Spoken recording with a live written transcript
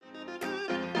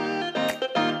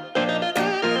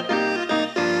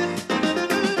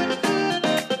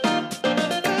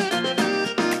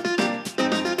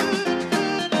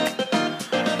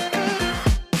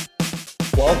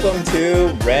Welcome to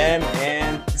Rem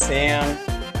and Sam.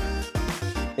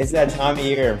 It's that time of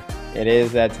year. It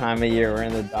is that time of year. We're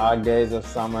in the dog days of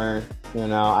summer.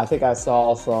 I think I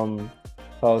saw some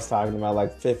posts talking about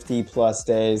like 50 plus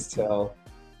days till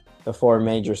the four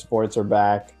major sports are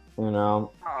back. It's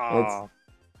Oh,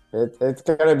 it's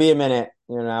gonna be a minute.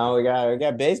 We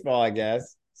got baseball, I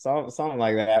guess, something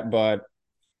like that. But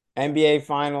NBA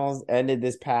Finals ended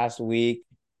this past week.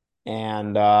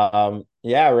 And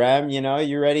yeah, Rem,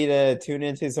 you ready to tune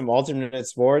into some alternate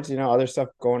sports, other stuff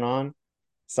going on?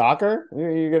 Soccer?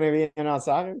 You're gonna be in on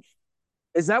soccer?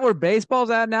 is that where baseball's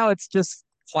at now? It's just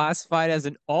classified as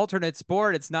an alternate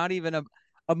sport. It's not even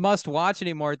a must watch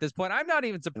anymore at this point. I'm not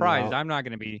even surprised. No. I'm not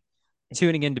going to be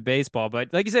tuning into baseball. But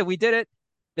like you said, we did it.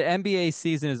 The NBA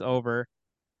season is over.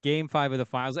 Game five of the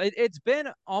finals. It's been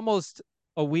almost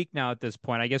a week now at this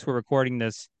point. I guess we're recording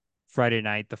this Friday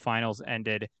night. The finals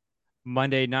ended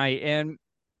Monday night. And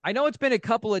I know it's been a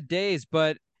couple of days,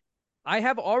 but I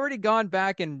have already gone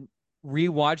back and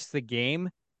rewatched the game,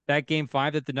 that game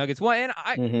five that the Nuggets won. And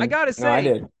I gotta No, I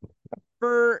say, did.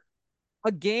 for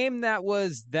a game that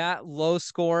was that low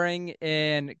scoring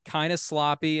and kind of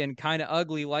sloppy and kind of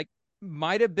ugly, like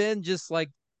might have been just like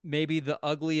maybe the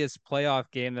ugliest playoff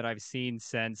game that I've seen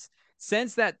since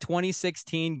that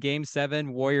 2016 game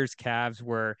seven Warriors Cavs,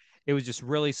 where it was just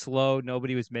really slow.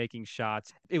 Nobody was making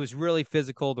shots. It was really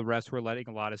physical. The rest were letting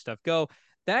a lot of stuff go.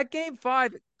 That game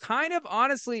five, kind of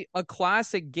honestly a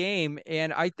classic game.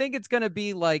 And I think it's going to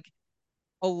be like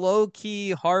a low key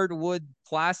hardwood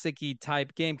classicy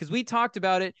type game because we talked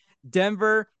about it.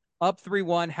 Denver up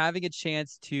 3-1, having a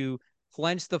chance to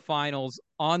clinch the finals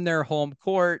on their home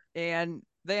court. And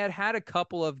they had a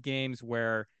couple of games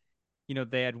where,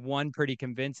 they had won pretty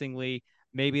convincingly.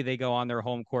 Maybe they go on their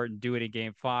home court and do it in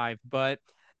game five. But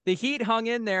the Heat hung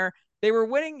in there. They were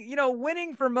winning,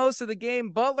 winning for most of the game.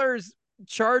 Butler's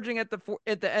charging at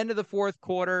the end of the fourth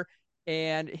quarter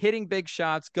and hitting big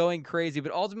shots, going crazy.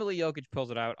 But ultimately, Jokic pulls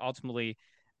it out. Ultimately,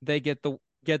 they get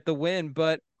the win.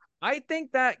 But I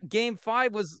think that game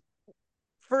five was,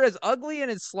 for as ugly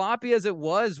and as sloppy as it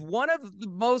was, one of the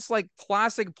most like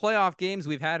classic playoff games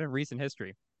we've had in recent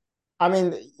history. I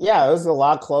mean, yeah, it was a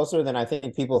lot closer than I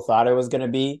think people thought it was gonna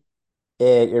be.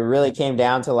 It really came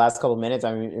down to the last couple of minutes.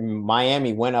 I mean,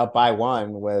 Miami went up by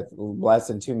one with less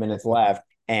than 2 minutes left,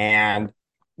 and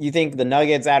you think the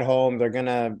Nuggets at home, they're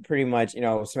gonna pretty much,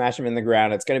 smash them in the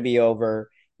ground. It's gonna be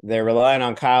over. They're relying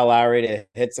on Kyle Lowry to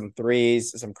hit some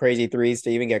threes, some crazy threes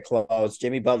to even get close.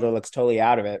 Jimmy Butler looks totally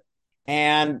out of it.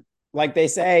 And like they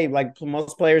say, like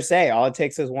most players say, all it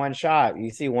takes is one shot. You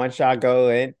see one shot go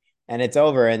in and it's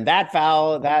over. And that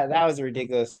foul, that was a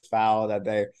ridiculous foul that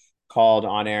they called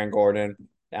on Aaron Gordon.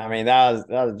 I mean, that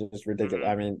was just ridiculous.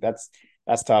 Mm-hmm. I mean, that's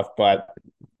tough, but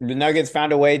the Nuggets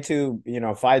found a way to,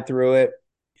 fight through it.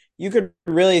 You could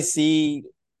really see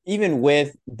even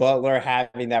with Butler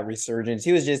having that resurgence,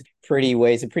 he was just pretty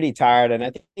wasted, pretty tired, and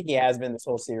I think he has been this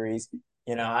whole series.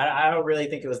 I don't really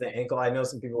think it was the ankle. I know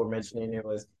some people were mentioning it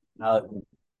was uh,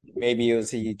 maybe it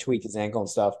was he tweaked his ankle and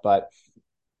stuff, but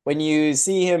when you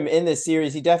see him in this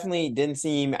series, he definitely didn't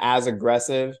seem as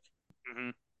aggressive. Mm-hmm.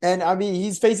 And I mean,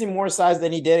 he's facing more size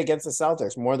than he did against the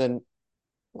Celtics, more than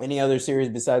any other series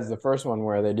besides the first one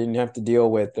where they didn't have to deal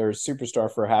with their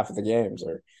superstar for half of the games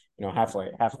or half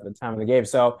of the time of the game.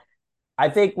 So I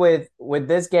think with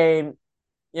this game,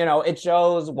 it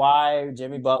shows why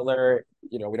Jimmy Butler,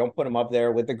 we don't put him up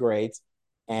there with the greats.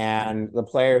 And the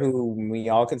player who we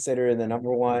all consider the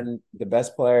number one, the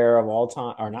best player of all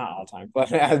time, or not all time, but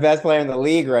the best player in the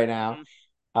league right now,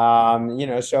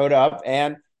 showed up.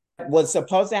 And what's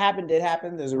supposed to happen did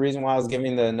happen. There's a reason why I was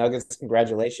giving the Nuggets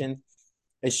congratulations.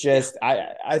 It's Yeah. just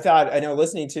I thought I know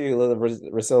listening to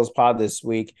Rasilla's pod this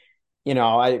week,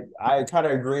 I kind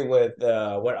of agree with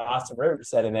what Austin Rivers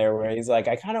said in there, where he's like,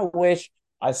 I kind of wish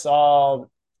I saw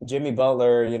Jimmy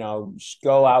Butler,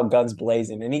 go out guns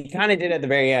blazing, and he kind of did at the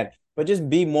very end, but just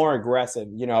be more aggressive.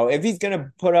 If he's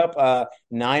gonna put up a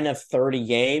 9 of 30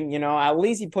 game, at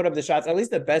least he put up the shots. At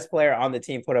least the best player on the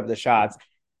team put up the shots,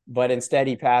 but instead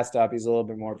he passed up. He's a little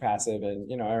bit more passive,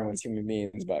 and everyone's human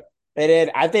beings, but. It did.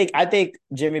 I think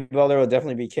Jimmy Butler will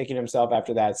definitely be kicking himself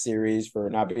after that series for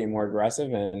not being more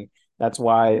aggressive, and that's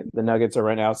why the Nuggets are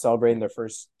right now celebrating their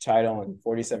first title in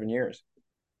 47 years.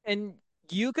 And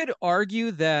you could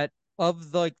argue that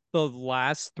of the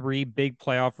last three big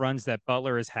playoff runs that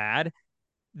Butler has had,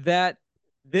 that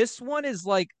this one is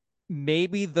like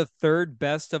maybe the third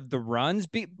best of the runs.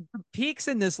 Peaks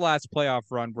in this last playoff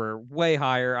run were way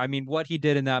higher. I mean, what he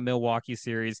did in that Milwaukee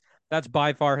series, that's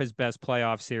by far his best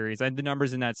playoff series. And the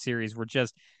numbers in that series were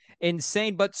just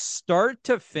insane. But start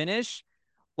to finish,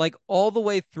 like all the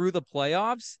way through the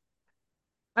playoffs.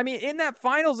 I mean, in that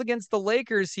finals against the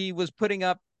Lakers, he was putting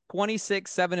up 26,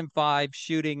 7, and 5,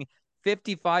 shooting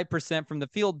 55% from the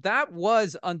field. That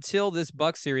was until this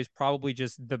Bucks series, probably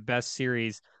just the best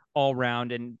series all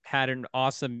round, and had an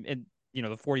awesome and the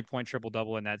 40-point triple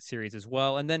double in that series as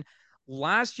well. And then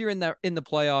last year in the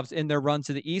playoffs, in their run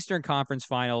to the Eastern Conference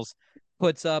Finals,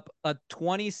 puts up a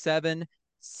 27,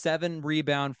 7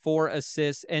 rebound, 4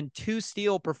 assists, and 2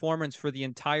 steal performance for the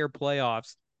entire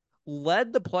playoffs.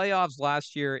 Led the playoffs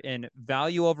last year in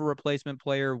value over replacement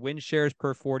player, win shares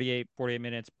per 48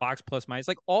 minutes, box plus minus.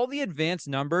 Like all the advanced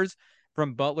numbers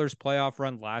from Butler's playoff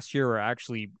run last year are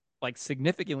actually like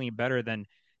significantly better than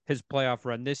his playoff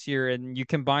run this year. And you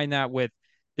combine that with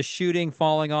the shooting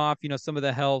falling off, some of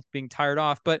the health being tired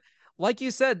off. But like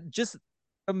you said, just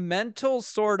a mental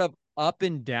sort of up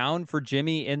and down for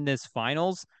Jimmy in this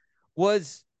finals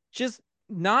was just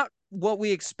not what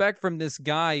we expect from this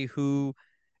guy who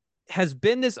has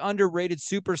been this underrated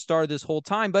superstar this whole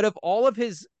time. But of all of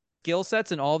his skill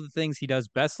sets and all the things he does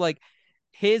best, like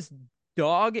his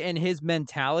dog and his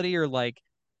mentality are like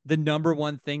the number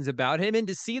one things about him. And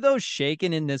to see those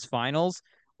shaken in this finals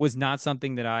was not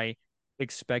something that I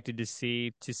expected to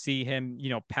see. To see him,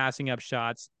 passing up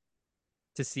shots,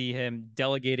 to see him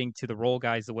delegating to the role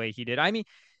guys the way he did. I mean,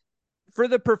 for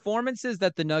the performances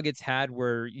that the Nuggets had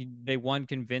where they won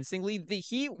convincingly, the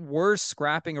Heat were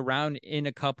scrapping around in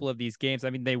a couple of these games. I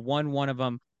mean, they won one of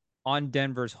them on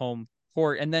Denver's home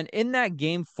court. And then in that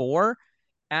game 4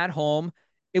 at home,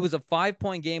 it was a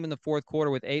 5-point game in the fourth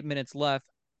quarter with 8 minutes left.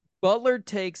 Butler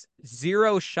takes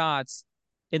 0 shots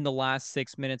in the last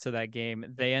 6 minutes of that game.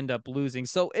 They end up losing.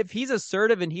 So if he's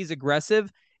assertive and he's aggressive,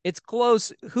 it's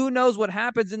close. Who knows what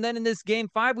happens? And then in this game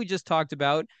 5 we just talked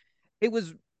about, it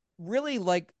was really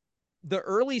like the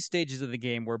early stages of the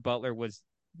game where Butler was,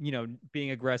 being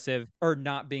aggressive or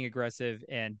not being aggressive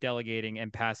and delegating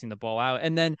and passing the ball out.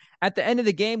 And then at the end of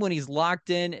the game, when he's locked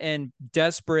in and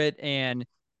desperate and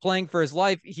playing for his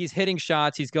life, he's hitting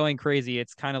shots, he's going crazy.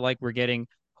 It's kind of like we're getting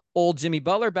old Jimmy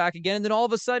Butler back again. And then all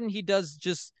of a sudden he does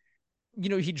just,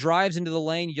 he drives into the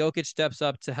lane. Jokic steps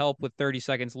up to help with 30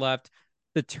 seconds left.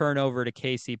 The turnover to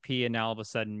KCP, and now all of a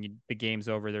sudden the game's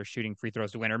over. They're shooting free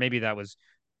throws to win, or maybe that was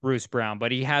Bruce Brown,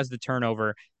 but he has the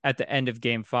turnover at the end of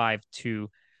game 5 to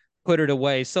put it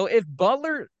away. So if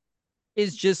Butler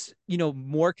is just,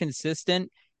 more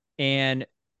consistent and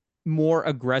more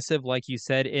aggressive, like you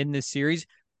said, in this series,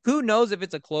 who knows if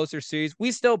it's a closer series?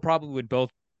 We still probably would both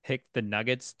pick the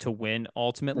Nuggets to win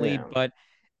ultimately, Yeah. but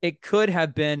it could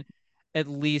have been at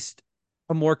least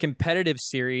a more competitive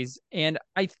series. And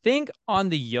I think on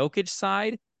the Jokic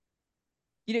side,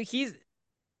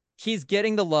 he's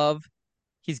getting the love,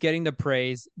 he's getting the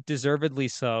praise, deservedly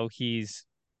so. He's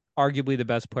arguably the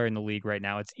best player in the league right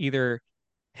now. It's either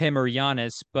him or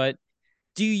Giannis. But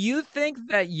do you think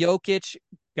that Jokic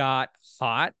got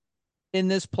hot in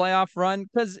this playoff run?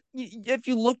 Because if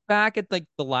you look back at like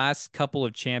the last couple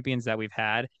of champions that we've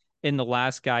had in the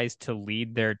last guys to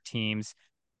lead their teams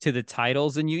to the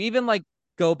titles, and you even like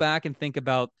go back and think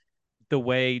about the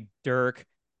way Dirk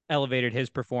elevated his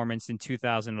performance in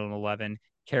 2011,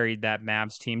 carried that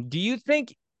Mavs team. Do you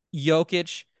think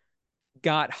Jokic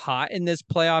got hot in this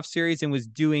playoff series and was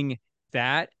doing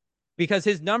that? Because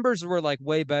his numbers were like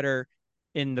way better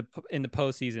in the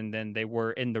postseason than they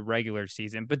were in the regular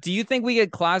season. But do you think we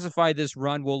could classify this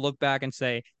run? We'll look back and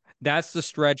say that's the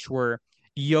stretch where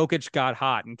Jokic got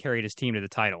hot and carried his team to the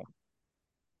title.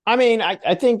 I mean,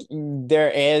 I think there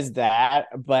is that,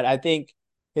 but I think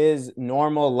his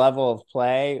normal level of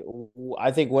play,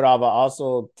 I think would have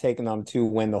also taken them to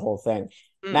win the whole thing.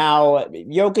 Mm. Now,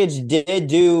 Jokic did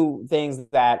do things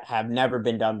that have never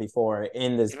been done before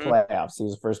in this Mhm. playoffs. He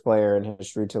was the first player in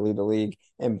history to lead the league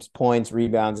in points,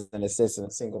 rebounds, and assists in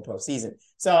a single postseason.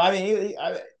 So, I mean,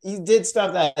 he did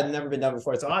stuff that had never been done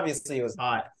before. So, obviously, he was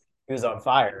hot. He was on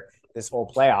fire this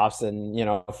whole playoffs. And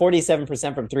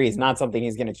 47% from three is not something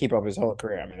he's going to keep up his whole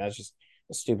career. I mean, that's just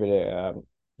a stupid,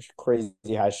 crazy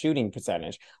high shooting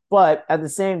percentage. But at the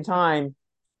same time,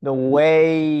 the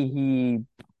way he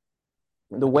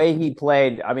the way he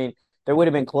played, I mean, there would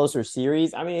have been closer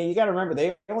series. I mean, you got to remember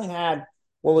they only had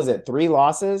what was it, 3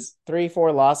 losses,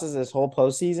 4 losses this whole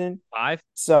postseason. 5?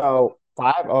 So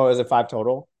five. Oh, is it five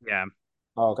total? Yeah.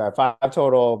 Oh, okay, five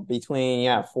total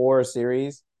between 4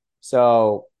 series.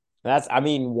 So that's I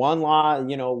mean one loss,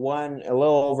 one a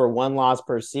little over 1 loss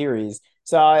per series.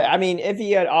 So I mean, if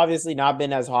he had obviously not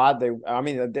been as hot,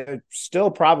 they're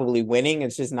still probably winning.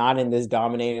 It's just not in this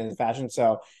dominating fashion.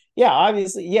 So yeah,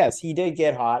 obviously yes, he did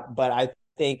get hot, but I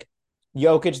think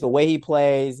Jokic, the way he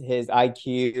plays, his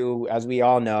IQ, as we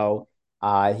all know.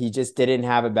 He just didn't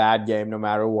have a bad game no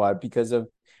matter what because of,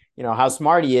 how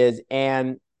smart he is.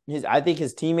 And I think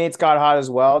his teammates got hot as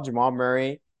well. Jamal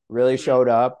Murray really Mm. showed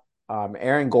up.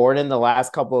 Aaron Gordon, the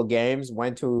last couple of games,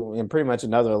 went to in pretty much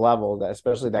another level,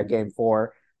 especially that game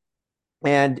four.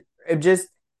 And it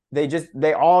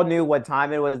they all knew what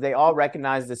time it was. They all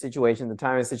recognized the situation, the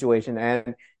time of the situation,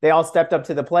 and they all stepped up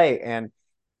to the plate. And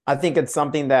I think it's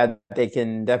something that they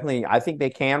can definitely. I think they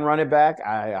can run it back.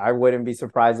 I wouldn't be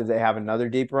surprised if they have another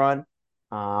deep run.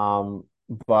 Um,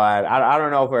 but I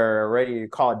don't know if we're ready to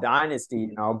call it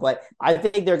dynasty, But I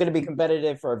think they're going to be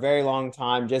competitive for a very long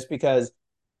time, just because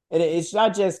it's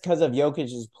not just because of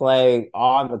Jokic's play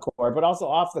on the court, but also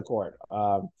off the court.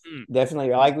 Mm.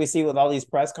 Definitely, like we see with all these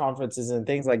press conferences and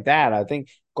things like that. I think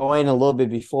going a little bit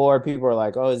before, people are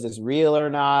like, "Oh, is this real or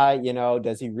not?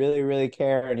 Does he really, really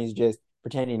care?" And he's just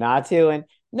pretending not to. And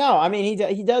no, I mean,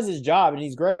 he does his job and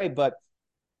he's great, but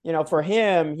for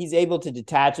him, he's able to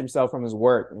detach himself from his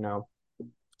work.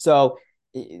 So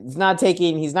he's not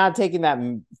taking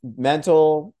that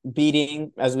mental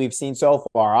beating as we've seen so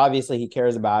far. Obviously, he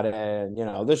cares about it, and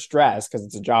the stress because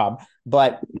it's a job.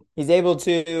 But he's able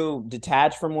to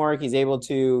detach from work. He's able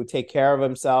to take care of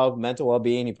himself, mental well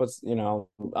being. He puts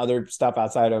other stuff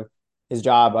outside of his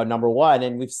job number one,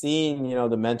 and we've seen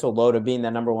the mental load of being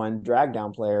that number one drag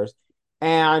down players.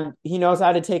 And he knows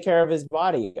how to take care of his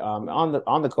body on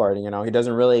the court. He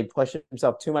doesn't really push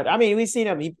himself too much. I mean, we've seen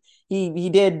him. He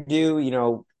did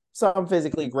do some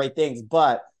physically great things,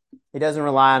 but he doesn't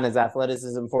rely on his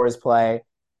athleticism for his play.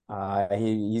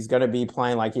 He's going to be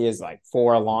playing like he is like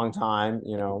for a long time,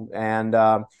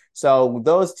 and so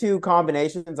those two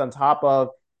combinations on top of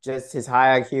just his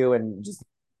high IQ and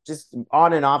just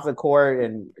on and off the court,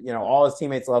 and all his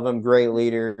teammates love him. Great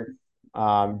leader,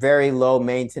 very low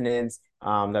maintenance.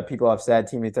 That people have said,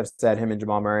 teammates have said, him and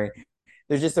Jamal Murray,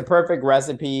 there's just a perfect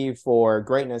recipe for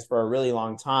greatness for a really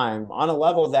long time on a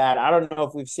level that I don't know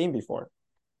if we've seen before.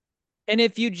 And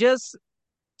if you just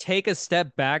take a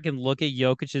step back and look at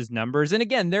Jokic's numbers, and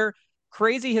again, they're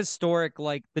crazy historic,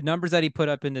 like the numbers that he put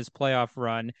up in this playoff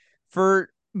run. For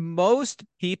most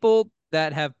people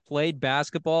that have played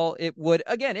basketball, it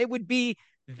would be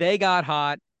they got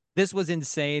hot. This was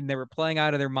insane. They were playing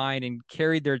out of their mind and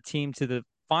carried their team to the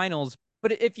finals.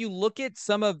 But if you look at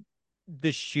some of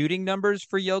the shooting numbers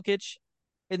for Jokic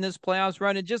in this playoffs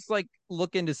run, and just like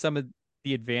look into some of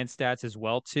the advanced stats as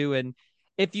well too, and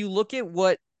if you look at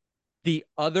what the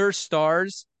other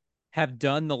stars have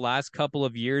done the last couple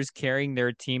of years carrying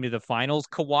their team to the finals.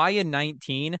 Kawhi in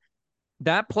 19,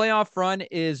 that playoff run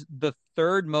is the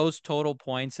third most total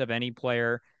points of any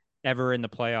player ever in the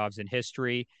playoffs in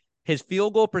history. His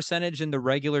field goal percentage in the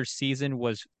regular season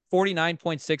was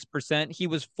 49.6%. He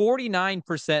was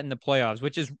 49% in the playoffs,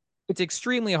 which is it's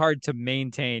extremely hard to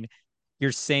maintain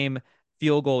your same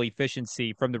field goal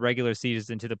efficiency from the regular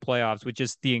season to the playoffs with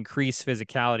just the increased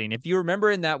physicality. And if you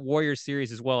remember in that Warriors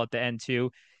series as well at the end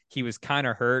too, he was kind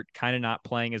of hurt, kind of not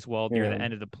playing as well near the Yeah.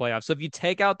 end of the playoffs. So if you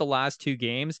take out the last two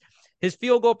games, his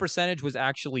field goal percentage was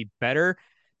actually better.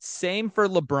 Same for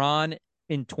LeBron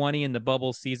in 20 in the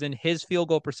bubble season. His field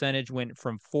goal percentage went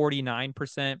from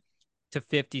 49% to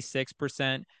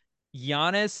 56%.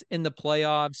 Giannis in the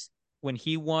playoffs, when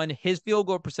he won, his field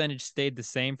goal percentage stayed the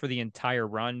same for the entire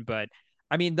run. But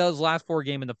I mean, those last four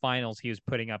games in the finals, he was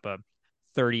putting up a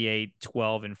 38,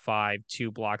 12, and 5,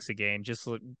 2 blocks a game, just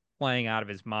playing out of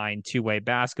his mind, two-way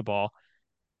basketball.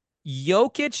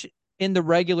 Jokic in the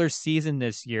regular season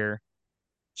this year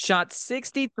shot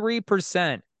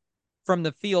 63% from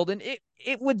the field. And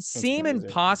it would That's seem crazy.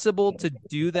 impossible to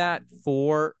do that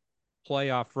for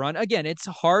playoff run. Again, it's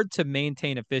hard to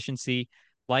maintain efficiency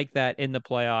like that in the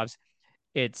playoffs.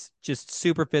 It's just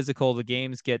super physical. The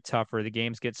games get tougher, the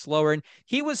games get slower. And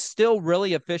he was still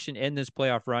really efficient in this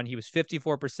playoff run. He was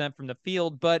 54% from the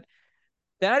field, but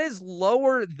that is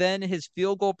lower than his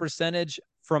field goal percentage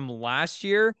from last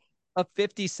year of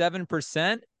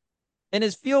 57%. And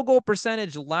his field goal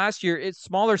percentage last year, it's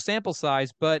smaller sample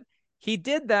size, but he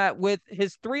did that with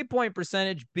his 3-point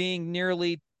percentage being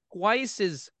nearly twice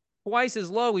as twice as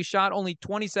low. He shot only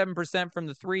 27% from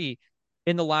the three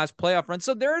in the last playoff run.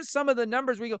 So there's some of the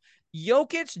numbers we go,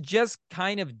 Jokic just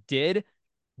kind of did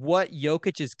what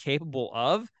Jokic is capable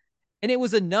of, and it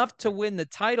was enough to win the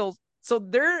title. So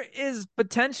there is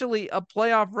potentially a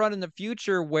playoff run in the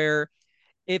future where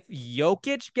if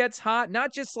Jokic gets hot,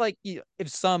 not just like if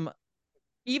some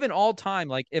even all time,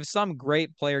 like if some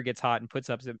great player gets hot and puts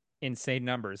up some insane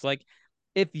numbers, like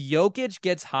if Jokic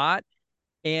gets hot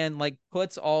and like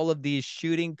puts all of these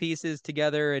shooting pieces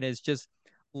together and is just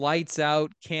lights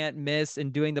out, can't miss,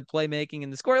 and doing the playmaking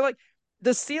and the scoring, like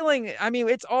the ceiling, I mean,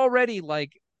 it's already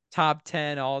like top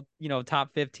 10 all,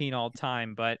 top 15 all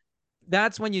time. But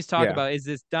that's when you talk Yeah. about, is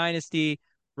this dynasty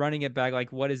running it back?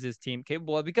 Like, what is this team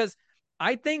capable of? Because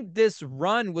I think this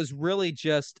run was really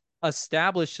just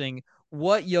establishing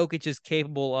what Jokic is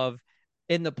capable of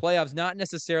in the playoffs, not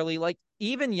necessarily like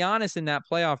even Giannis in that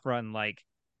playoff run, like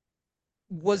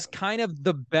was kind of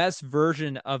the best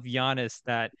version of Giannis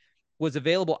that was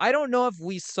available. I don't know if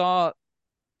we saw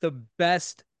the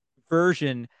best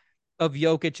version of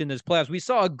Jokic in this playoffs. We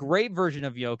saw a great version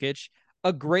of Jokic,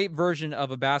 a great version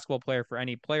of a basketball player for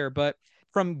any player, but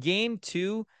from game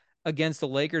 2 against the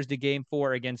Lakers to game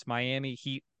 4 against Miami,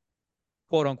 he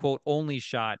quote unquote only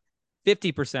shot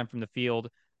 50% from the field,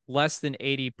 less than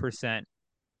 80%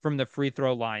 from the free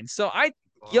throw line. So Wow.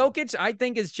 Jokic, I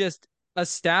think, is just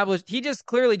established. He just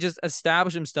clearly just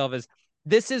established himself as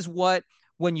this is what,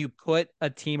 when you put a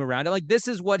team around it, like this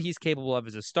is what he's capable of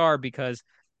as a star. Because,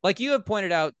 like you have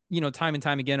pointed out, time and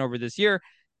time again over this year,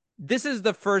 this is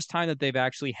the first time that they've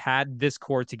actually had this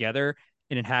core together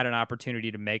and it had an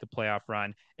opportunity to make a playoff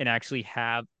run and actually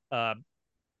have a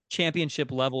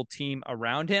championship level team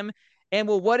around him. And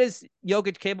well, what is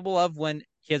Jokic capable of when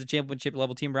he has a championship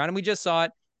level team around him? We just saw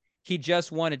it. He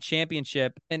just won a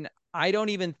championship. And I don't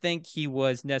even think he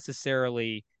was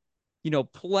necessarily,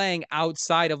 playing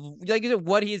outside of, like you said,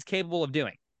 what he is capable of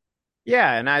doing.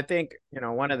 Yeah, and I think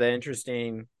one of the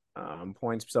interesting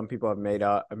points some people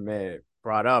have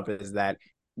brought up is that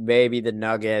maybe the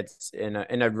Nuggets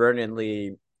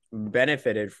inadvertently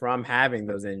benefited from having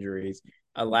those injuries,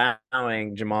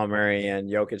 allowing Jamal Murray and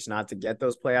Jokic not to get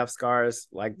those playoff scars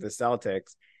like the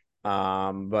Celtics,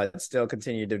 but still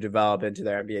continue to develop into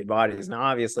their NBA bodies. Now,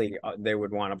 obviously, they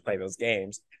would want to play those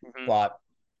games, Mm-hmm. but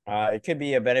it could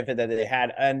be a benefit that they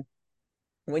had. And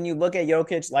when you look at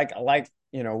Jokic,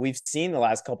 we've seen the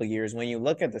last couple of years, when you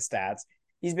look at the stats,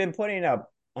 he's been putting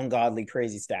up ungodly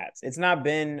crazy stats. It's not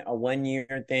been a 1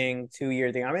 year thing, 2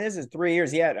 year thing. I mean, this is 3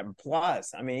 years. He had a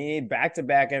plus. I mean, he back to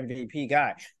back MVP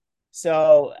guy.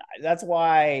 So that's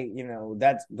why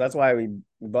that's why we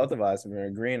both of us are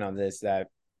agreeing on this, that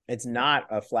it's not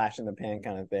a flash in the pan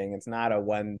kind of thing. It's not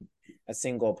a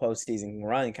single postseason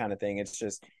run kind of thing. It's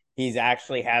just he's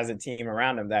actually has a team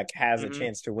around him that has a Mm-hmm.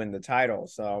 chance to win the title.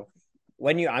 So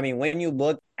when you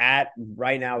look at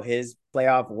right now his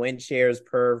playoff win shares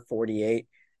per 48,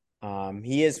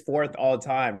 he is fourth all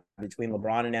time between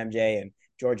LeBron and MJ and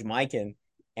George Mikan.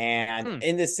 And Hmm.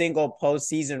 in this single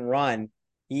postseason run,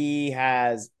 he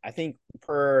has, I think,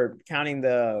 per counting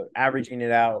the averaging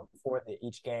it out for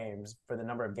each games for the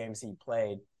number of games he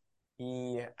played,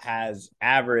 he has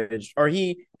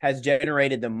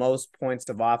generated the most points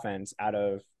of offense out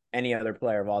of any other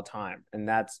player of all time. And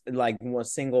that's like a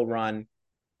single run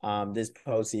this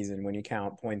postseason when you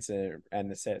count points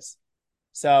and assists.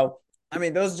 So, I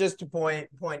mean, those just to point,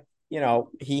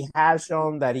 he has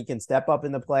shown that he can step up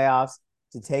in the playoffs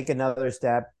to take another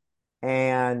step.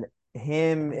 And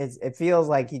it feels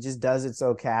like he just does it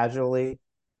so casually.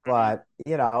 Mm-hmm. But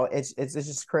it's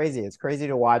just crazy. It's crazy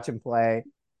to watch him play,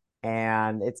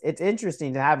 and it's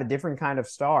interesting to have a different kind of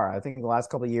star. I think the last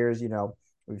couple of years,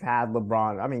 we've had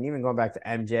LeBron. I mean, even going back to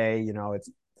MJ, it's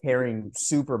caring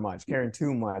super much, caring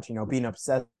too much, being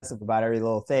obsessive about every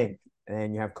little thing. And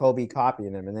then you have Kobe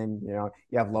copying him, and then you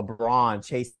have LeBron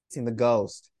chasing the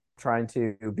ghost, trying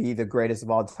to be the greatest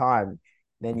of all time.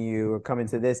 Then you come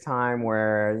into this time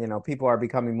where people are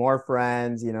becoming more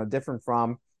friends, different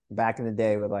from back in the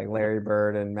day with like Larry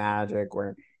Bird and Magic,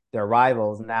 where they're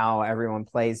rivals. Now everyone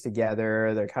plays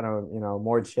together. They're kind of,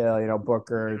 more chill,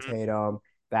 Booker, Mm-hmm. Tatum,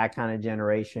 that kind of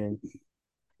generation.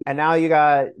 And now you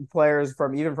got players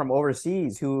from even from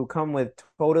overseas who come with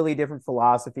totally different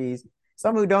philosophies.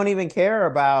 Some who don't even care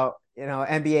about,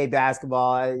 NBA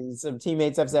basketball. Some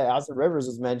teammates have said, Austin Rivers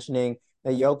was mentioning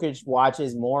that Jokic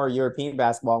watches more European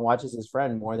basketball and watches his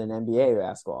friend more than NBA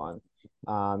basketball.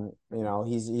 And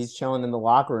he's chilling in the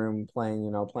locker room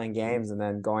playing, playing games and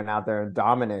then going out there and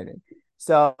dominating.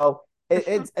 So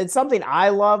it's something I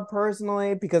love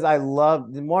personally, because I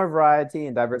love the more variety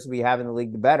and diversity we have in the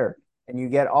league, the better. And you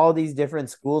get all these different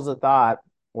schools of thought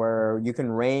where you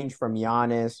can range from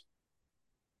Giannis,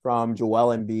 from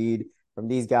Joel Embiid, from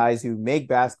these guys who make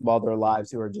basketball their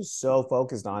lives, who are just so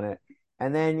focused on it.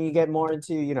 And then you get more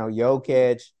into,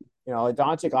 Jokic,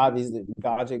 Doncic, obviously,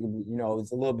 Doncic,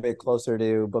 is a little bit closer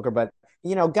to Booker, but,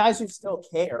 guys who still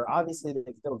care, obviously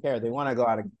they still care. They want to go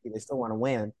out and they still want to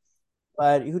win,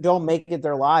 but who don't make it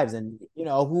their lives, and,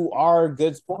 who are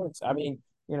good sports. I mean,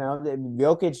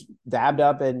 Jokic dabbed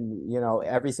up and,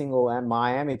 every single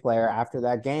Miami player after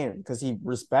that game because he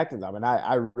respected them. And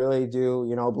I really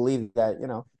do, believe that,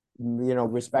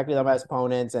 respected them as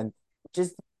opponents and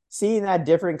just seeing that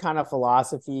different kind of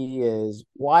philosophy is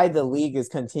why the league is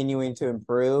continuing to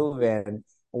improve and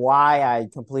why I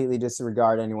completely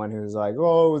disregard anyone who's like,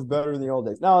 oh, it was better in the old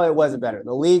days. No, it wasn't better.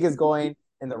 The league is going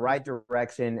in the right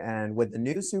direction. And with the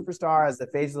new superstar as the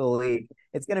face of the league,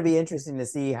 it's going to be interesting to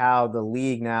see how the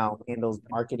league now handles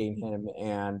marketing him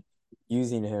and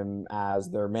using him as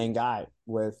their main guy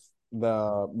with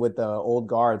the old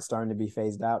guard starting to be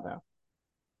phased out now.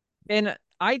 And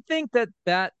I think that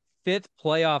that fifth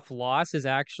playoff loss is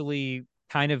actually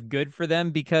kind of good for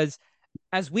them because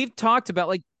as we've talked about,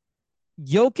 like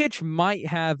Jokic might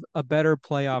have a better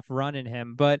playoff run in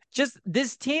him, but just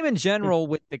this team in general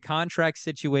with the contract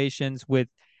situations, with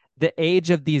the age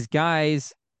of these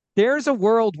guys, there's a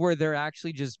world where they're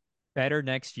actually just better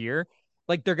next year.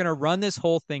 Like they're going to run this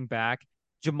whole thing back.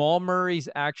 Jamal Murray's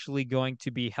actually going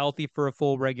to be healthy for a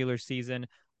full regular season.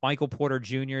 Michael Porter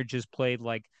Jr. just played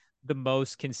like the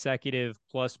most consecutive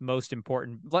plus most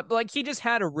important. Like he just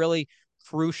had a really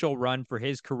crucial run for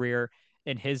his career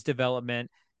and his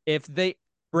development. If they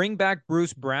bring back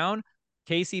Bruce Brown,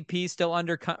 KCP still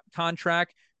under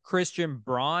contract, Christian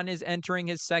Braun is entering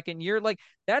his second year. Like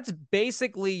that's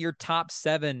basically your top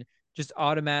seven just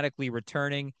automatically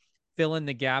returning, fill in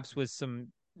the gaps with some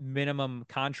minimum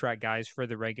contract guys for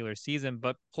the regular season.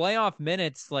 But playoff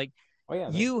minutes, like Oh yeah,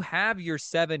 you have your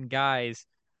seven guys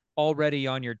already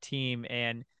on your team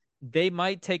and they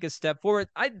might take a step forward.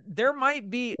 There might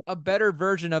be a better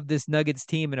version of this Nuggets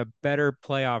team and a better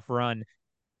playoff run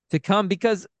to come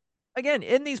because again,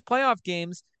 in these playoff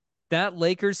games, that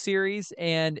Lakers series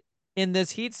and in this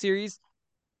Heat series,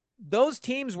 those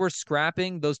teams were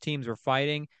scrapping, those teams were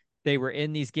fighting. They were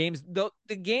in these games.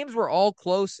 The games were all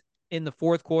close in the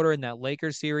fourth quarter in that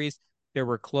Lakers series. There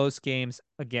were close games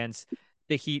against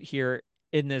the Heat here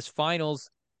in this finals.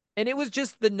 And it was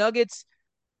just the Nuggets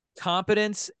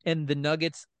competence and the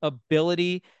Nuggets'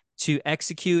 ability to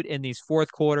execute in these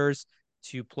fourth quarters,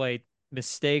 to play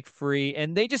mistake free.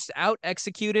 And they just out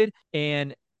executed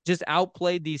and just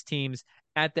outplayed these teams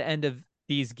at the end of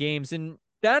these games. And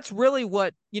that's really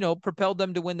what, propelled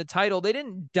them to win the title. They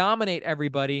didn't dominate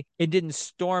everybody. It didn't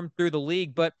storm through the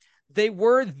league, but they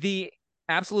were the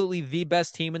absolutely the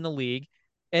best team in the league.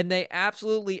 And they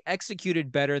absolutely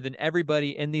executed better than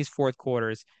everybody in these fourth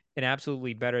quarters and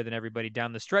absolutely better than everybody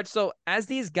down the stretch. So as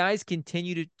these guys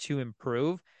continue to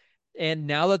improve, and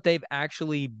now that they've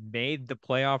actually made the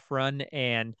playoff run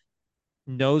and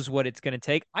knows what it's going to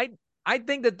take, I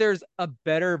think that there's a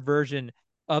better version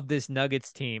of this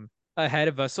Nuggets team ahead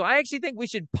of us. So I actually think we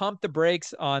should pump the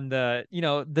brakes on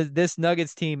this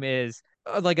Nuggets team is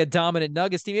like a dominant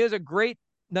Nuggets team. It was a great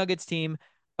Nuggets team,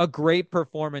 a great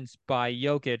performance by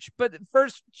Jokic. But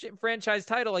first franchise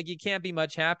title, like you can't be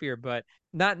much happier. But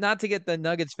not to get the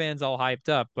Nuggets fans all hyped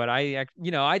up, but I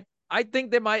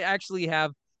think they might actually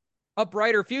have a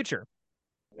brighter future.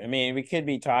 I mean, we could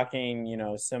be talking,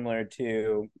 similar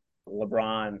to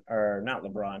LeBron or not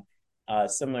LeBron,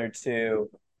 similar to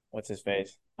what's his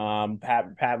face, Pat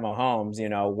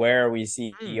Mahomes. Where we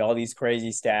see Mm. all these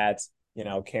crazy stats,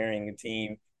 carrying a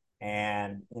team,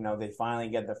 and they finally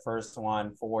get the first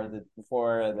one for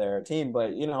their team.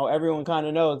 But everyone kind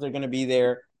of knows they're going to be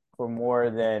there for more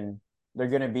than they're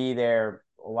going to be there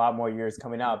a lot more years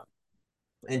coming up,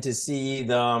 and to see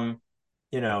them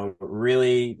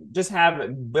really just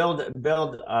have build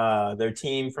their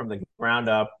team from the ground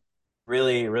up,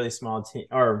 really, really small team,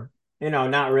 or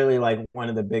not really like one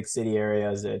of the big city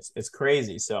areas. It's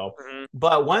crazy. So, Mhm.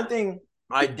 but one thing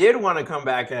I did want to come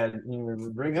back and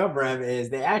bring up, Rev, is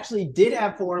they actually did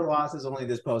have four losses only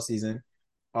this postseason.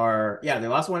 Or yeah, they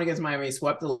lost one against Miami,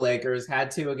 swept the Lakers,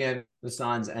 had two against the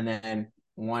Suns, and then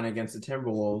one against the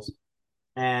Timberwolves.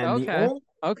 And the Okay. only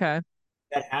Okay.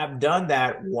 that have done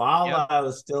that while Yep. I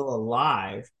was still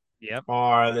alive Yep.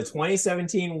 are the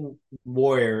 2017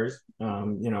 Warriors,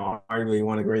 arguably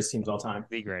one of the greatest teams of all time.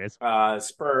 The greatest.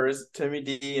 Spurs, Timmy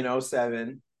D in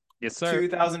 '07, Yes, sir.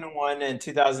 2001 and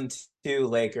 2002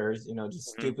 Lakers, just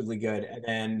Mhm. stupidly good. And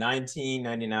then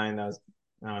 1999, that was,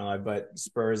 I don't know, but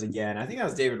Spurs again. I think that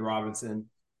was David Robinson.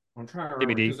 I'm trying to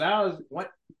remember TBD. because that was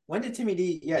when did Timmy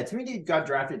D? Yeah, Timmy D got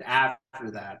drafted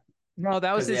after that No,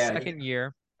 that was because his yeah, second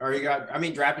year. or he got, I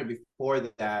mean, drafted before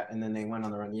that, and then they went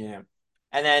on the run. Yeah,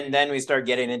 and then we start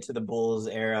getting into the Bulls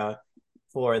era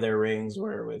for their rings,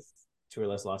 where with two or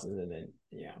less losses, and then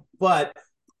yeah, but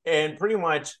and pretty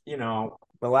much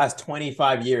the last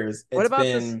 25 years, What it's about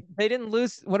this? been They didn't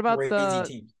lose. What about crazy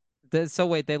teams. so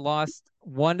wait, they lost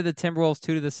one to the Timberwolves,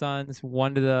 two to the Suns,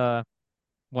 one to the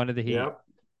Heat. Yep,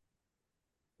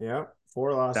 yep,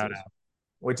 four Shout losses, out.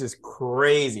 which is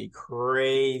crazy,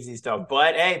 crazy stuff.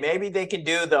 But hey, maybe they can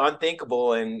do the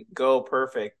unthinkable and go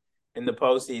perfect in the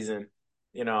postseason.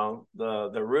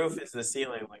 The roof is the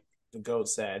ceiling, like the GOAT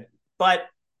said. But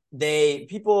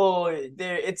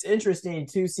it's interesting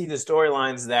to see the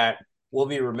storylines that will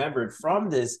be remembered from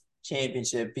this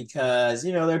championship because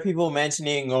there are people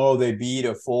mentioning, oh, they beat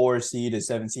a 4 seed, a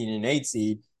 17 and 8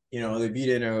 seed. They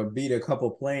beat a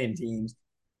couple playing teams.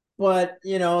 But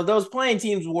those playing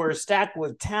teams were stacked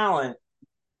with talent,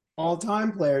 all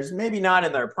time players, maybe not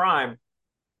in their prime,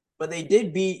 but they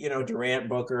did beat, Durant,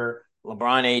 Booker,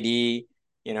 LeBron,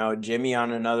 AD, Jimmy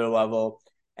on another level.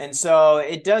 And so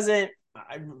it doesn't,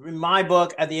 in my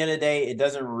book, at the end of the day, it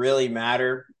doesn't really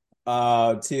matter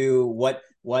to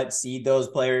what seed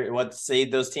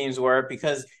those teams were,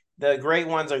 because the great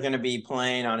ones are going to be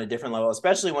playing on a different level,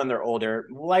 especially when they're older.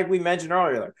 Like we mentioned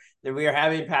earlier, that we are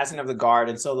having passing of the guard.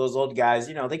 And so those old guys,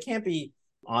 they can't be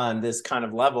on this kind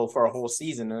of level for a whole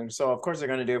season. And so of course they're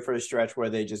going to do it for a stretch where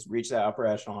they just reach that upper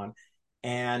echelon.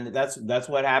 And that's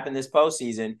what happened this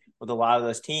postseason with a lot of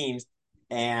those teams.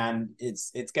 And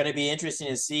it's going to be interesting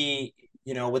to see,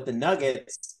 with the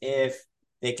Nuggets, if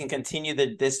they can continue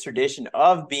this tradition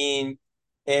of being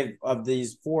if of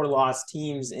these 4 lost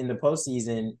teams in the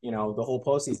postseason, the whole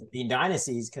postseason being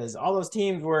dynasties, because all those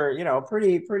teams were,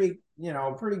 pretty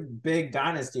big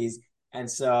dynasties. And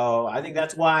so I think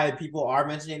that's why people are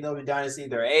mentioning they'll be dynasty.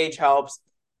 Their age helps.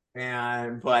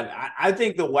 But I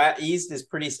think the West East is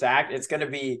pretty stacked. It's going to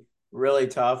be really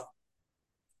tough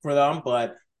for them,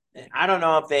 but I don't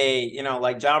know if they,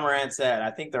 like John Morant said,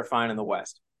 I think they're fine in the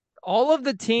West. All of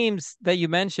the teams that you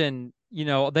mentioned,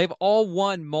 they've all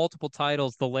won multiple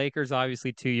titles. The Lakers,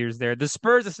 obviously, 2 years there. The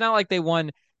Spurs, it's not like they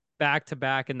won back to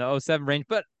back in the '07 range,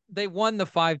 but they won the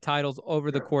 5 titles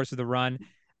over the course of the run.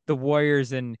 The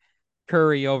Warriors and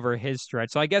Curry over his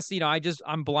stretch. So I guess,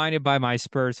 I'm blinded by my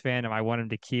Spurs fandom. I want him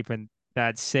to keep in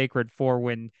that sacred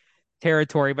 4-win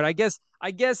territory. But I guess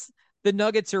the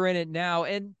Nuggets are in it now.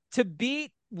 And to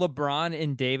beat LeBron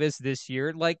and Davis this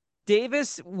year, like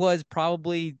Davis was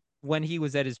probably when he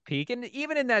was at his peak. And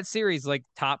even in that series, like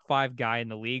top 5 guy in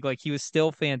the league, like he was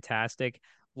still fantastic.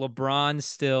 LeBron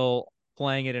still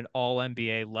playing at an all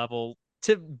NBA level.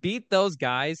 To beat those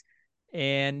guys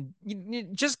and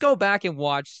just go back and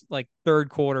watch like third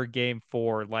quarter game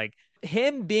 4, like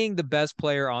him being the best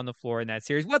player on the floor in that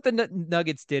series. What the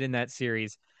Nuggets did in that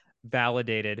series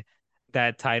validated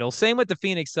that title. Same with the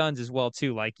Phoenix Suns as well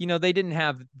too. Like, they didn't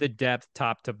have the depth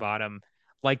top to bottom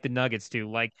like the Nuggets do.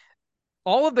 Like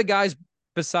all of the guys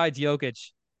besides Jokic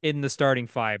in the starting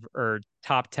 5 are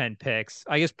top 10 picks.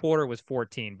 I guess Porter was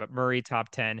 14, but Murray top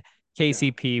 10, Yeah.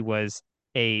 KCP was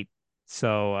 8.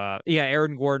 So yeah,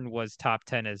 Aaron Gordon was top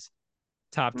 10 as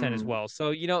Mm-hmm. well.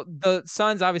 So, the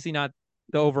Suns obviously not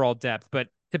the overall depth, but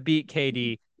to beat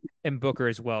KD and Booker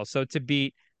as well. So to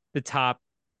beat the top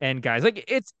end guys, like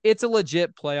it's a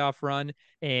legit playoff run.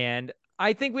 And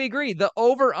I think we agree. The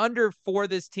over under for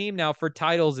this team now for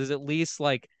titles is at least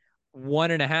like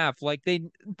 1.5. Like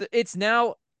it's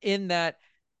now in that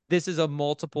this is a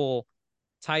multiple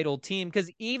title team because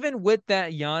even with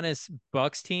that Giannis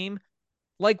Bucks team,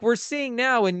 like we're seeing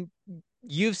now, and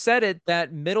you've said it,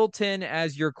 that Middleton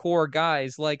as your core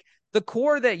guys, like the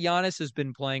core that Giannis has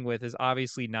been playing with is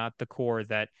obviously not the core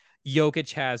that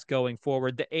Jokic has going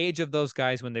forward. The age of those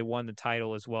guys when they won the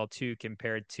title as well, too,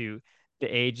 compared to the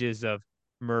ages of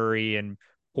Murray and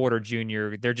Porter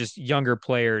Jr., they're just younger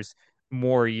players,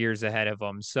 more years ahead of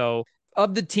them. So,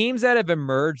 of the teams that have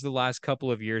emerged the last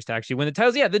couple of years to actually win the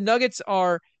titles, yeah, the Nuggets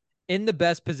are in the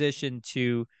best position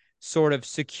to sort of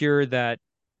secure that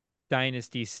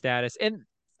dynasty status. And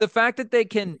the fact that they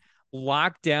can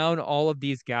lock down all of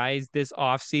these guys this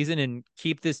offseason and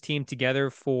keep this team together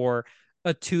for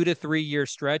a 2 to 3 year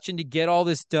stretch and to get all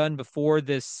this done before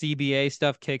this CBA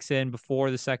stuff kicks in,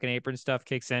 before the second apron stuff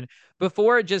kicks in,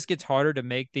 before it just gets harder to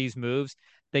make these moves,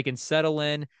 they can settle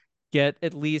in, get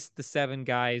at least the 7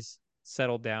 guys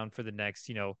settled down for the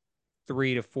next,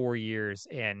 3 to 4 years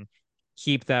and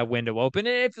keep that window open.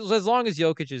 And if as long as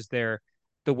Jokic is there,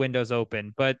 the window's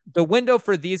open. But the window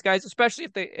for these guys, especially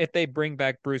if they bring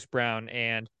back Bruce Brown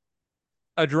and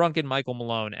a drunken Michael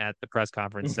Malone at the press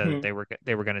conference said that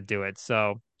they were going to do it.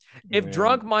 So if Yeah.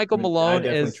 drunk Michael I Malone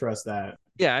definitely is, trust that.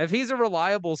 yeah, if he's a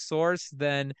reliable source,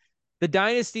 then the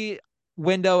dynasty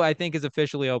window I think is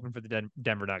officially open for the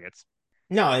Denver Nuggets.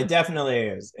 No, it definitely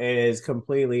is. It is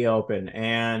completely open.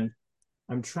 And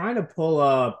I'm trying to pull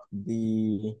up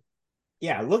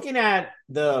looking at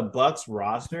the Bucks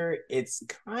roster, it's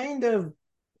kind of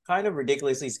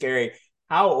ridiculously scary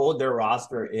how old their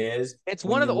roster is It's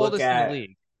when one of you the look oldest in the at.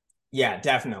 league. Yeah,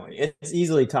 definitely. It's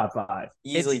easily top 5.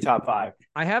 Easily It's top 5.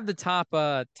 I have the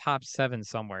top 7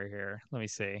 somewhere here. Let me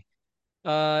see.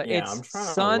 Yeah, I'm It's trying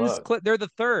to Suns. look. They're the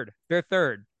third. They're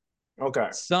third. Okay.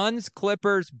 Suns,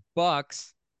 Clippers,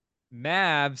 Bucks,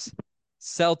 Mavs,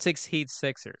 Celtics, Heat,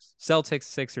 Sixers. Celtics,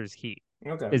 Sixers, Heat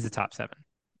Okay. is the top seven.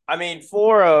 I mean,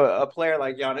 for a player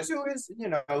like Giannis, who is,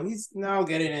 he's now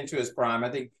getting into his prime. I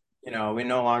think, we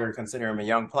no longer consider him a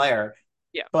young player.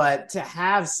 Yeah. But to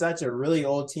have such a really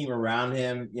old team around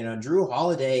him, Drew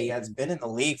Holiday has been in the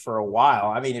league for a while.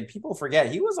 I mean, and people forget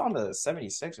he was on the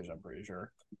 76ers, I'm pretty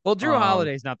sure. Well, Drew Um,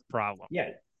 Holiday's not the problem. yeah.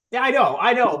 Yeah,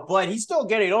 I know, but he's still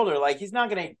getting older. Like he's not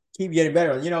gonna keep getting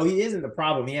better. He isn't the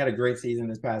problem. He had a great season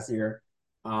this past year.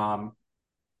 Um,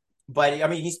 but I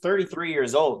mean, he's 33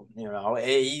 years old.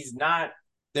 He's not.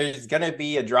 There's gonna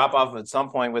be a drop off at some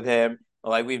point with him.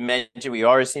 Like we've mentioned, we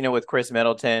already seen it with Chris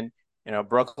Middleton.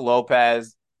 Brooke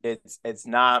Lopez. It's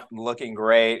not looking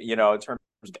great. In terms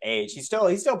of age, he's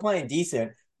still playing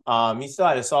decent. He still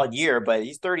had a solid year, but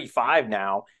he's 35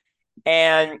 now,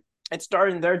 and it's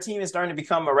starting. Their team is starting to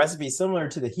become a recipe similar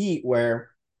to the Heat,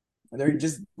 where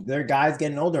their guys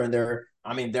getting older, and they're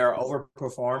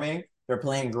overperforming. They're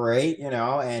playing great,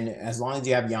 and as long as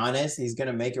you have Giannis, he's going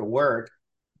to make it work.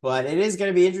 But it is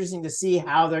going to be interesting to see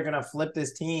how they're going to flip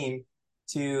this team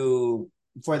to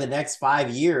for the next 5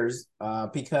 years.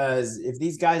 Because if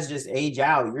these guys just age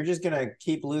out, you're just going to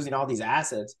keep losing all these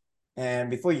assets, and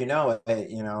before you know it,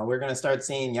 we're going to start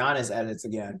seeing Giannis edits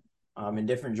again, in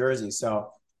different jerseys. So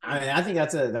I mean, I think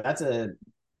that's a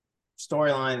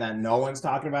storyline that no one's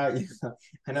talking about.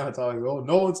 I know it's always, oh,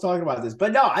 no one's talking about this,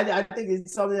 but no, I think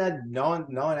it's something that no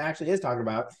one actually is talking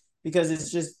about, because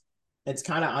it's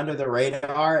kind of under the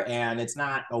radar, and it's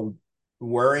not a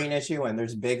worrying issue, and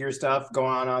there's bigger stuff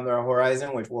going on the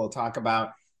horizon, which we'll talk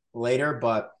about later.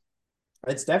 But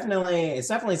it's definitely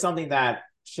something that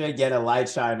should get a light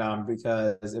shine on,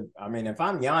 because if I'm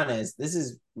Giannis, this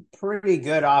is pretty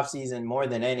good offseason, more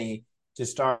than any, to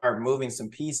start moving some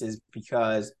pieces,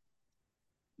 because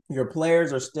your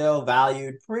players are still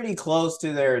valued pretty close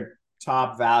to their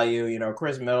top value.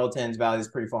 Chris Middleton's value is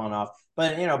pretty falling off,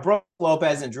 but Brooke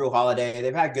Lopez and Drew Holiday,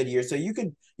 they've had good years, so you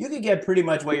could get pretty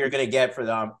much what you're going to get for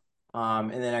them,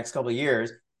 in the next couple of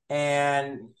years.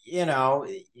 And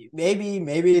maybe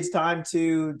it's time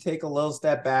to take a little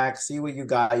step back, see what you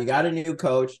got. You got a new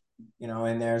coach,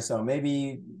 in there, so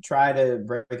maybe try to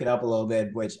break it up a little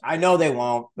bit, which I know they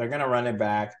won't. They're going to run it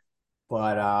back,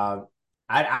 but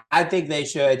I think they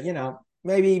should,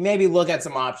 maybe look at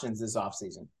some options this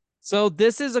offseason. So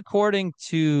this is according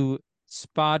to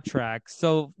Spot Track.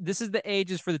 So this is the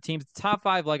ages for the teams. Top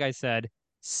five, like I said: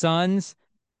 Suns,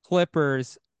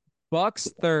 Clippers, Bucks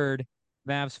third,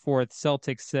 Mavs fourth,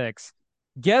 Celtics six.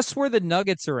 Guess where the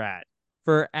Nuggets are at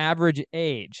for average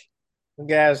age? I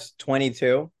guess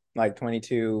 22, like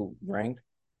 22 ranked.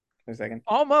 A second.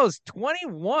 Almost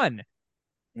 21.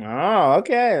 Oh,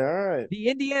 okay. All right. The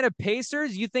Indiana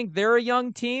Pacers, you think they're a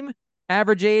young team?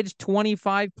 Average age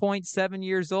 25.7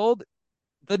 years old.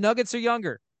 The Nuggets are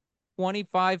younger,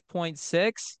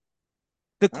 25.6.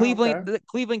 The Oh, Cleveland okay. the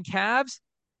Cleveland Cavs,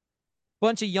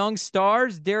 bunch of young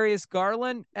stars, Darius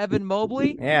Garland, Evan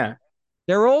Mobley, Yeah.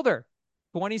 they're older,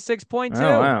 Oh, 26.2.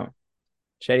 wow.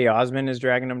 Chetty Osman is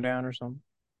dragging them down or something.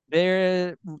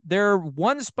 They're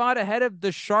one spot ahead of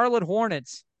the Charlotte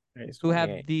Hornets, He's who have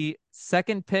 28. the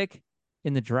second pick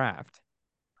in the draft.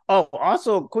 Oh,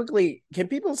 also quickly, can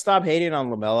people stop hating on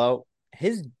LaMelo?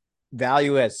 His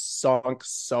value has sunk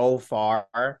so far.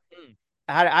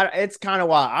 It's kind of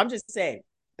wild. I'm just saying,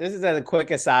 this is a quick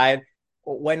aside.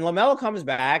 When LaMelo comes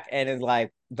back and is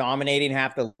like dominating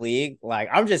half the league, like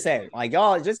I'm just saying, like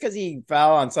y'all, just because he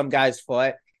fell on some guy's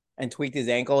foot and tweaked his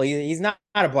ankle, he's not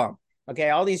a bum. Okay,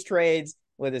 all these trades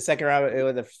with the second round,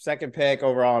 with the second pick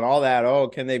overall, and all that. Oh,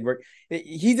 can they break?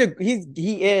 He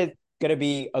is gonna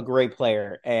be a great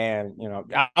player, and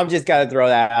I'm just gotta throw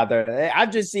that out there.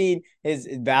 I've just seen his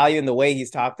value in the way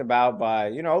he's talked about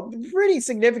by pretty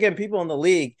significant people in the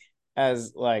league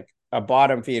as like a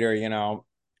bottom feeder.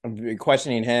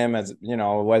 Questioning him as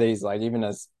whether he's like even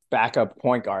a backup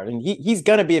point guard, and he's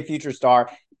gonna be a future star.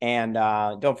 And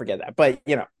don't forget that. But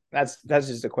that's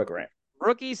just a quick rant.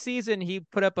 Rookie season, he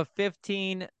put up a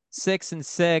 15, 6, and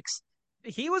 6.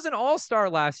 He was an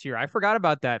all-star last year. I forgot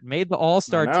about that. Made the I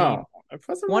all-star team. know. I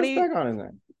put some 20, respect on his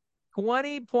name.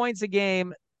 20 points a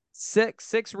game,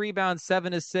 six rebounds,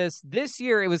 7 assists. This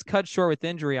year it was cut short with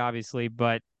injury, obviously,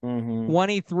 but Mm-hmm.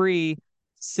 23,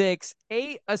 6,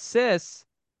 8 assists,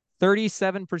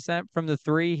 37% from the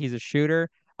three. He's a shooter.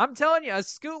 I'm telling you, a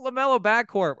Scoot LaMelo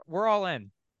backcourt, we're all in.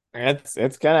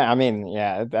 It's gonna. I mean,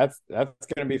 yeah, that's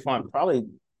gonna be fun. Probably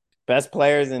best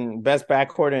players and best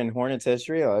backcourt in Hornets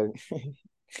history. Like,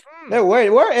 Mm.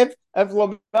 where if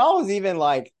LaMelo is even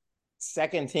like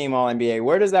second team All NBA.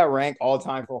 Where does that rank all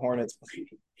time for Hornets?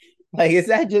 Like, is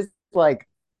that just like,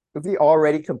 is he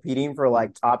already competing for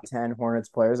like top 10 Hornets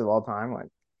players of all time? Like,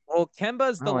 Well,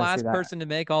 Kemba's I the don't want to see last that. person to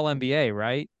make All NBA,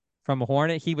 right? From a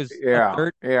Hornet, he was a Yeah,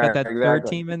 third. Got yeah, that third exactly.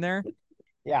 team in there.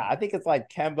 Yeah, I think it's like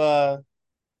Kemba.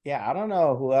 Yeah, I don't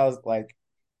know who else. Like,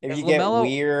 if Is you get Lamelo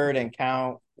weird and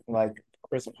count like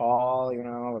Chris Paul, with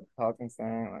the Pelicans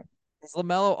thing, like, is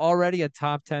Lamelo already a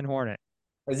top 10 Hornet?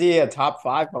 is he a top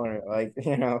 500? Like,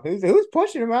 who's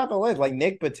pushing him out the list? Like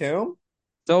Nick Batum?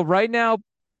 So right now,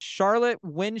 Charlotte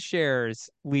win shares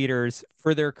leaders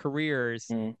for their careers.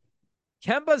 Hmm.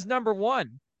 Kemba's number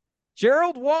one.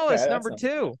 Gerald Okay, Wallace that's number not.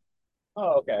 two.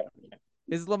 Oh, okay.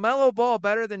 Is LaMelo Ball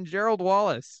better than Gerald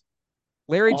Wallace?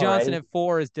 Larry Johnson Alrighty. at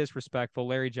four is disrespectful.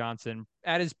 Larry Johnson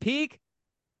at his peak,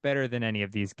 better than any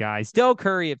of these guys. Dell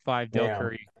Curry at five. Dell Damn.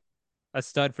 Curry, a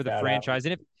stud for the Shout out. franchise.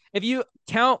 And if you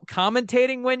count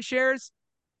commentating win shares,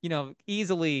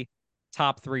 easily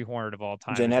top three Hornet of all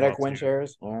time as well Genetic win too.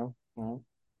 shares. Yeah. Yeah.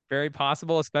 Very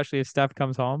possible, especially if Steph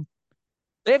comes home.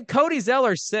 They have Cody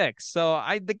Zeller six, so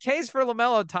I the case for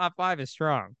LaMelo top five is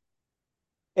strong.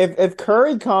 If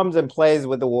Curry comes and plays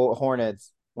with the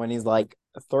Hornets when he's like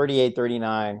 38,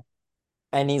 39,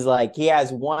 and he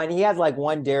has like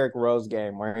one Derrick Rose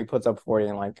game where he puts up 40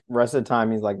 and like rest of the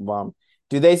time he's like bum.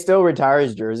 Do they still retire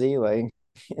his jersey? Like,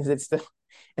 is it still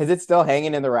is it still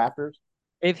hanging in the rafters?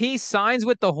 If he signs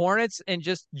with the Hornets and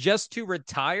just to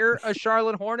retire a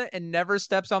Charlotte Hornet and never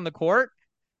steps on the court,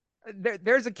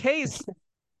 there's a case.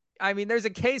 I mean, there's a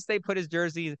case they put his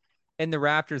jersey in the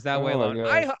Raptors that way Oh my alone.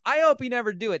 gosh. I hope he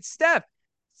never do it. Steph,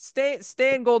 stay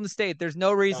in Golden State. There's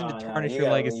no reason to No, no, tarnish you your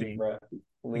gotta leave, legacy bro.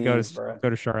 and go Leave, to bro. go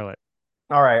to Charlotte.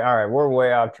 All right. We're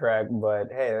way off track, but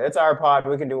hey, it's our pod.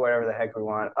 We can do whatever the heck we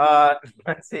want.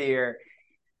 Let's see here.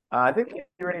 I think we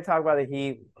already talked about the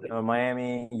Heat.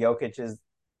 Miami, Jokic is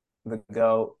the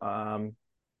GOAT.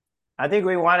 I think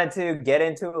we wanted to get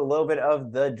into a little bit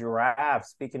of the draft.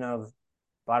 Speaking of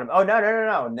bottom, oh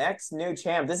no. Next new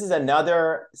champ. This is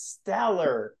another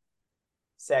stellar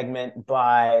segment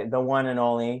by the one and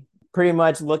only. Pretty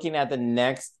much looking at the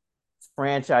next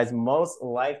franchise most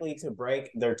likely to break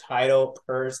their title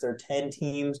curse, their 10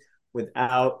 teams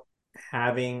without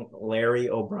having Larry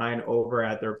O'Brien over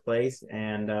at their place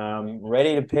and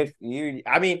ready to pick you.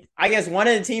 I mean, I guess one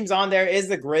of the teams on there is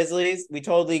the Grizzlies. We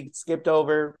totally skipped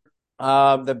over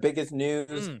the biggest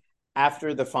news Mm.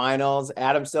 after the finals.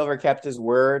 Adam Silver kept his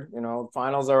word.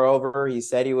 Finals are over. He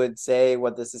said he would say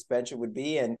what the suspension would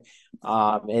be, and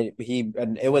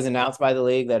it was announced by the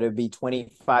league that it would be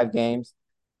 25 games.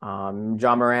 John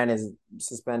Moran is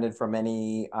suspended from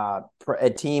any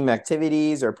team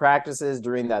activities or practices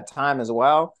during that time as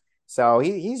well. So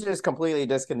he's just completely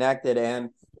disconnected. And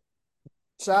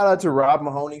shout out to Rob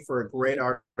Mahoney for a great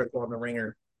article on the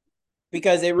Ringer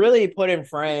because it really put in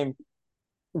frame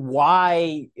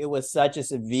why it was such a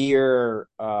severe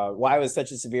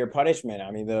punishment.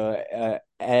 I mean, the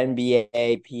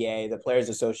NBAPA, the Players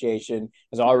Association,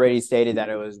 has already stated that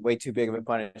it was way too big of a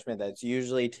punishment. That's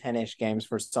usually 10-ish games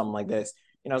for something like this.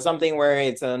 Something where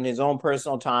it's on his own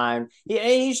personal time.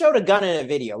 He showed a gun in a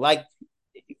video. Like,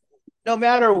 no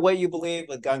matter what you believe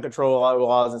with gun control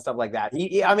laws and stuff like that.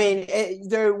 I mean,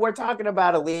 we're talking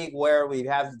about a league where we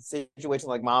have situations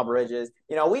like Miles Bridges.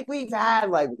 We've had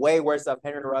like way worse stuff.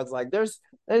 Henry Ruggs, like there's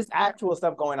actual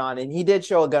stuff going on, and he did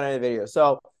show a gun in the video.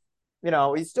 So,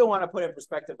 we still want to put in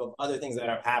perspective of other things that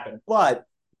have happened, but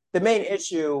the main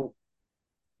issue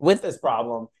with this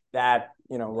problem that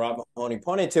Rob Mahoney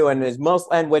pointed to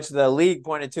and which the league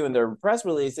pointed to in their press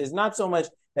release is not so much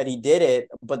that he did it,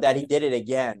 but that he did it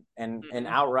again and an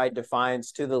Mm-hmm. outright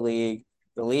defiance to the league.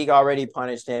 The league already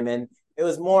punished him, and it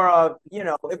was more of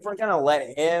if we're gonna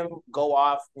let him go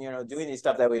off, doing these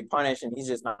stuff that we punish, and he's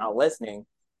just not listening,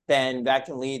 then that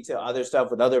can lead to other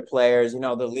stuff with other players.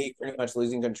 The league pretty much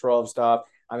losing control of stuff.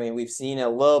 I mean, we've seen a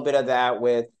little bit of that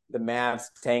with the Mavs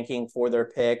tanking for their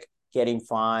pick, getting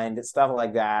fined, stuff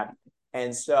like that.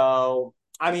 And so,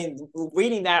 I mean,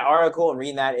 reading that article and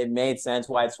reading that, it made sense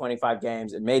why it's 25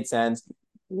 games. It made sense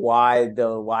why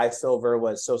Silver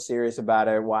was so serious about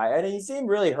it. And he seemed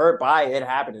really hurt by it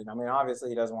happening. I mean, obviously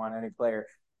he doesn't want any player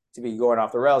to be going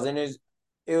off the rails. And it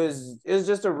was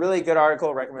just a really good article.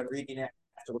 I recommend reading it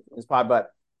after this pod. But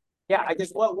yeah, I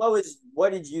guess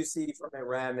what did you see from it,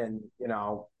 Rem, and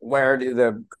where do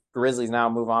the Grizzlies now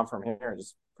move on from here?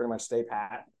 Just pretty much stay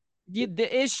pat.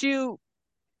 The issue,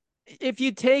 if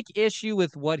you take issue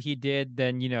with what he did,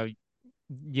 then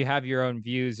you have your own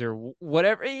views or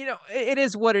whatever. It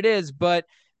is what it is. But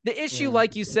the issue, Mm.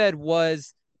 like you said,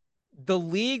 was the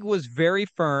league was very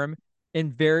firm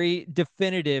and very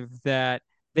definitive that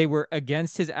they were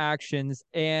against his actions,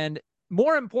 and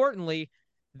more importantly,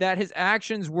 that his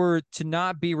actions were to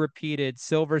not be repeated.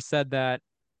 Silver said that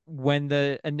when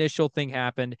the initial thing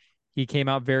happened, he came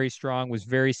out very strong, was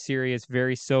very serious,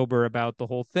 very sober about the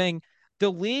whole thing. The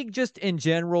league, just in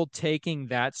general, taking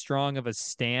that strong of a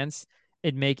stance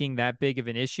and making that big of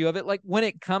an issue of it, like when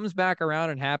it comes back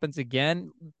around and happens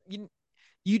again,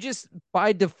 you just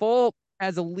by default,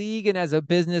 as a league and as a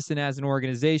business and as an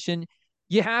organization,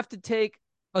 you have to take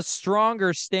a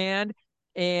stronger stand.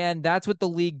 And that's what the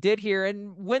league did here.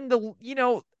 And when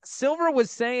Silver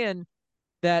was saying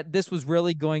that this was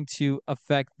really going to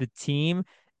affect the team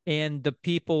and the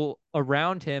people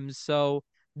around him. So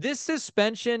this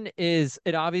suspension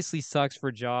it obviously sucks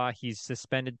for Ja. He's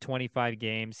suspended 25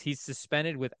 games. He's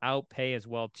suspended without pay as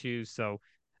well too. So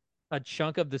a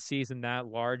chunk of the season that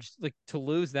large, like to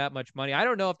lose that much money. I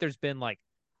don't know if there's been like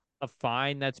a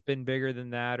fine that's been bigger than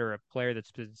that or a player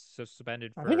that's been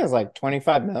suspended I think for it's like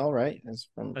 25 mil, right? It's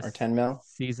from a or 10 mil.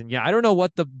 season. Yeah, I don't know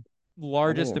what the I think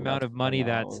largest it's amount about of 25 money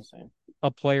mil. I that's was saying. a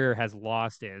player has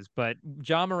lost is, but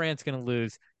John Morant's going to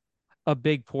lose a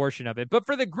big portion of it. But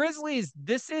for the Grizzlies,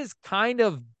 this is kind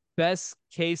of best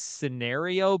case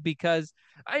scenario because,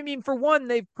 I mean, for one,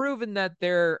 they've proven that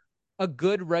they're a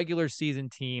good regular season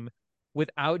team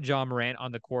without John Morant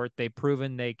on the court. They've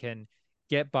proven they can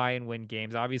get by and win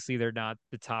games. Obviously, they're not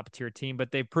the top tier team,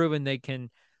 but they've proven they can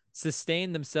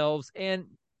sustain themselves. And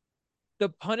the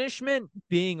punishment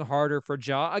being harder for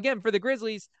Ja, again, for the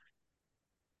Grizzlies,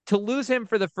 to lose him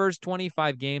for the first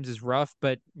 25 games is rough,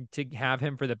 but to have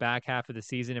him for the back half of the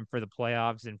season and for the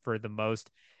playoffs and for the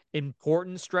most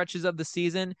important stretches of the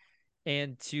season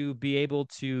and to be able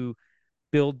to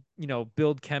build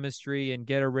chemistry and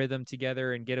get a rhythm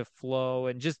together and get a flow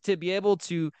and just to be able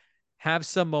to have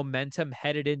some momentum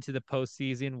headed into the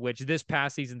postseason, which this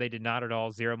past season they did not at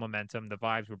all. Zero momentum. The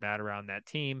vibes were bad around that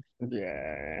team.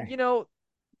 Yeah. You know,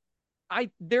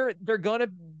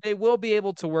 they will be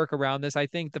able to work around this. I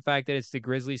think the fact that it's the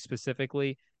Grizzlies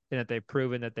specifically and that they've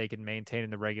proven that they can maintain in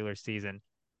the regular season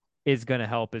is going to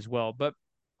help as well. But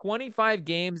 25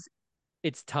 games,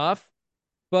 it's tough,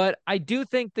 but I do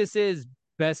think this is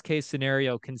best case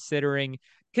scenario considering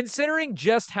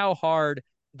just how hard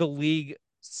the league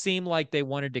seemed like they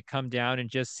wanted to come down and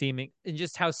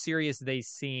just how serious they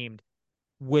seemed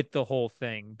with the whole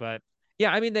thing. But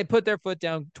yeah, I mean they put their foot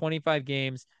down. 25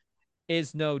 games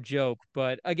is no joke.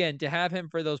 But again, to have him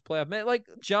for those playoff, like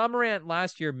John Morant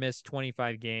last year missed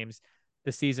 25 games.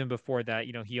 The season before that,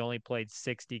 he only played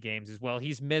 60 games as well.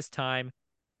 He's missed time.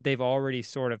 They've already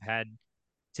sort of had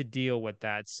to deal with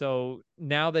that. So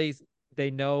now they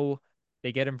know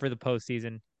they get him for the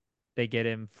postseason. They get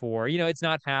him for, it's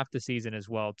not half the season as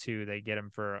well, too. They get him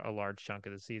for a large chunk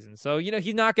of the season. So,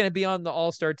 he's not going to be on the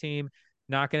all-star team,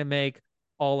 not going to make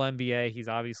all NBA. He's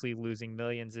obviously losing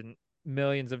millions and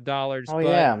millions of dollars, Oh but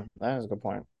yeah, that is a good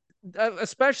point.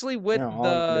 especially with All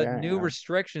the NBA, new yeah.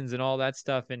 restrictions and all that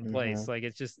stuff in Mm-hmm. place, like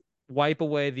it's just wipe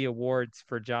away the awards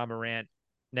for Ja Morant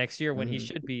next year when he Mm-hmm.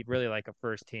 should be really like a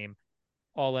first team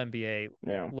all NBA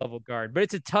Yeah. level guard. But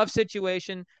it's a tough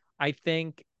situation. I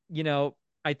think,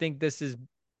 I think this is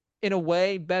in a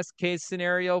way best case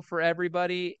scenario for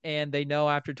everybody. And they know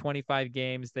after 25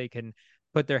 games they can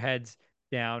put their heads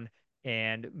down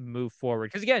and move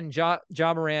forward. Because again, Ja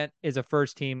Morant is a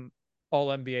first team all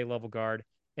NBA level guard.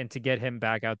 And to get him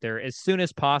back out there as soon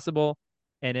as possible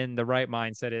and in the right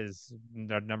mindset is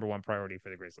the number one priority for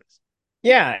the Grizzlies.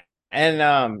 Yeah.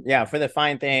 And yeah, for the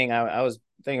fine thing, I was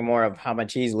thinking more of how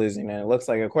much he's losing, and it looks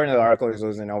like according to the article, he's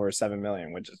losing over 7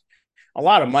 million, which is a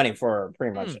lot of money for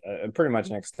Hmm. pretty much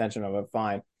an extension of a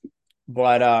fine.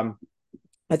 But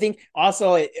I think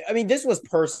also, I mean, this was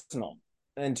personal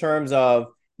in terms of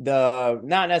the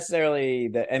not necessarily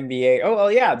the NBA. Oh,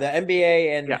 well, yeah, the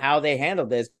NBA and Yeah. how they handled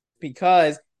this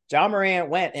because John Morant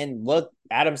went and looked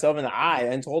at himself in the eye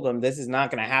and told him this is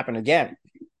not going to happen again.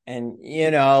 And,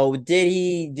 did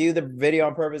he do the video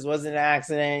on purpose? Was it an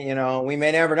accident? We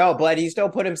may never know, but he still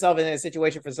put himself in a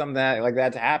situation for something like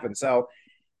that to happen. So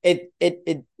it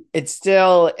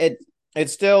still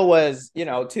was,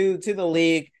 to the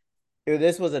league,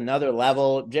 this was another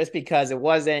level just because it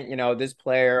wasn't, this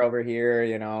player over here,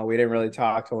 we didn't really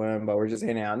talk to him, but we're just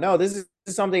hanging out. No, this is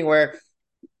something where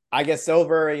I guess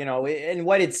Silver, and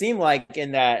what it seemed like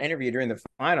in that interview during the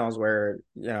finals where,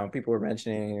 people were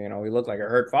mentioning, we looked like a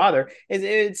hurt father,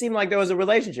 it seemed like there was a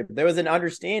relationship. There was an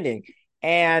understanding.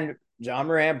 And John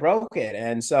Morant broke it.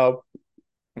 And so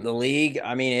the league,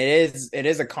 I mean, it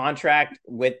is a contract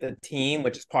with the team,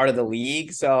 which is part of the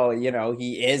league. So,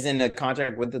 he is in a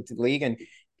contract with the league. And,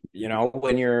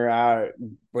 when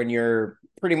you're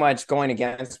pretty much going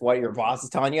against what your boss is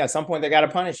telling you, at some point they got to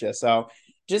punish you. So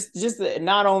just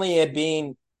not only it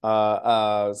being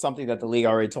something that the league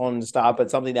already told him to stop,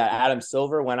 but something that Adam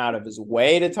Silver went out of his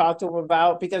way to talk to him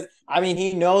about, because I mean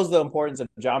he knows the importance of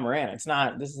John Moran.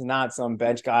 This is not some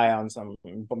bench guy on some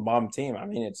bum team. I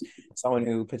mean it's someone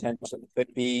who potentially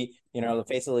could be, the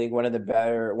face of the league,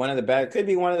 could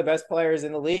be one of the best players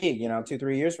in the league,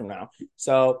 2-3 years from now.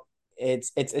 So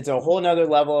it's a whole nother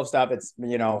level of stuff. It's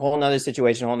a whole nother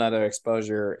situation, a whole nother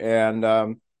exposure.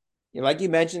 And like you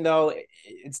mentioned, though,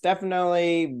 it's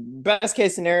definitely best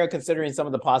case scenario considering some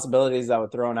of the possibilities that were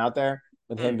thrown out there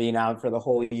with him being out for the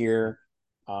whole year.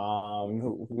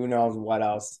 Who knows what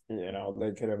else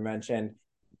they could have mentioned,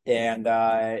 and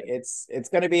it's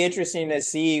going to be interesting to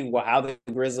see how the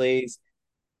Grizzlies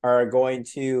are going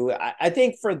to. I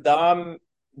think for them,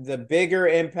 the bigger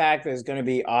impact is going to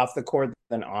be off the court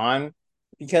than on,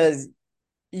 because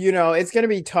it's going to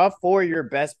be tough for your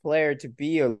best player to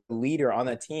be a leader on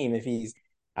the team if he's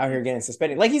out here getting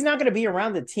suspended. Like he's not going to be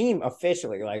around the team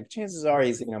officially. Like chances are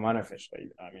he's seeing him unofficially.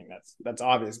 I mean that's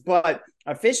obvious, but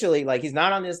officially, like he's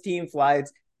not on this team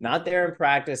flights, not there in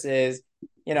practices.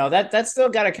 That's still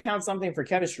got to count something for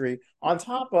chemistry. On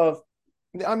top of,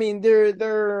 I mean,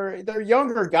 they're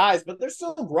younger guys, but they're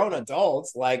still grown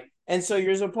adults. Like, and so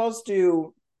you're supposed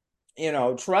to,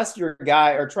 trust your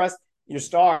guy or trust your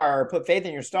star or put faith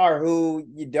in your star who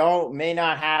you may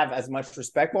not have as much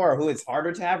respect for, or who it's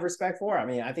harder to have respect for. I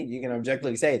mean, I think you can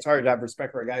objectively say it's harder to have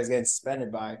respect for a guy who's getting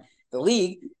suspended by the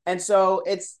league. And so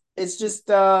it's just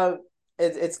I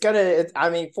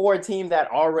mean, for a team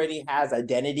that already has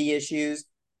identity issues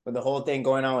with the whole thing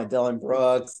going on with Dylan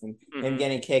Brooks and him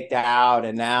getting kicked out,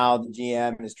 and now the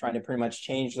GM is trying to pretty much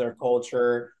change their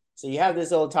culture. So you have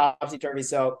this little topsy-turvy.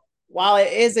 So while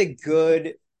it is a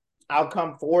good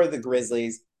outcome for the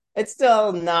Grizzlies, it's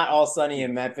still not all sunny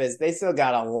in Memphis. They still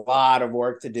got a lot of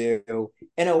work to do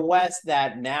in a West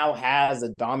that now has a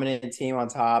dominant team on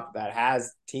top, that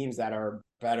has teams that are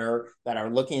better, that are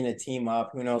looking to team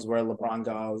up. Who knows where LeBron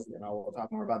goes? We'll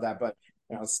talk more about that. But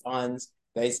Suns,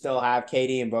 they still have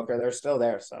KD and Booker. They're still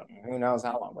there. So who knows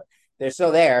how long, but they're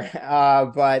still there.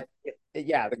 But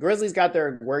yeah, the Grizzlies got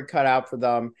their work cut out for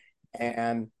them.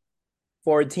 And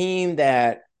for a team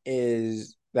that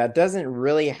doesn't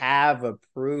really have a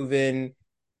proven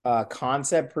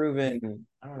proven,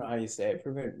 I don't know how you say it,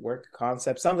 proven work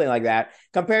concept, something like that,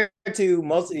 compared to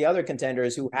most of the other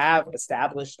contenders who have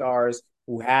established stars,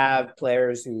 who have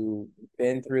players who've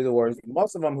been through the wars,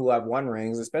 most of them who have won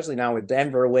rings, especially now with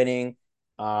Denver winning.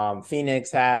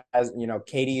 Phoenix has,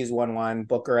 KD has won one,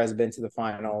 Booker has been to the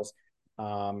finals.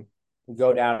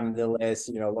 Go down the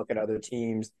list, look at other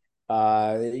teams.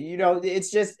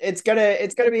 It's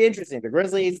gonna be interesting. The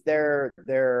Grizzlies, their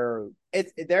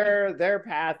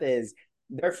path is,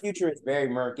 their future is very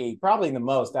murky, probably the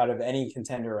most out of any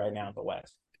contender right now in the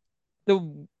West.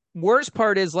 The worst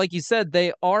part is, like you said,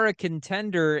 they are a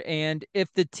contender, and if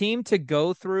the team to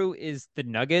go through is the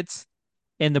Nuggets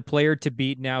and the player to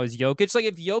beat now is Jokic, like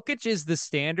if Jokic is the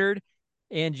standard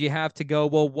and you have to go,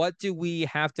 well, what do we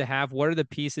have to have? What are the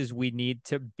pieces we need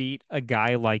to beat a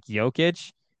guy like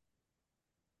Jokic?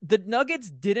 The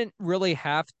Nuggets didn't really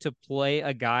have to play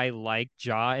a guy like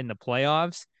Ja in the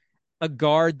playoffs, a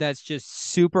guard that's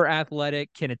just super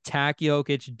athletic, can attack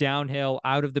Jokic downhill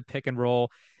out of the pick and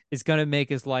roll, is going to make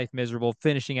his life miserable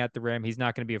finishing at the rim. He's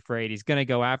not going to be afraid. He's going to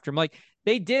go after him. Like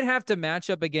they did have to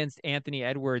match up against Anthony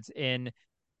Edwards in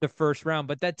the first round,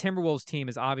 but that Timberwolves team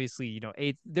is obviously,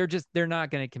 they're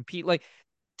not going to compete. Like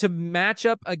to match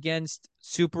up against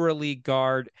super elite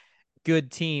guard,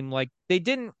 good team, like they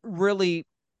didn't really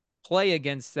play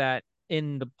against that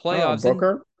in the Oh, playoffs. And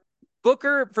Booker?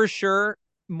 Booker, for sure,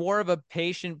 more of a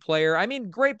patient player. I mean,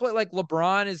 great play. Like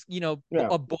LeBron is, Yeah.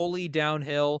 a bully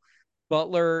downhill.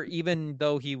 Butler, even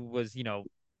though he was,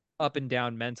 up and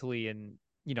down mentally and,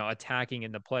 attacking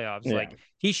in the playoffs, Yeah. like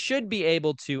he should be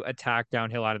able to attack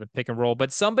downhill out of the pick and roll.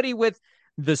 But somebody with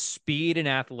the speed and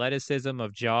athleticism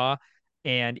of Ja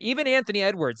and even Anthony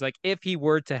Edwards, like if he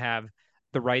were to have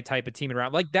the right type of team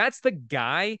around, like that's the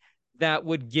guy that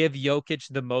would give Jokic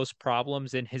the most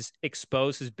problems and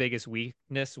expose his biggest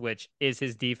weakness, which is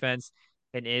his defense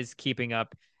and is keeping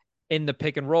up in the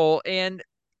pick and roll. And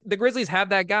the Grizzlies have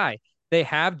that guy. They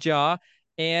have Ja.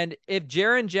 And if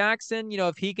Jaren Jackson,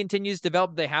 if he continues to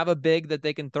develop, they have a big that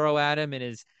they can throw at him and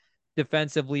is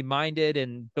defensively minded,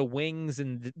 and the wings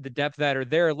and the depth that are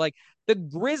there. Like the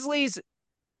Grizzlies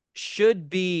should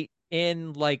be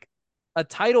in like a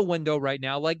title window right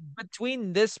now. Like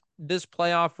between this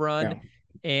playoff run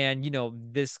Yeah.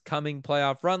 and this coming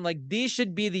playoff run, like these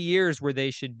should be the years where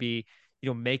they should be,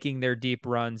 making their deep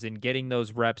runs and getting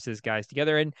those reps as guys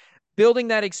together and building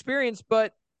that experience.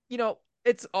 But,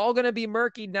 it's all going to be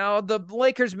murky now. The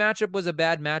Lakers matchup was a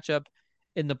bad matchup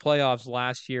in the playoffs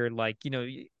last year. Like,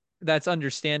 that's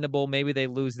understandable. Maybe they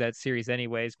lose that series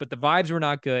anyways, but the vibes were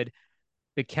not good.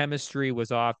 The chemistry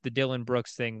was off. The Dylan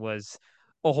Brooks thing was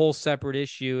a whole separate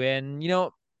issue. And,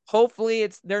 hopefully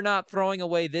they're not throwing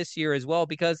away this year as well,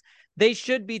 because they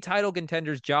should be title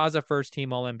contenders. Ja's a first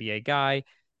team All NBA guy.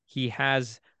 He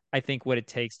has, I think, what it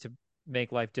takes to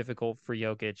make life difficult for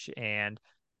Jokic. And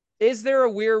is there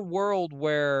a weird world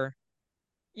where,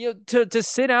 to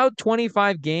sit out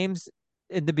 25 games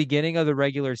in the beginning of the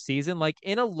regular season, like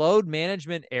in a load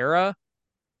management era,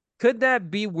 could that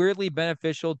be weirdly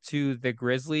beneficial to the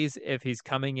Grizzlies if he's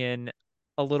coming in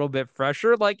a little bit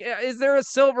fresher? Like, is there a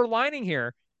silver lining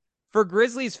here for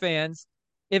Grizzlies fans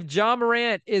if Ja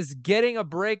Morant is getting a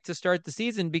break to start the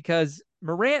season? Because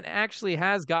Morant actually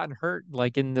has gotten hurt,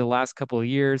 like in the last couple of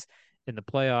years in the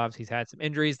playoffs. He's had some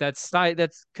injuries. That's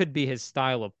could be his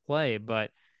style of play,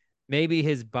 but maybe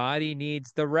his body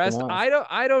needs the Who rest. knows?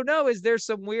 I don't know. Is there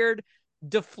some weird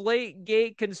deflate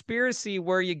gate conspiracy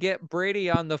where you get Brady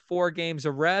on the 4 games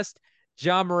of rest?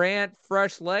 John Morant,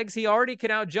 fresh legs. He already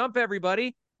can out jump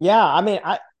everybody. Yeah, I mean,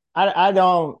 I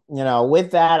don't,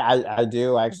 with that, I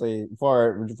do actually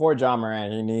for John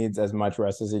Moran, he needs as much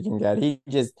rest as he can get. He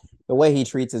just the way he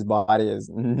treats his body is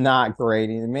not great.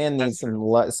 The man That's needs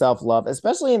true. some self love,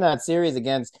 especially in that series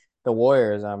against the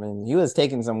Warriors. I mean, he was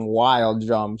taking some wild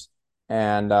jumps,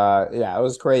 and yeah, it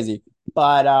was crazy.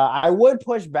 But I would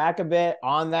push back a bit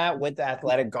on that with the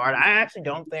athletic guard. I actually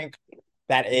don't think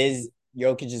that is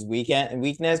Jokic's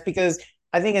weakness because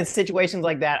I think in situations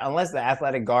like that, unless the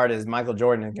athletic guard is Michael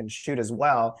Jordan and can shoot as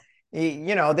well,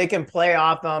 they can play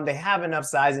off them. They have enough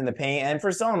size in the paint, and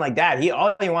for someone like that,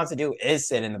 all he wants to do is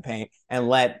sit in the paint and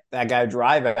let that guy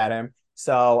drive at him.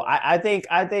 So I think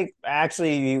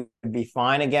actually you would be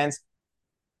fine against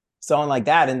someone like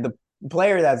that. And the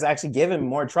player that's actually given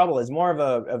more trouble is more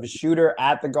of a shooter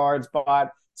at the guard spot,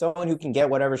 someone who can get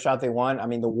whatever shot they want. I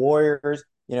mean, the Warriors,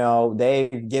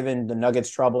 they've given the Nuggets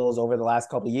troubles over the last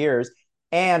couple of years.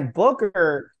 And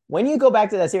Booker, when you go back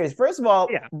to that series, first of all,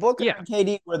 Yeah. Booker Yeah. and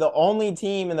KD were the only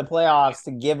team in the playoffs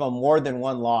to give them more than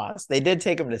one loss. They did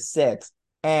take them to six.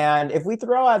 And if we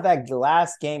throw out that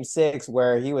last game 6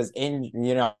 where he was in,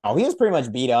 he was pretty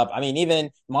much beat up. I mean,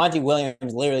 even Monty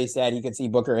Williams literally said he could see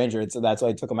Booker injured, so that's why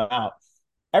he took him out.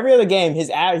 Every other game,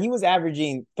 he was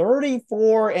averaging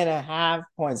 34 and a half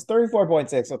points,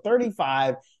 34.6, so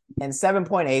 35 and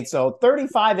 7.8, so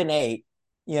 35 and 8,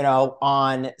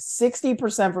 on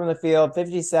 60% from the field,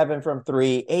 57 from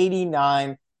three,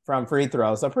 89 from free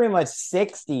throw. So pretty much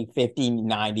 60, 50,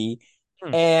 90.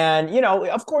 Hmm. And,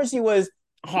 of course he was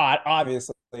hot,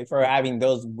 obviously, for having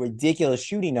those ridiculous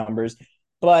shooting numbers,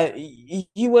 but he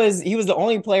was the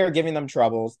only player giving them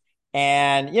troubles.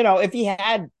 And, if he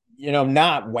had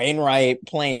not Wainwright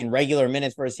playing regular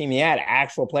minutes for his team. He had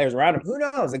actual players around him. Who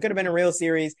knows? It could have been a real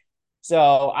series.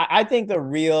 So I think the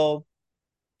real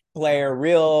player,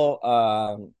 real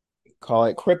call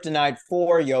it kryptonite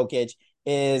for Jokic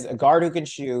is a guard who can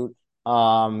shoot,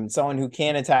 someone who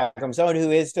can attack him, someone who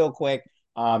is still quick,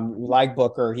 like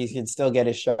Booker, he can still get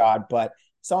his shot, but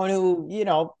someone who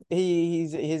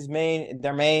he's his main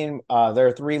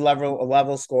their three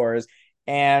level scorers.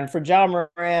 And for John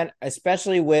Morant,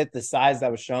 especially with the size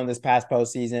that was shown this past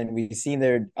postseason, we've seen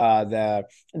the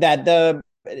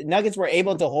Nuggets were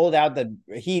able to hold out the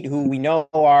Heat, who we know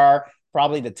are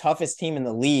probably the toughest team in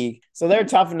the league. So they're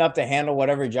tough enough to handle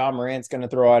whatever John Morant's going to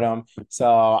throw at them. So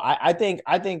I think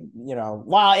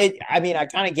while I mean, I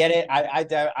kind of get it.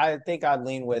 I think I'd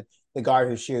lean with the guard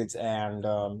who shoots, and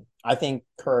I think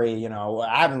Curry.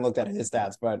 I haven't looked at his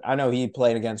stats, but I know he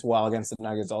played against the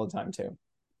Nuggets all the time too.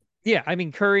 Yeah. I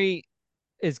mean, Curry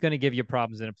is going to give you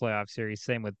problems in a playoff series.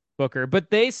 Same with Booker. But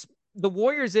the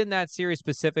Warriors in that series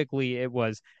specifically, it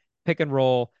was pick and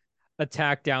roll,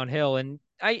 attack downhill, and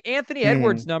Anthony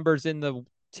Edwards' Mm-hmm. numbers in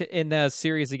the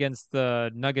series against the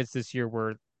Nuggets this year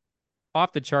were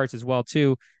off the charts as well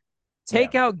too. Yeah.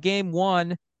 Take out game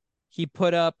 1, he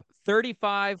put up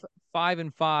 35, 5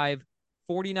 and 5,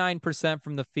 49%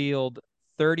 from the field,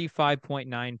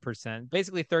 35.9%,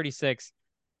 basically 36%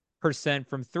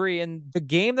 from three. And the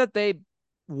game that they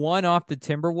won off the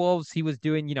Timberwolves, he was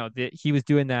doing, he was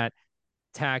doing that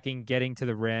attacking, getting to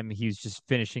the rim. He was just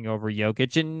finishing over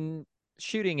Jokic and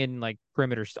shooting in like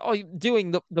perimeter,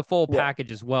 doing the full Yeah.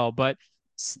 package as well. But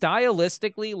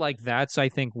stylistically, like that's I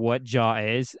think what Ja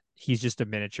is. He's just a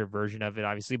miniature version of it,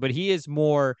 obviously, but he is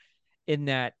more in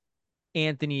that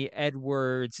Anthony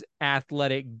Edwards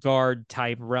athletic guard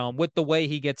type realm with the way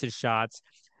he gets his shots.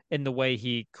 in the way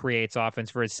he creates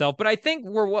offense for himself. But I think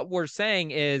what we're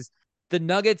saying is the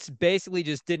Nuggets basically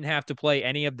just didn't have to play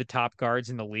any of the top guards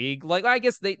in the league. Like I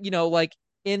guess they, like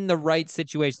in the right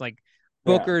situation, like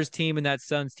Yeah. Booker's team and that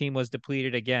Suns team was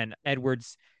depleted again.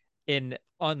 Edwards in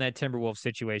on that Timberwolves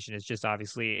situation is just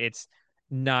obviously it's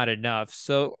not enough.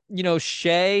 So,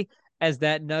 Shea as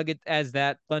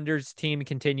that Thunder's team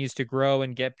continues to grow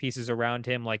and get pieces around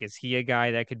him, like is he a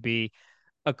guy that could be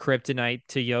a kryptonite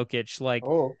to Jokic? Like,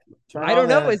 Oh, turn I on don't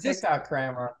know. the TikTok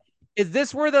camera. Is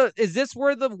this where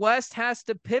the West has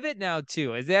to pivot now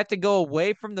to? Is they have to go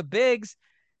away from the bigs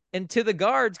and to the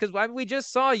guards? Because we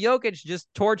just saw Jokic just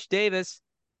torch Davis,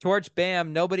 torch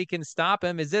Bam. Nobody can stop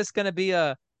him. Is this going to be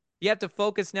you have to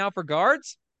focus now for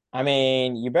guards? I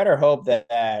mean, you better hope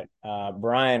that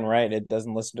Brian Wright it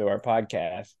doesn't listen to our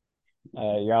podcast,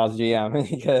 y'all's GM,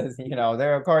 because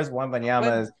there of course Wembanyama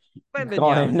When is Wembanyama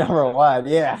going is number good. one.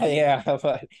 Yeah, yeah,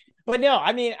 but no,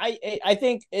 I mean, I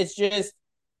think it's just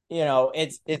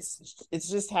it's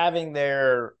just having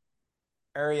their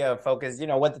area of focus.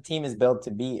 What the team is built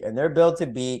to be, and they're built to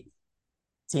beat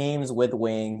teams with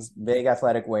wings, big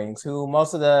athletic wings, who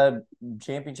most of the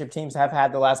championship teams have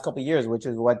had the last couple of years, which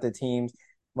is what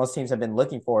most teams have been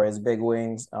looking for is big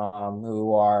wings,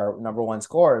 who are number one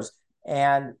scorers.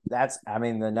 And I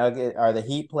mean, the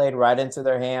Heat played right into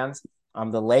their hands.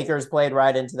 The Lakers played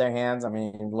right into their hands. I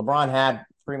mean, LeBron had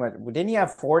pretty much, didn't he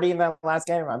have 40 in that last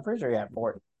game? I'm pretty sure he had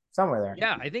 40 somewhere there.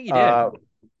 Yeah, I think he did. Uh,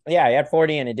 yeah, he had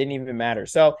 40 and it didn't even matter.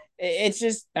 So it's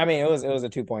just, I mean, it was a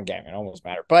 2 point game. It almost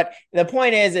mattered. But the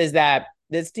point is that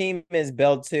this team is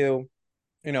built to,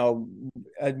 you know,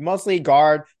 mostly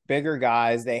guard bigger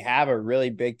guys. They have a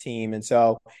really big team. And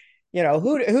so,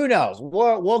 who knows?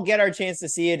 We'll get our chance to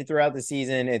see it throughout the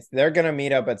season. They're gonna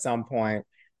meet up at some point.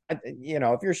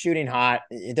 If you're shooting hot,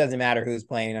 it doesn't matter who's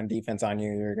playing on defense on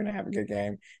you, you're gonna have a good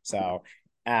game. So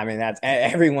I mean, that's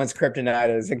everyone's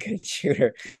kryptonite is a good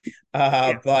shooter.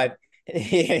 Yeah. But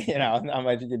not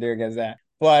much you can do against that.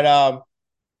 But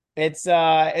it's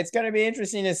going to be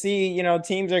interesting to see.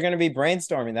 Teams are going to be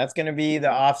brainstorming. That's going to be the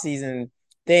offseason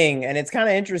thing, and it's kind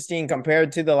of interesting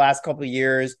compared to the last couple of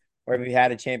years where we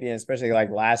had a champion, especially like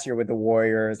last year with the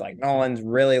Warriors. Like no one's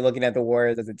really looking at the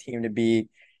Warriors as a team to beat.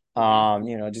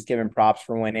 Just giving props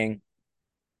for winning.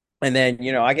 And then,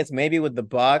 I guess maybe with the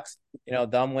Bucks,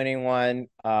 them winning one.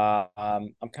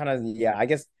 I'm kind of yeah. I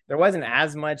guess there wasn't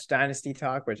as much dynasty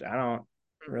talk, which I don't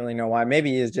really know why.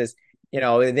 Maybe it's just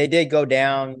they did go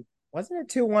down. Wasn't it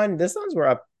 2-1? The Suns were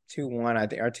up 2-1, I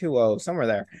think, or 2-0, somewhere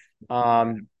there.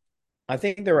 I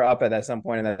think they were up at some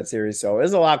point in that series, so it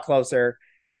was a lot closer.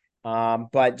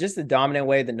 But just the dominant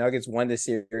way the Nuggets won this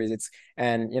series,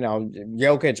 and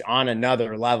Jokic on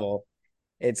another level.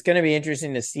 It's going to be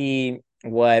interesting to see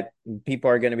what people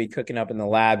are going to be cooking up in the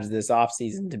labs this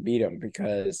offseason to beat them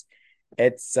because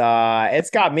it's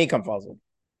got me confuzzled.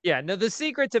 Yeah, no, the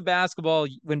secret to basketball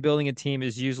when building a team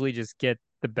is usually just get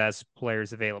the best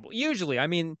players available. Usually, I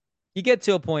mean, you get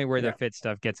to a point where the Yeah, fit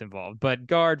stuff gets involved, but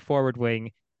guard, forward,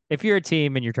 wing, if you're a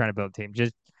team and you're trying to build a team,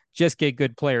 just get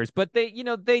good players. But they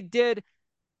did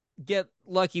get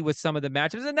lucky with some of the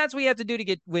matchups, and that's what you have to do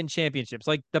to win championships.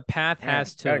 Like yeah,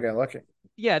 gotta get lucky.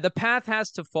 the path has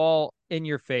to fall in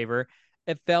your favor.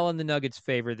 It fell in the Nuggets'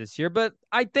 favor this year, but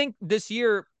I think this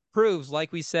year proves,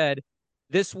 like we said,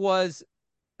 this was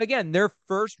again their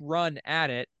first run at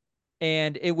it,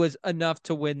 and it was enough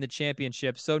to win the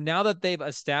championship. So now that they've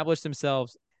established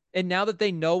themselves, and now that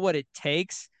they know what it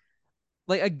takes,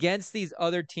 like against these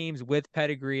other teams with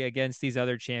pedigree, against these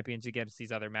other champions, against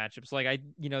these other matchups,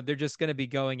 they're just going to be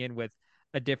going in with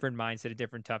a different mindset, a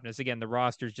different toughness. Again, the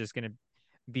roster's just going to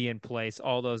be in place.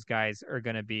 All those guys are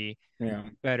going to be Yeah,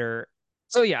 better.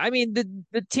 So yeah, I mean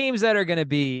the teams that are going to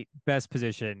be best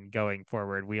position going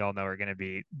forward, we all know are going to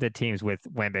be the teams with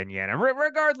Wembanyama,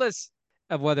 regardless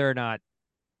of whether or not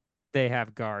they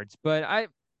have guards. But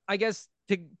I guess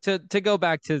to go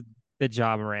back to the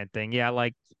Ja Morant thing, yeah,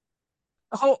 like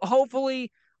hopefully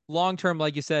long term,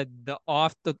 like you said, the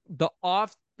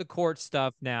court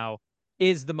stuff now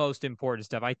is the most important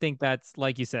stuff. I think that's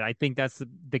like you said. I think that's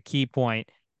the key point.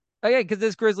 Okay, because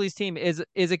this Grizzlies team is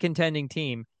a contending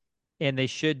team, and they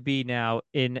should be now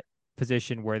in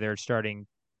position where they're starting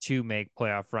to make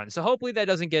playoff runs. So hopefully that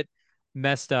doesn't get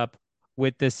messed up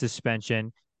with this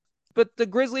suspension. But the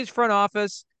Grizzlies front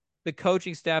office, the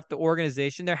coaching staff, the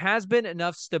organization, there has been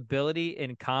enough stability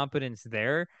and competence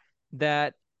there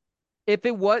that if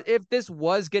this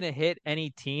was going to hit any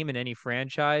team in any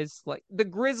franchise, like the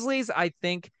Grizzlies, I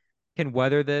think can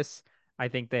weather this. I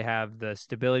think they have the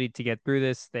stability to get through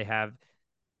this. They have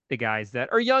the guys that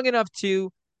are young enough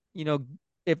to, you know,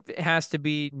 if it has to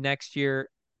be next year,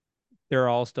 they're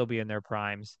all still be in their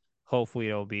primes. Hopefully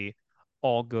it'll be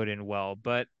all good and well.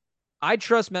 But I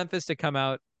trust Memphis to come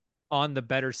out on the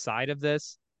better side of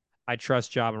this. I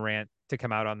trust Ja Morant to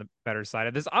come out on the better side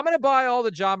of this. I'm going to buy all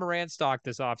the Ja Morant stock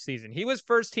this offseason. He was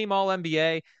first team All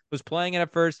NBA, was playing at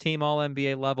a first team All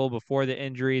NBA level before the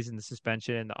injuries and the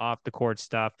suspension and the off the court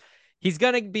stuff. He's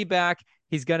going to be back.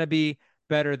 He's going to be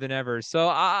better than ever. So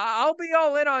I'll be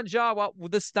all in on Ja. Well,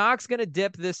 the stock's going to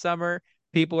dip this summer.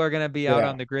 People are going to be out Yeah.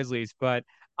 on the Grizzlies, but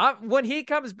when he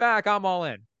comes back, I'm all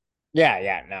in. Yeah,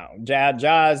 yeah, no.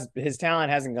 Jaws, his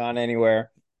talent hasn't gone anywhere.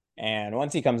 And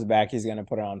once he comes back, he's going to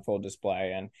put it on full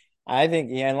display. And I think,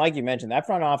 yeah, and like you mentioned, that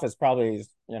front office probably is,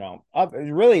 up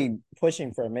really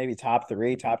pushing for maybe top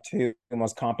three, top two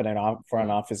most competent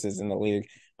front offices in the league.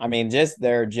 I mean, just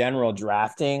their general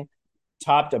drafting,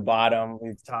 top to bottom.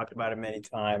 We've talked about it many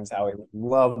times how we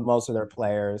love most of their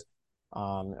players.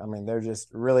 I mean, they're just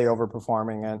really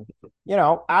overperforming. And,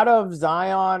 out of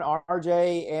Zion,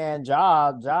 RJ, and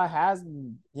Ja has,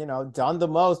 done the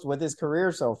most with his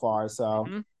career so far. So,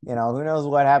 Mm-hmm. who knows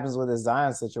what happens with his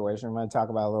Zion situation. I'm going to talk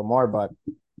about it a little more, but,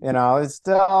 it's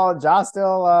still, Ja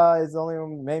still is the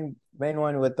only main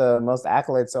one with the most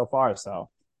accolades so far.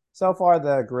 So far,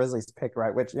 the Grizzlies picked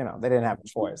right, which, they didn't have a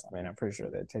choice. I mean, I'm pretty sure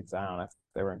they'd take Zion if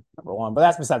they were number one, but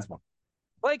that's besides the point.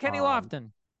 Play Kenny Um, Lofton.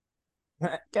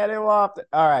 Get him off.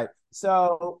 All right.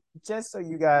 So just so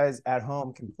you guys at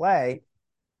home can play,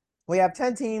 we have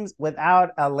 10 teams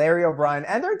without a Larry O'Brien,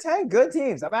 and they're 10 good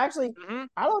teams. Mm-hmm.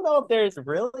 I don't know if there's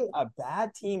really a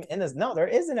bad team in this. No, there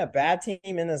isn't a bad team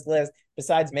in this list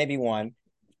besides maybe one.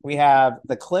 We have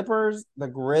the Clippers, the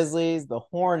Grizzlies, the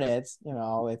Hornets.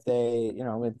 If they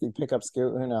pick up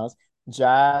Scoot, who knows?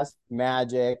 Jazz,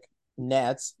 Magic,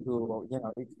 Nets, who you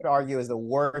could argue is the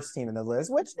worst team in the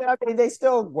list. Which I mean, they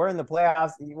still were in the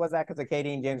playoffs. Was that because of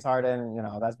KD and James Harden?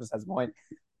 That's besides the point.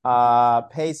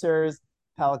 Pacers,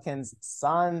 Pelicans,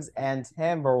 Suns, and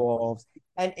Timberwolves.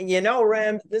 And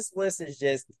Rem, this list is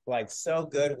just like so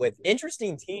good with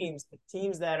interesting teams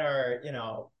that are,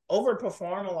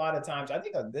 overperform a lot of times. I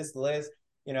think of this list,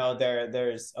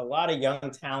 there's a lot of young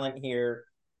talent here.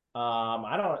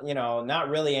 I don't, not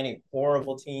really any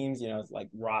horrible teams, like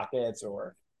Rockets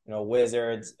or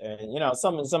Wizards, and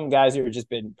some guys who have just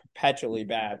been perpetually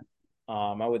bad.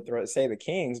 I would say the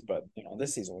Kings, but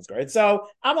this season was great. So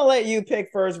I'm gonna let you pick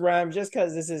first, Rem, just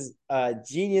because this is a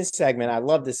genius segment. I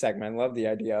love this segment. I love the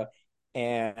idea,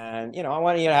 and I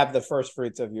want you to have the first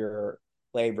fruits of your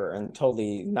labor, and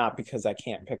totally not because I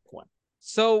can't pick one.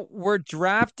 So we're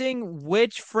drafting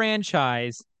which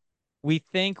franchise we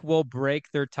think will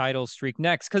break their title streak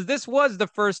next. Because this was the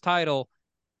first title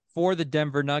for the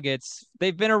Denver Nuggets.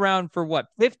 They've been around for what,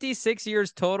 56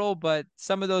 years total, but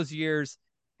some of those years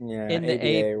Yeah, in the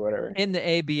A ABA, whatever. in the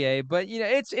ABA. But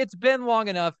it's been long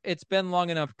enough. It's been long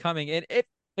enough coming. And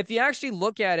if you actually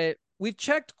look at it, we've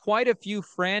checked quite a few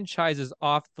franchises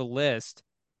off the list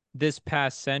this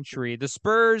past century. The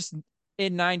Spurs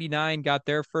in 99 got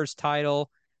their first title.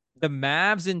 The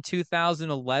Mavs in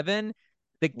 2011,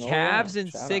 the Oh yeah, Cavs in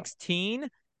shout out. 16,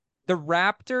 the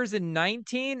Raptors in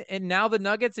 19, and now the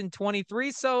Nuggets in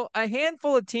 23. So a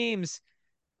handful of teams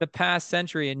the past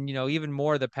century and even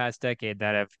more the past decade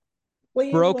that have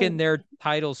broken Cleveland. their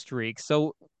title streak.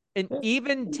 So an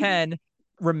even 10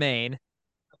 remain.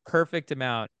 Perfect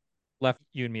amount left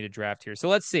you and me to draft here. So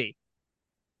let's see.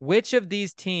 Which of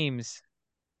these teams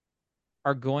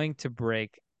are going to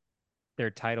break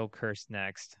their title curse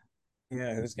next?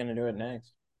 Yeah, who's gonna do it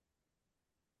next?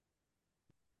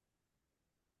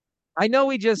 I know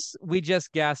we just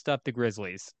gassed up the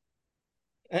Grizzlies,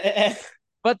 That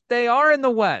but they are in the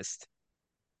West.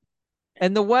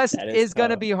 And the West is is going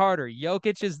to tough. be harder.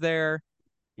 Jokic is there.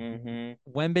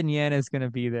 Mm-hmm. Wembanyama is going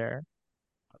to be there.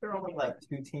 There are only like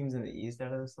two teams in the East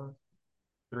out of this list.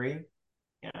 Three?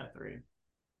 Yeah, three.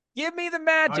 Give me the Oh no,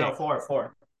 Magic. four.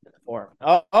 Four.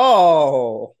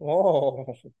 Oh.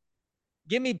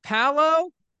 Give me Palo.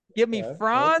 Give me Okay.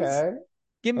 Franz. Okay.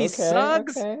 Give me Okay.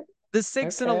 Suggs. Okay. The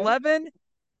 6 and Okay. 11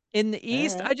 in the All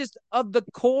East. right. I just of the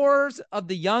cores of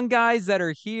the young guys that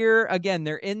are here. Again,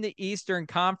 they're in the Eastern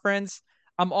Conference.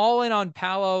 I'm all in on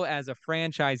Palo as a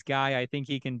franchise guy. I think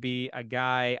he can be a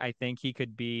guy. I think he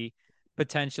could be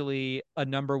potentially a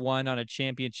number one on a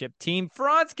championship team.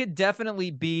 Franz could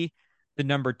definitely be the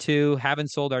number two. Haven't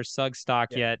sold our Suggs stock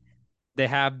Yeah. yet. They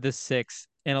have the 6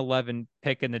 and 11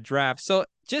 pick in the draft. So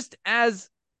just as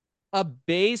a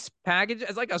base package,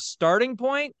 as like a starting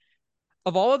point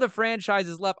of all of the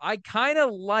franchises left, I kind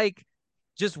of like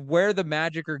just where the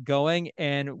Magic are going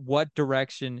and what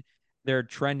direction they're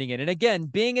trending in. And again,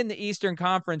 being in the Eastern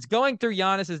Conference, going through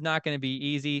Giannis is not going to be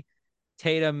easy.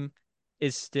 Tatum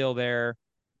is still there.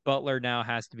 Butler now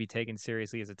has to be taken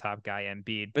seriously as a top guy,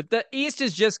 Embiid. But the East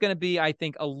is just going to be, I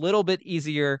think, a little bit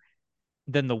easier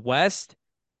than the West.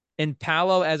 And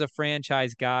Paolo as a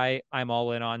franchise guy, I'm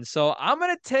all in on. So I'm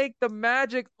going to take the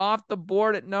Magic off the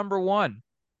board at number one.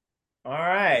 All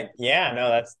right. Yeah, no,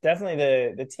 that's definitely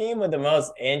the team with the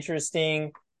most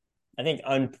interesting, I think,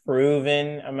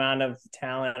 unproven amount of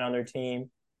talent on their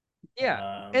team.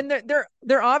 Yeah. Um, And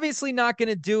they're obviously not going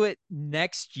to do it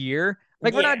next year.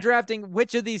 Like we're not yeah, drafting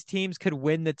which of these teams could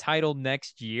win the title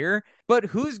next year, but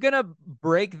who's going to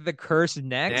break the curse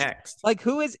next? next. Like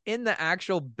who is in the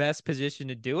actual best position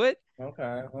to do it? Okay,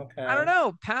 I don't okay.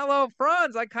 know. Palo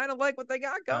Franz, I kind of like what they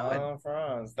got going. Oh,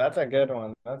 France. That's a good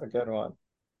one. That's a good one.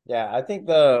 Yeah, I think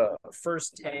the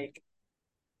first take,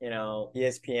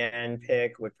 ESPN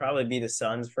pick would probably be the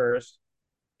Suns first.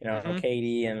 Hmm.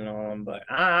 KD and but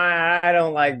I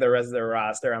don't like the rest of their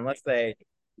roster unless they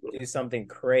do something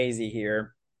crazy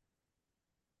here.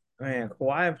 Man,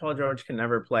 Kawhi and Paul George can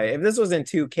never play. If this was in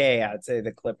 2K, I'd say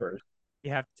the Clippers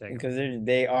You have to take them. because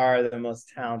they are the most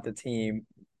talented team.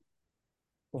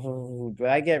 Ooh, do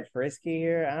I get frisky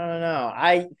here? I don't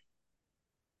know.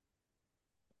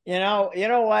 You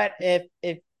know what?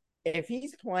 If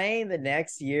he's playing the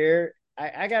next year,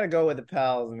 I gotta go with the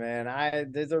Pels,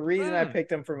 man. There's a reason I Hmm. picked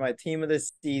them for my team of the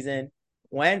season.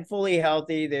 When fully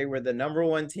healthy, they were the number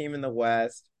one team in the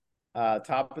West,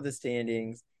 top of the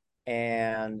standings.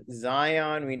 And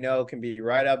Zion, we know, can be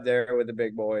right up there with the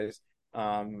big boys.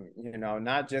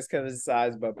 Not just because of his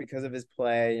size, but because of his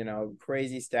play,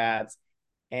 crazy stats.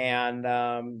 And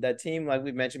that team, like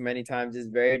we've mentioned many times, is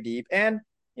very deep. And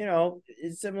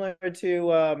it's similar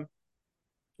to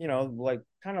like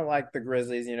kind of like the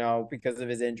Grizzlies, because of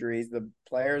his injuries, the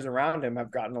players around him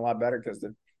have gotten a lot better because they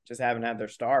just haven't had their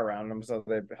star around them, so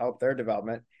they've helped their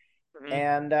development. Hmm.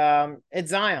 And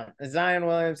it's Zion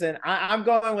Williamson. I'm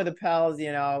going with the Pels. We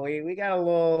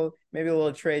got maybe a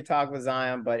little trade talk with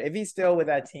Zion, but if he's still with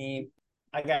that team,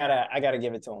 I gotta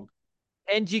give it to him.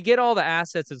 And you get all the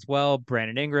assets as well.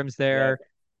 Brandon Ingram's there. Exactly.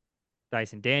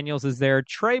 Dyson Daniels is there.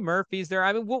 Trey Murphy's there.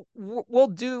 I mean, we'll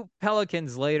do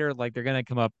Pelicans later. Like they're gonna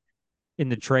come up in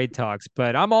the trade talks,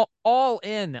 but I'm all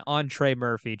in on Trey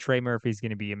Murphy. Trey Murphy's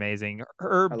gonna be amazing. I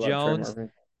Herb love Trey Jones,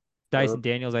 Murphy. Dyson Herb.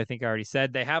 Daniels. I think I already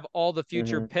said they have all the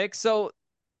future Mm-hmm. picks, so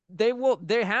they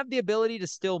have the ability to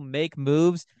still make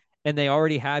moves, and they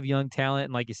already have young talent.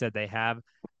 And like you said, they have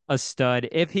a stud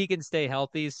if he can stay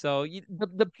healthy. So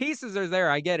the pieces are there.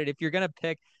 I get it. If you're gonna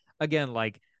pick again,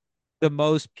 like the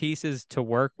most pieces to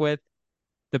work with,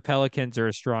 the Pelicans are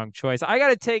a strong choice. I got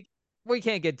to take, we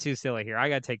can't get too silly here. I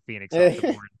got to take Phoenix off the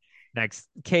board next.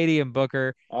 Katie and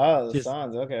Booker, Oh, the just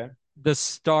Suns. Okay. the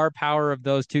star power of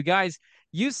those two guys.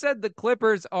 You said the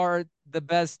Clippers are the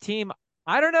best team.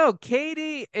 I don't know.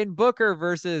 Katie and Booker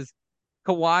versus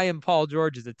Kawhi and Paul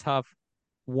George is a tough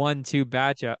 1-2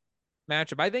 matchup.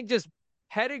 I think just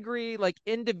pedigree, like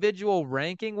individual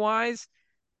ranking wise,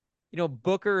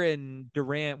 Booker and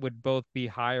Durant would both be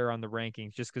higher on the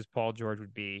rankings just because Paul George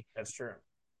would be That's true.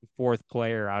 the fourth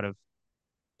player out of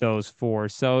those four.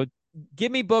 So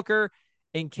give me Booker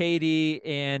and KD,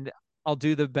 and I'll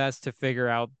do the best to figure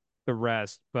out the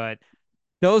rest. But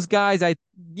those guys, the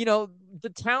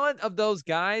talent of those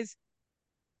guys,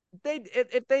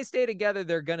 if they stay together,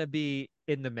 they're gonna be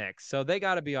in the mix. So they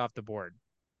got to be off the board.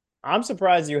 I'm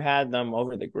surprised you had them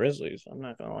over the Grizzlies. I'm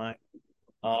not gonna lie.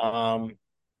 Um,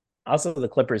 Also the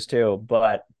Clippers too.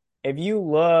 But if you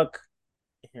look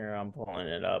here, I'm pulling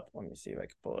it up. Let me see if I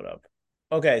can pull it up.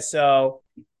 Okay, so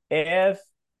if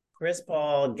Chris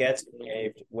Paul gets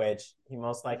waived, which he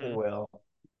most likely Mhm. will,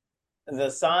 the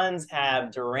Suns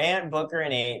have Durant, Booker,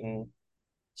 and Aiton,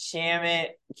 Shamit,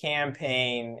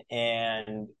 Campaign,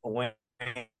 and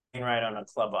Wainwright on a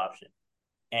club option.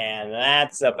 And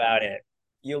that's about it.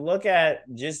 You look at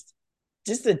just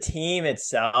the team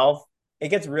itself, it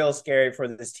gets real scary for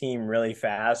this team really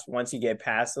fast once you get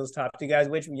past those top two guys,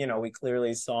 which we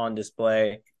clearly saw on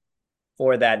display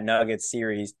for that Nuggets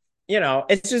series.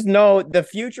 It's just no, the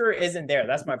future isn't there.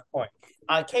 That's my point.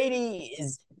 Katie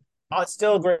is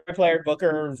still a great player.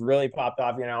 Booker's really popped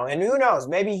off, and who knows,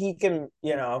 maybe he can,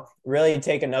 really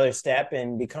take another step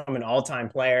and become an all-time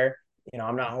player.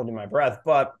 I'm not holding my breath,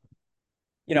 but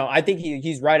I think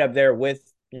he's right up there with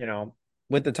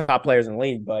the top players in the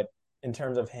league. But in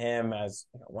terms of him as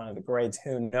one of the greats,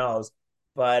 who knows?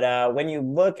 But when you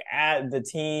look at the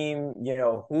team,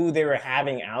 who they were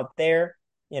having out there,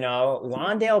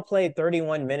 Londale played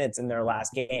 31 minutes in their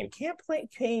last game.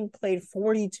 Kane played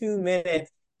 42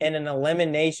 minutes in an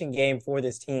elimination game for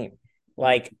this team.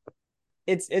 Like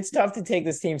it's tough to take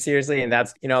this team seriously, and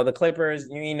that's the Clippers.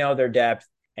 Their depth,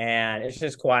 and it's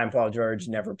just Kawhi and Paul George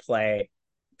never play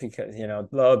because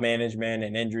load management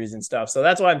and injuries and stuff. So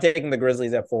that's why I'm taking the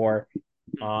Grizzlies at 4.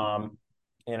 Um,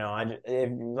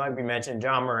 like we mentioned,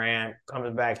 John Morant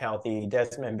comes back healthy,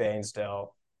 Desmond Bain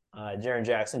still, Jaren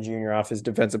Jackson Jr. off his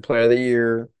Defensive Player of the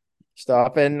Year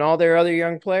stuff, and all their other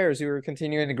young players who are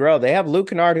continuing to grow. They have Luke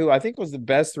Kennard, who I think was the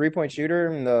best 3-point shooter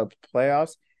in the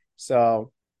playoffs.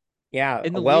 So yeah, In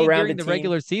a the league during well-rounded the team.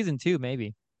 regular season too,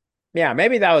 maybe. Yeah,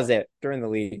 maybe that was it during the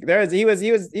league. He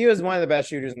was one of the best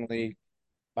shooters in the league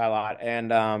by a lot.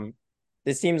 And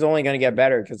this team's only going to get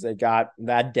better because they got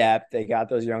that depth. They got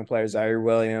those young players, Zaire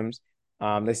Williams.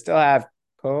 They still have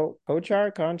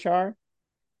Conchar.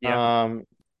 Yep. Um,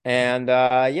 and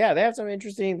yeah, they have some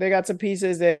interesting. They got some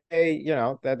pieces that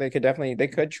they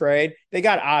could trade. They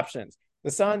got options.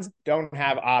 The Suns don't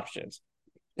have options.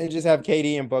 They just have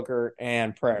KD and Booker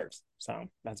and prayers. So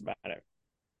that's about it.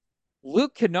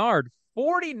 Luke Kennard,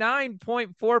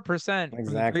 49.4% from the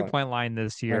Exactly. three-point line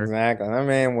this year. Exactly. That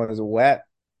man was wet.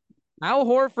 Al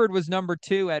Horford was number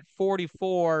 2 at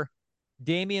 44.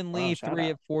 Damian Oh, Lee, shout 3 out.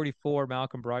 at 44.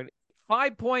 Malcolm Brogdon,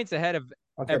 5 points ahead of Okay,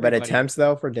 but everybody. attempts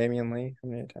though for Damian Lee. How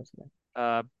many attempts?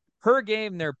 Uh, per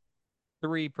game, they're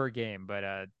 3 per game,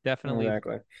 but definitely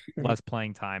Exactly. less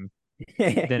playing time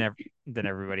than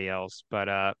everybody else.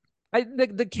 But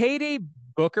the KD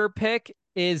Booker pick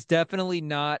is definitely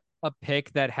not a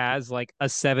pick that has like a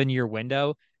 7-year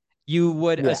window. You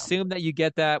would Yeah. assume that you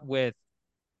get that with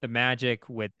the Magic,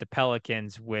 with the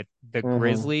Pelicans, with the Hmm.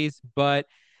 Grizzlies, but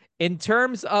in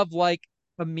terms of like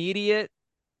immediate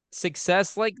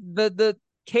success, like the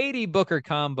KD Booker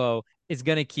combo is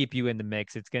going to keep you in the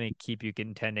mix. It's going to keep you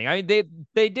contending. I mean,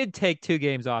 they did take 2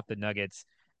 games off the Nuggets.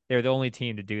 They're the only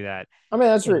team to do that I mean,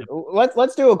 that's in true. the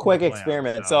Let's do a in the quick playoffs.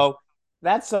 experiment. So So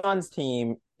that Suns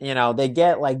team, they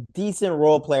get like decent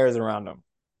role players around them.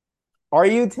 Are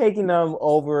you taking them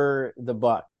over the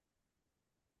Bucks?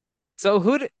 so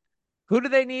who do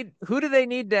they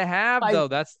need to have Like though?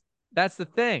 That's the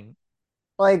thing.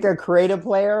 like a creative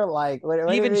player? Like what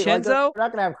do you mean? Like they're DiVincenzo?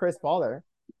 not gonna have Chris Paul there.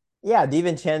 Yeah,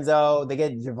 DiVincenzo. They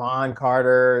get Javon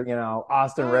Carter.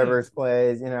 Austin Hmm. Rivers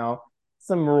plays.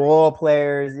 Some role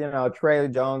players. Trey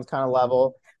Jones kind of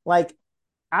level. Like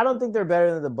I don't think they're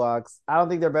better than the Bucks. I don't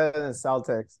think they're better than the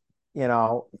Celtics. You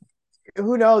know,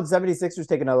 who knows? 76ers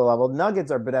take another level.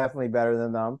 Nuggets are definitely better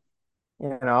than them.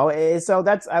 So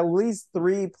that's at least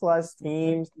 3+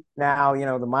 teams. Now,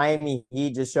 the Miami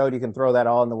Heat just showed you can throw that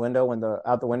all in the window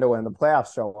out the window when the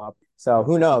playoffs show up. So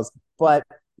who knows? But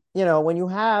when you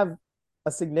have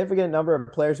a significant number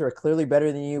of players who are clearly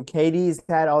better than you, KD's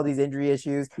had all these injury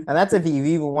issues, and that's if he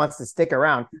even wants to stick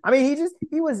around. I mean,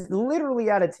 he was literally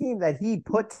at a team that he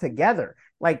put together.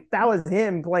 Like that was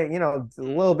him playing, a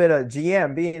little bit of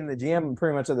GM, being the GM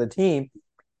pretty much of the team.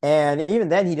 And even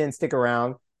then, he didn't stick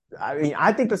around. I mean,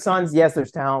 I think the Suns, yes,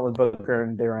 there's talent with Booker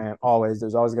and Durant.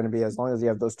 There's always going to be as long as you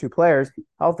have those two players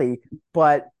healthy.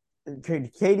 But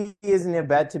KD isn't a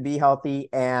bet to be healthy,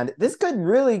 and this could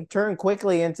really turn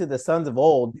quickly into the Suns of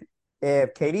old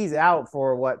if KD's out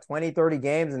for 20, 30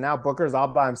 games, and now Booker's all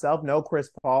by himself. No Chris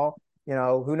Paul.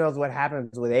 Who knows what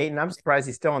happens with Ayton? I'm surprised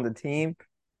he's still on the team.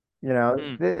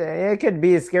 Hmm. It could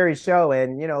be a scary show,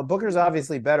 and Booker's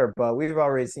obviously better, but we've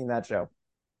already seen that show.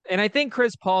 And I think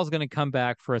Chris Paul's going to come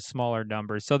back for a smaller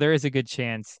number, so there is a good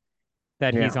chance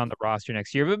that he's Yeah. on the roster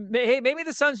next year. But hey, maybe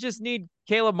the Suns just need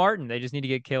Caleb Martin. They just need to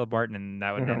get Caleb Martin, and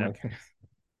that Oh would end my up goodness.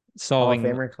 Hall of solving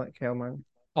Famer Kale Martin.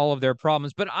 all of their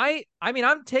problems. But I mean,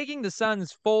 I'm taking the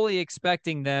Suns fully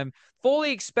expecting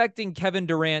Kevin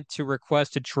Durant to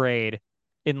request a trade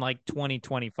in like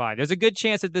 2025. There's a good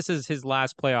chance that this is his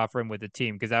last playoff run with the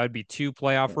team because that would be 2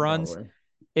 playoff Yeah, runs. probably.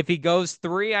 If he goes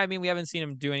 3, I mean, we haven't seen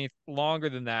him do any longer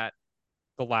than that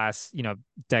the last, How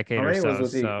decade or many was so.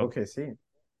 with the So OKC?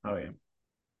 Oh yeah.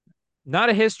 not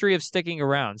a history of sticking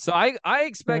around. So I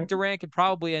expect Mhm. Durant could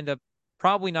probably end up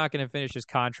probably not going to finish his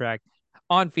contract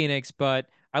on Phoenix, but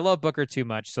I love Booker too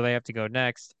much, so they have to go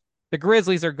next. The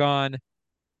Grizzlies are gone.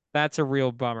 That's a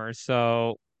real bummer.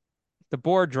 So the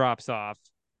board drops off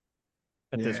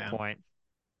at this Yeah. point.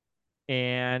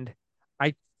 And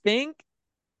I think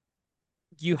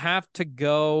you have to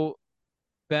go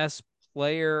best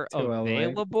player To LA.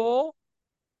 available.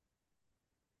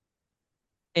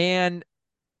 And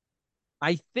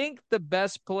I think the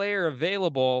best player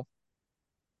available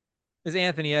is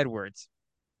Anthony Edwards.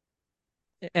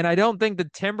 And I don't think the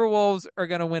Timberwolves are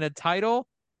going to win a title.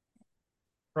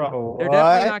 Bro, They're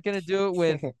definitely what? not going to do it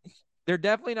with they're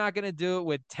definitely not going to do it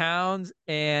with Towns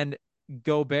and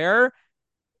Gobert,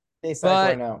 Hey, Psych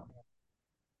right but now.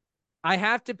 I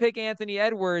have to pick Anthony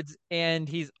Edwards and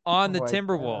he's on Oh the my gosh.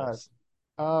 Timberwolves.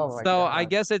 Oh my So I gosh.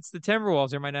 guess it's the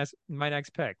Timberwolves are my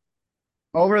next pick.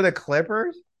 Over the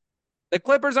Clippers? The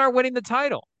Clippers aren't winning the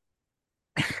title.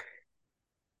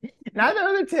 Neither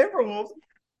are the Timberwolves.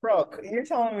 Bro, you're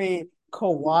telling me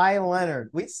Kawhi Leonard.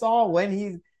 We saw when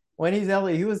he's LA,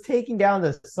 he was taking down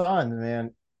the Suns,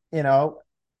 man. You know,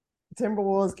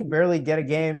 Timberwolves can barely get a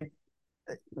game.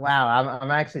 Wow, I'm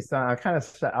actually I'm kind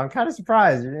of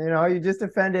surprised. You just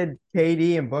defended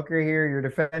KD and Booker here. You're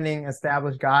defending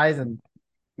established guys, and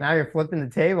now you're flipping the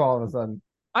table all of a sudden.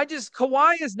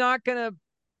 Kawhi is not going to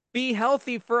be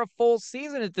healthy for a full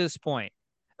season at this point,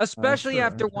 That's especially true.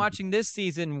 after watching this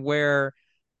season where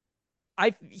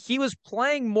he was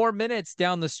playing more minutes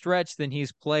down the stretch than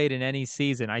he's played in any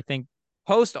season. I think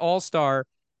post All-Star,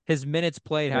 his minutes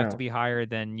played have to Yeah. be higher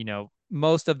than,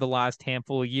 most of the last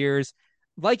handful of years.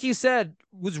 Like you said,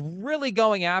 was really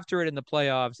going after it in the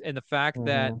playoffs. And the fact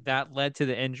that Hmm. that led to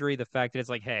the injury, the fact that it's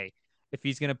like, hey, if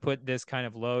he's going to put this kind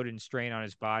of load and strain on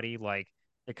his body, like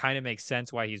it kind of makes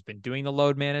sense why he's been doing the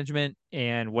load management.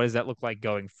 And what does that look like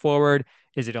going forward?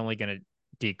 Is it only going to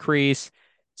decrease?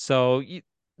 So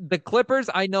the Clippers,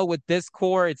 I know with this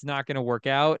core, it's not going to work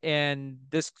out. And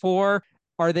this core,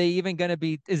 are they even going to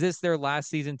be? Is this their last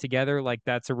season together? Like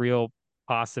that's a real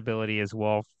possibility as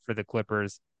well for the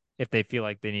Clippers if they feel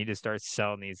like they need to start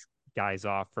selling these guys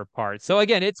off for parts. So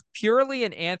again, it's purely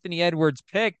an Anthony Edwards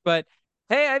pick, but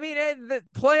hey, I mean, the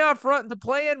playoff run, the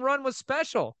play-in run was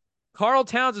special. Carl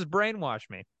Towns has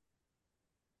brainwashed me.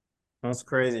 That's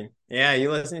crazy. Yeah,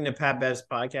 you listening to Pat Bev's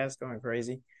podcast, going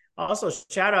crazy. Also,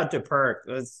 shout out to Perk.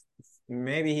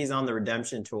 Maybe he's on the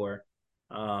redemption tour,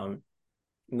 um,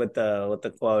 with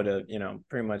the quote of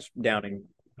pretty much downing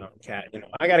Cat.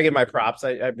 I got to give my props.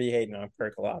 I'd be hating on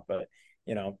Perk a lot, but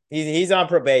he's on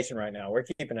probation right now. We're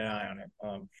keeping an eye on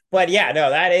him. But yeah, no,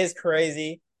 that is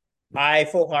crazy. I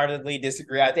full heartedly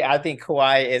disagree. I think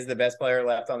Kawhi is the best player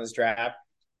left on this draft.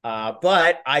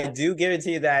 But I do give it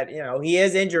to you that he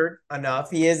is injured enough.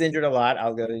 He is injured a lot.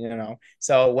 I'll go.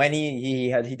 So when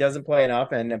he doesn't play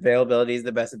enough, and availability is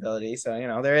the best ability. So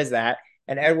there is that.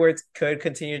 And Edwards could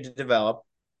continue to develop,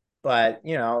 but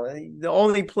the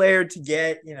only player to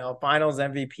get Finals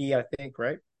MVP, I think,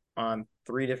 right, on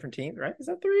three different teams, right? Is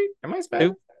that three? Am I Two,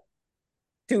 spelling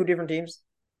two different teams?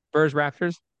 Spurs,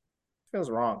 Raptors, Feels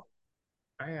wrong.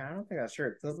 I don't think that's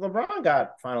true. Because LeBron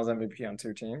got Finals MVP on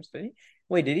two teams. Did he?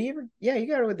 Wait, did he ever? Yeah, he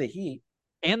got it with the Heat.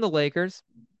 and the Lakers,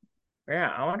 Yeah,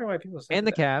 I wonder why people said and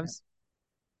the that. Yeah. Cavs.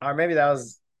 Or maybe that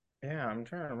was. Yeah, I'm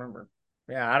trying to remember.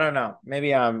 Yeah, I don't know.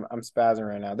 Maybe I'm spazzing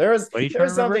right now. There was What are you there trying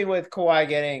to was remember? something with Kawhi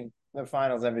getting the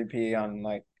Finals MVP on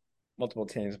like multiple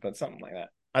teams, but something like that.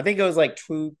 I think it was like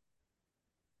two.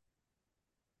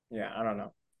 Yeah, I don't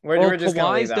know. Well, We're just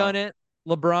gonna leave Kawhi's that done one. it.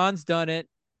 LeBron's done it.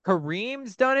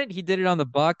 Kareem's done it. He did it on the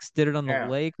Bucks, did it on the Yeah,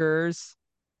 Lakers.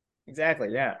 exactly.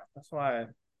 Yeah, that's why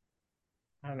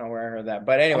I don't know where I heard that,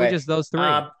 but Probably anyway, just those three.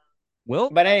 um,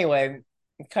 Wilt but anyway,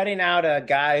 cutting out a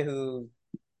guy who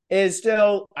is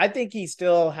still, I think he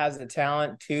still has the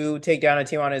talent to take down a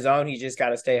team on his own. He just got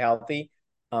to stay healthy,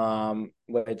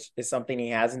 which is something he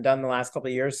hasn't done the last couple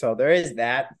of years. So there is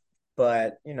that.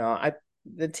 But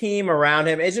the team around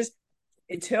him is just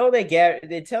until they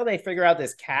figure out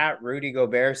this Cat Rudy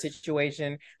Gobert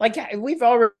situation. Like we've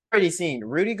already seen,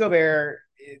 Rudy Gobert.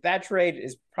 That trade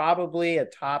is probably a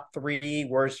top three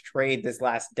worst trade this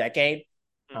last decade.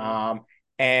 Mhm. Um,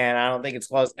 and I don't think it's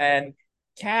close. And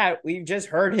Cat, we've just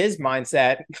heard his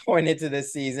mindset going into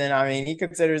this season. I mean, he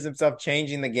considers himself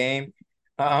changing the game.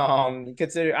 I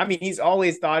mean, he's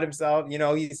always thought himself,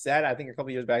 he said, I think a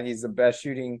couple years back, he's the best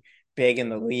shooting big in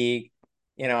the league.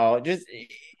 You know, just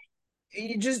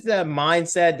the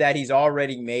mindset that he's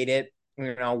already made it,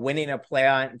 winning a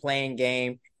playing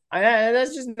game.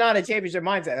 That's just not a championship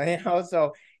mindset,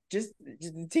 So just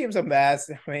the team's a mess.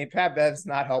 I mean, Pat Bev's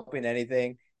not helping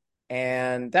anything,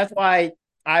 and that's why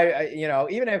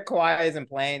even if Kawhi isn't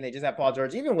playing, they just have Paul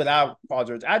George. Even without Paul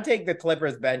George, I'd take the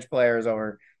Clippers bench players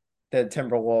over the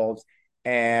Timberwolves.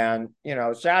 And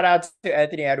shout out to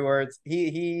Anthony Edwards.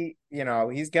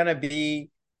 He's gonna be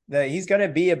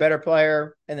a better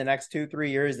player in the next 2-3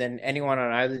 years than anyone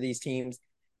on either of these teams.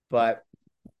 But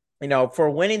for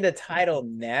winning the title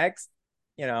next,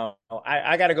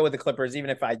 I got to go with the Clippers, even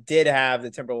if I did have the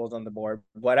Timberwolves on the board,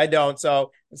 but I don't.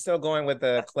 So I'm still going with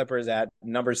the Clippers at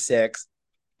number 6.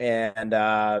 And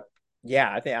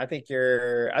yeah, I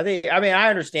mean, I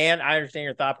understand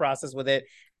your thought process with it.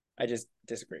 I just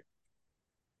disagree.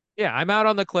 Yeah, I'm out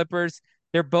on the Clippers.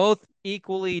 They're both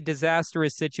equally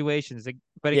disastrous situations.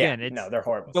 But Yeah, again, no, it's they're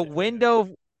horrible the situations.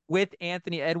 window with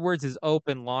Anthony Edwards is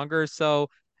open longer. So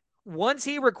once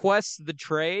he requests the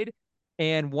trade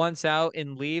and once out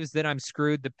and leaves, then I'm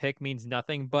screwed. The pick means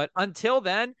nothing. But until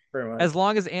then, Pretty as much.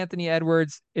 long as Anthony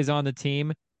Edwards is on the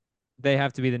team, they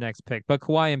have to be the next pick. But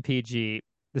Kawhi and PG,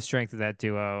 the strength of that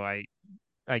duo,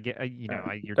 I get, you're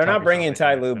They're talking not yourself bringing into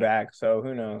Ty it. Lue So back, so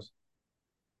who knows?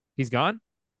 he's gone.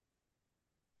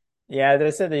 Yeah,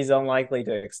 they said he's unlikely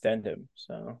to extend him.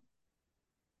 So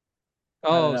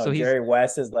I don't Oh, know. so he's Jerry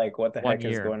West is like, what the one heck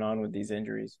is year. going on with these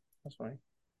injuries? That's funny.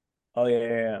 Oh yeah, yeah,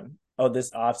 yeah. Oh,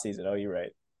 this offseason. Oh, you're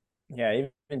right. Yeah,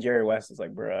 even Jerry West is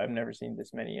like, bro, I've never seen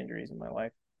this many injuries in my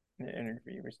life. In an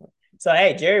interview recently. So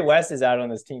hey, Jerry West is out on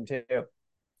this team too.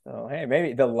 So hey,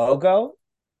 maybe the logo,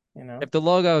 you know. If the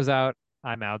logo's out,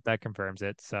 I'm out. That confirms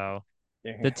it. So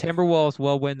the Timberwolves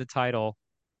will win the title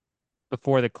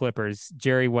before the Clippers.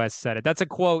 Jerry West said it. That's a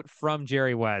quote from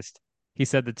Jerry West. He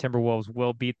said the Timberwolves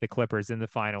will beat the Clippers in the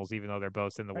finals, even though they're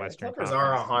both in the The Western Clippers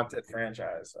are a Conference. haunted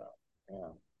franchise, so yeah,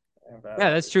 that Yeah,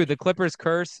 that's always true. for The sure. Clippers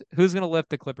curse. Who's going to lift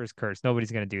the Clippers curse?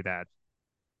 Nobody's going to do that.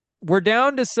 We're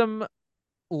down to some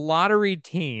lottery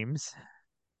teams,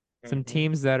 some Mm-hmm.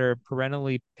 teams that are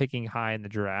perennially picking high in the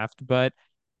draft, but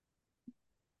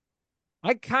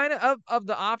I kind of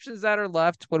the options that are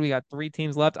left. What do we got? Three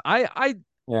teams left. I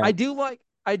Yeah, do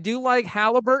like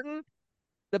Halliburton.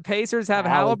 The Pacers have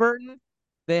Allie. Halliburton.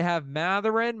 They have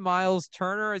Matherin. Miles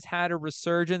Turner has had a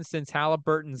resurgence since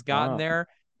Halliburton's gotten Oh, there.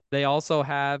 They also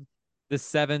have the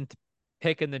seventh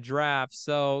pick in the draft.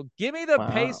 So give me the wow.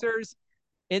 Pacers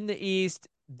in the East,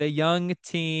 the young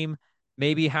team.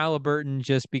 Maybe Halliburton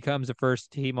just becomes a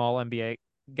first team All NBA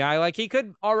guy. Like he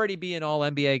could already be an All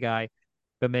NBA guy,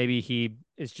 but maybe he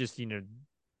is just,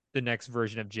 the next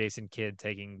version of Jason Kidd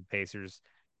taking Pacers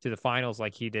to the finals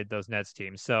like he did those Nets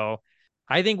teams. So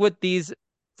I think with these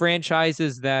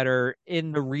franchises that are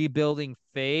in the rebuilding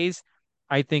phase,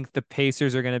 I think the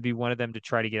Pacers are going to be one of them to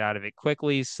try to get out of it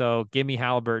quickly. So give me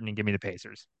Halliburton and give me the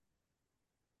Pacers.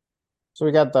 So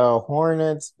we got the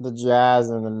Hornets, the Jazz,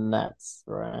 and the Nets,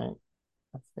 right?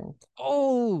 I think.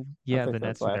 Oh, I yeah, think the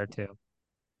that's Nets are last. there too.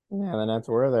 Yeah, the Nets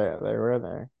were there. They were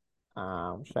there.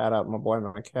 Shout out my boy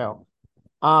Michael.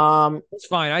 Um, It's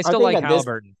fine. I I still think like at this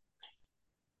Halliburton.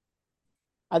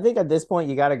 I think at this point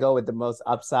you got to go with the most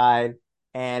upside.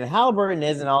 And Halliburton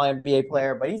is an All NBA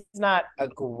player, but he's not a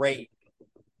great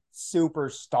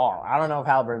superstar. I don't know if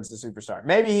Halliburton's a superstar.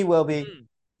 Maybe he will be, Mm,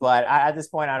 but at this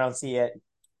point I don't see it.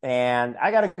 And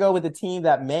I got to go with the team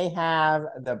that may have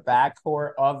the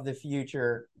backcourt of the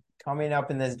future coming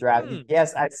up in this draft. mm.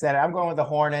 Yes, I said it. I'm going with the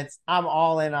Hornets. I'm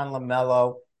all in on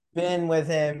LaMelo. Been with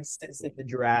him since the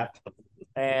draft,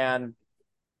 and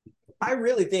I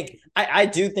really think I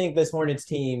do think this Hornets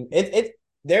team it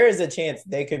there is a chance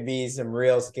they could be some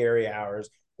real scary hours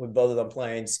with both of them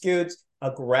playing. Scoots,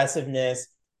 aggressiveness,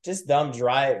 just don't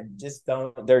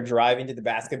they're driving to the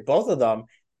basket. Both of them.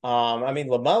 I mean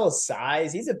Lamelo's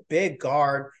size, he's a big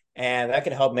guard, and that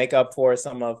could help make up for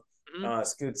some of Mm.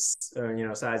 Scoot's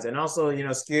size, and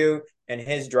also Scoot and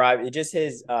his drive, just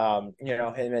his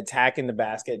him attacking the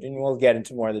basket, and we'll get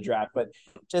into more of the draft, but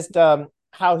just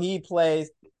how he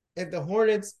plays if the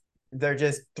Hornets they're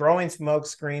just throwing smoke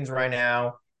screens right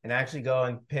now and actually go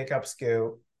and pick up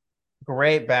Scoot,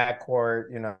 great backcourt.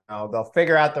 They'll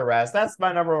figure out the rest. That's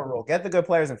my number one rule: get the good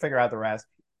players and figure out the rest.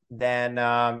 Then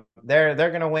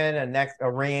they're gonna win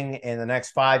a ring in the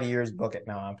next 5 years. Book it.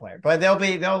 No, I'm playing, but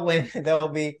they'll win. They'll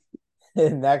be the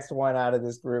next one out of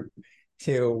this group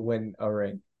to win a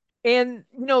ring. And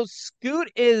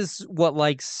Scoot is what,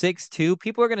 like 6'2"?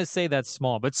 People are gonna say that's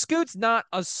small, but Scoot's not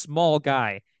a small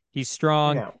guy. He's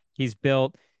strong, No, he's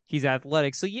built, he's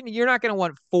athletic. So you're not gonna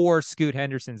want four Scoot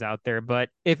Hendersons out there. But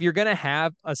if you're gonna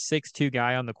have a 6'2"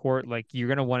 guy on the court, like you're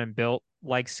gonna want him built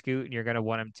like Scoot, and you're gonna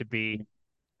want him to be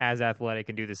as athletic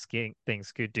and do the skiing things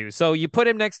Scoot do. So you put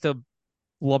him next to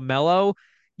LaMelo.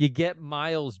 You get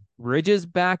Miles Bridges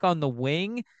back on the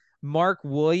wing. Mark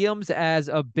Williams as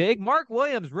a big. Mark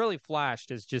Williams really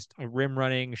flashed as just a rim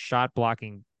running, shot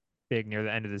blocking big near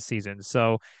the end of the season.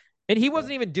 So, and he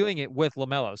wasn't even doing it with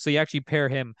LaMelo. So you actually pair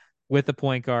him with the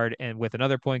point guard and with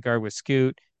another point guard with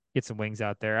Scoot. Get some wings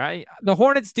out there. The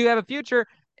Hornets do have a future,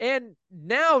 and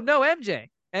now no MJ.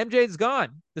 MJ's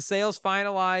gone. The sale's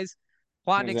finalized.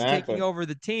 Plotnik's taking exactly. over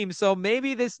the team. So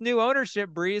maybe this new ownership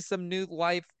breathes some new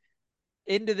life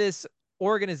into this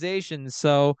organization.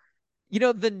 So,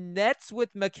 the Nets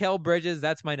with Mikal Bridges,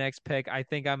 that's my next pick. I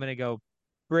think I'm going to go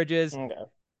Bridges. Okay.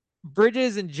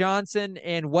 Bridges and Johnson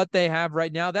and what they have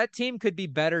right now. That team could be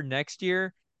better next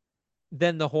year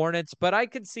than the Hornets, but I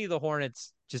could see the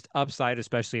Hornets just upside,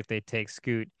 especially if they take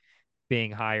Scoot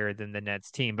being higher than the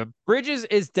Nets team. But Bridges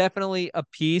is definitely a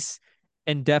piece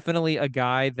and definitely a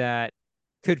guy that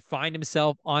could find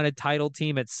himself on a title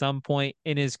team at some point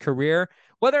in his career.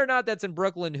 Whether or not that's in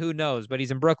Brooklyn, who knows? But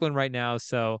he's in Brooklyn right now.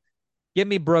 So give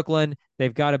me Brooklyn.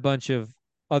 They've got a bunch of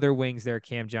other wings there,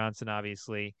 Cam Johnson,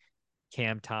 obviously,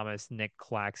 Cam Thomas, Nick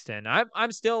Claxton.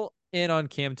 I'm still in on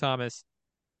Cam Thomas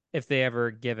if they ever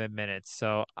give him minutes.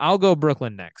 So I'll go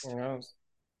Brooklyn next. Who knows?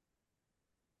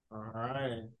 All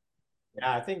right.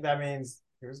 Yeah, I think that means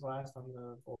who's last on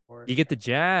the board? You get the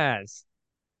Jazz.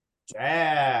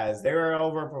 Jazz. They were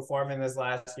overperforming this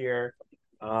last year.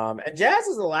 And Jazz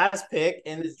is the last pick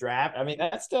in this draft. I mean,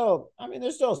 that's still, I mean,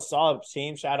 they're still a solid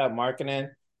team. Shout out Markkinen.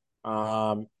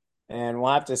 Um, and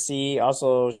we'll have to see.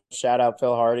 Also, shout out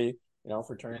Phil Hardy,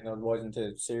 for turning those boys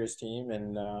into a serious team.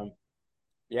 And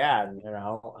yeah,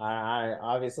 I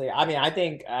obviously, I mean, I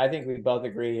think we both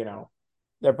agree,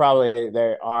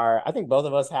 they are. I think both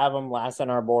of us have them last on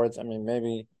our boards. I mean,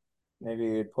 maybe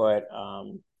we'd put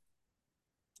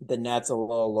the Nets a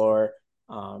little lower.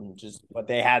 Just but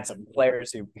they had some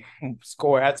players who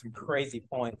had some crazy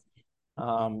points.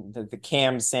 The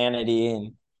Cam Sanity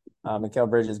and Mikal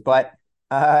Bridges, but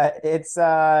it's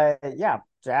yeah,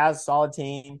 Jazz solid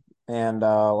team, and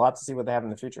we'll have to see what they have in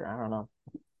the future. I don't know.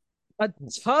 A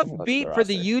Let tough me look at the beat for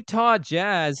the roster. Utah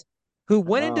Jazz, who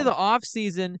went into the Oh,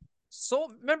 offseason.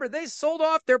 Remember, they sold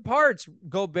off their parts.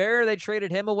 Gobert, they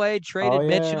traded him away, oh traded yeah.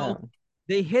 Mitchell.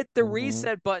 They hit the Mm-hmm.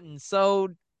 reset button. So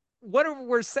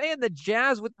we're saying the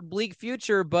Jazz with the bleak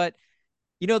future, but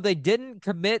they didn't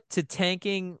commit to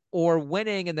tanking or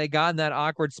winning, and they got in that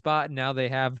awkward spot, and now they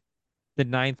have the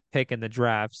ninth pick in the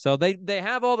draft. So they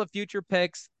have all the future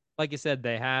picks. Like you said,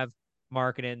 they have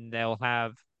marketing. They'll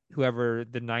have whoever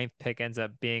the ninth pick ends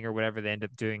up being or whatever they end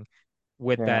up doing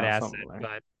with that Yeah, asset. something like.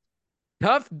 But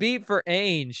tough beat for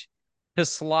Ainge to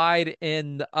slide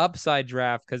in the upside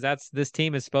draft because this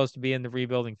team is supposed to be in the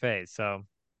rebuilding phase. So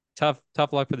tough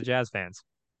luck for the Jazz fans.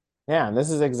 Yeah, and this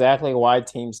is exactly why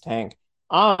teams tank.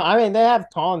 I mean, they have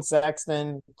Colin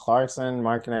Sexton, Clarkson,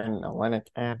 Markkinen, Olenek,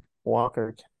 and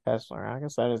Walker Kessler. I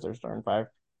guess that is their starting five.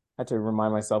 I had to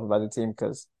remind myself about the team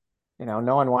because,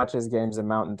 no one watches games in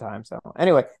Mountain Time. So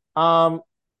anyway,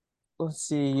 let's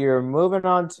see. You're moving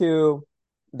on to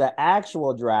the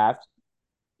actual draft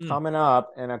Mm. coming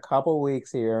up in a couple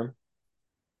weeks here.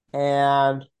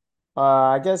 And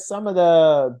I guess some of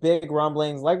the big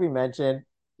rumblings, like we mentioned,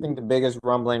 I think the biggest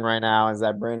rumbling right now is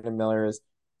that Brandon Miller is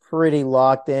pretty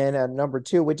locked in at number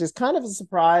two, which is kind of a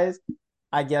surprise,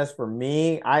 I guess, for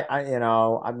me.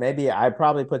 Maybe I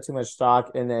probably put too much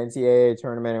stock in the NCAA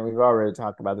tournament, and we've already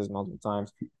talked about this multiple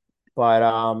times.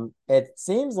 But it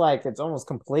seems like it's almost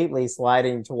completely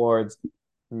sliding towards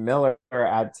Miller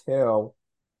at two.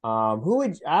 Who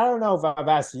would I don't know if I've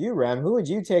asked you, Rem, who would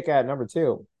you take at number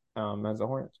two as the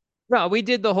Hornets? No, we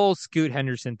did the whole Scoot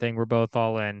Henderson thing. We're both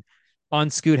all in on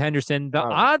Scoot Henderson. The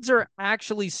Oh, odds are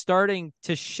actually starting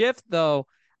to shift, though.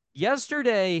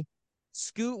 Yesterday,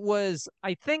 Scoot was,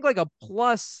 I think, like a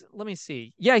plus. Let me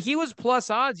see. Yeah, he was plus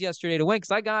odds yesterday to win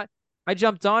because I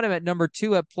jumped on him at number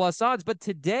two at plus odds. But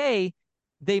today,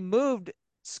 they moved.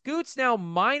 Scoot's now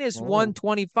minus oh,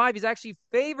 125. He's actually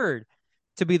favored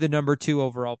to be the number two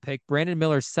overall pick. Brandon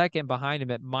Miller's second behind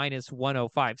him at minus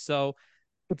 105. So,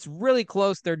 it's really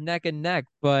close. They're neck and neck,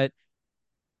 but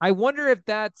I wonder if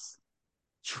that's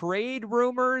trade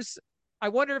rumors. I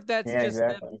wonder if that's yeah, just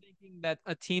them exactly. thinking that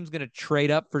a team's going to trade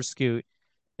up for Scoot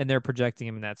and they're projecting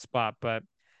him in that spot. But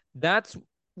that's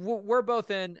we're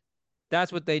both in.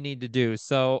 That's what they need to do.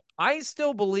 So I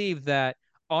still believe that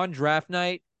on draft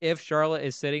night, if Charlotte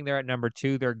is sitting there at number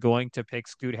two, they're going to pick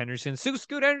Scoot Henderson. So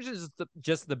Scoot Henderson is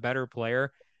just the better player.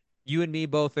 You and me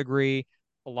both agree.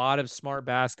 A lot of smart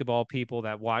basketball people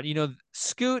that watch,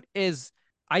 Scoot is,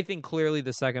 I think, clearly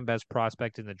the second best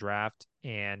prospect in the draft.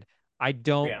 And I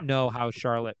don't Yeah, know how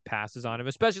Charlotte passes on him,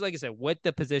 especially, like I said, with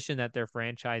the position that their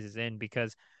franchise is in,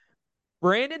 because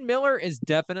Brandon Miller is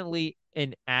definitely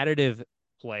an additive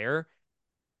player.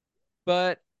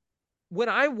 But when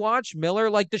I watch Miller,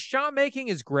 like the shot making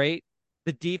is great,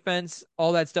 the defense,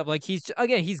 all that stuff. Like he's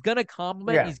gonna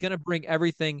complement, yeah, he's gonna bring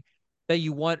everything that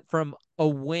you want from a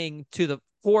wing to the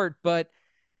fort, but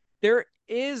there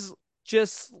is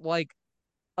just like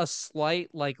a slight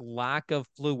like lack of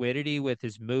fluidity with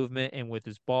his movement and with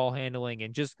his ball handling,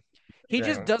 and just he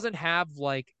just yeah, doesn't have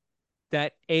like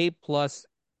that A+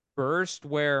 burst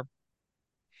where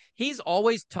he's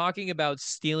always talking about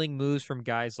stealing moves from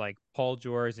guys like Paul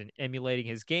George and emulating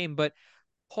his game, but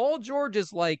Paul George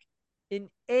is like an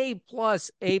A+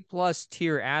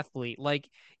 tier athlete. Like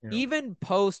yeah, even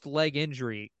post leg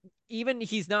injury, even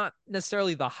he's not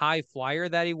necessarily the high flyer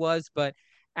that he was, but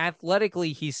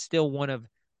athletically he's still one of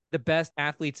the best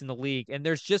athletes in the league. And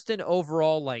there's just an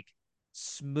overall like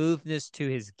smoothness to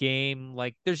his game.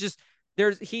 Like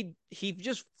he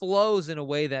just flows in a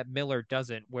way that Miller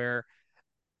doesn't, where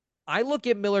I look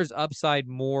at Miller's upside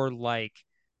more like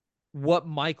what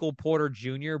Michael Porter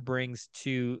Jr. brings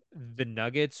to the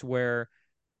Nuggets, where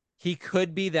he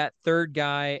could be that third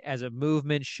guy as a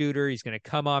movement shooter. He's going to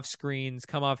come off screens,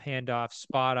 come off handoffs,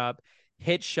 spot up,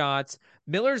 hit shots.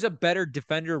 Miller's a better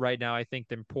defender right now, I think,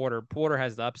 than Porter. Porter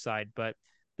has the upside, but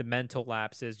the mental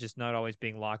lapse is just not always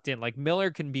being locked in. Like Miller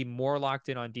can be more locked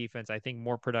in on defense, I think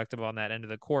more productive on that end of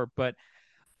the court. But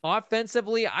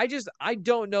offensively, I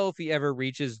don't know if he ever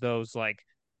reaches those like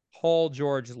Paul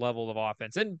George level of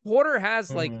offense. And Porter has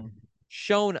like Mhm.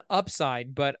 shown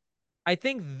upside, but I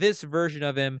think this version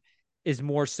of him is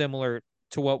more similar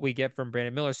to what we get from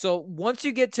Brandon Miller. So once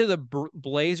you get to the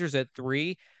Blazers at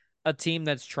 3, a team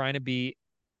that's trying to be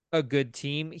a good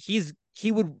team,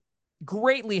 he would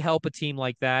greatly help a team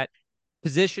like that.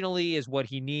 Positionally is what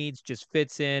he needs, just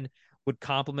fits in, would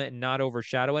complement and not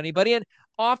overshadow anybody. And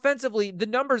offensively, the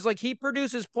numbers, like he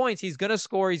produces points, he's gonna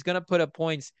score, he's gonna put up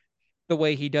points the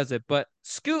way he does it. But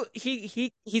Scoot,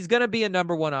 he's gonna be a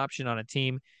number one option on a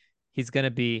team. He's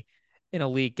gonna be an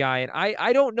elite guy. And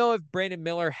I don't know if Brandon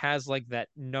Miller has like that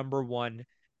number one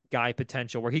guy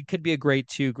potential where he could be a grade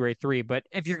 2, grade 3. But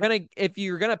if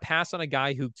you're gonna pass on a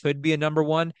guy who could be a number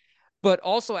one, but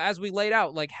also as we laid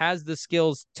out, like has the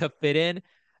skills to fit in,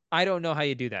 I don't know how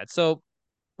you do that. So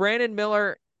Brandon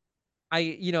Miller,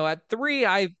 at 3,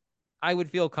 I would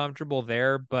feel comfortable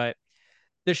there, but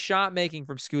the shot making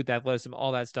from Scoot, the athleticism,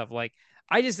 all that stuff. Like,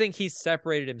 I just think he's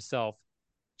separated himself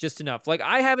just enough. Like,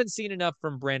 I haven't seen enough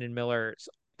from Brandon Miller,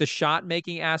 the shot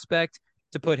making aspect,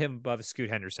 to put him above Scoot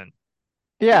Henderson.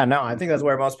 Yeah, no, I think that's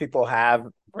where most people have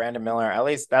Brandon Miller. At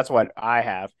least that's what I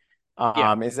have.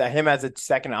 Yeah. Is that him as a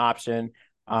second option?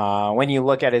 When you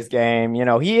look at his game,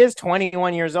 he is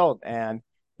 21 years old, and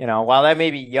while that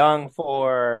may be young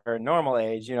for normal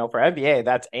age, for NBA,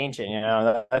 that's ancient.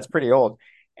 That's pretty old.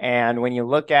 And when you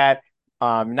look at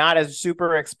not as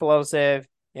super explosive,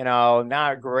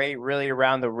 not great really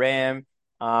around the rim.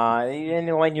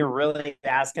 Even when you really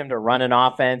ask him to run an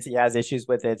offense, he has issues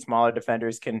with it. Smaller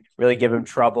defenders can really give him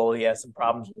trouble. He has some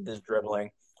problems with his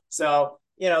dribbling. So,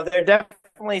 there are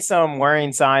definitely some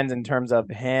worrying signs in terms of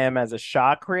him as a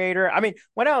shot creator. I mean,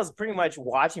 when I was pretty much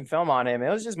watching film on him, it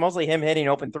was just mostly him hitting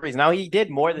open threes. Now, he did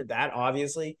more than that,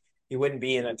 obviously. He wouldn't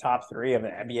be in the top 3 of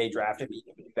an NBA draft if he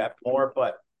did that more,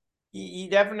 but he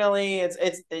definitely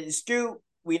it's Scoot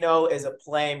we know is a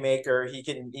playmaker. He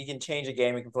can change a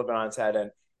game. He can flip it on its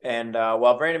head. And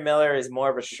while Brandon Miller is more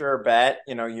of a sure bet,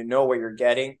 you know what you're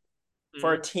getting.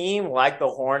 For a Mhm. team like the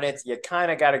Hornets, you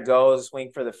kind of got to go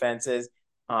swing for the fences,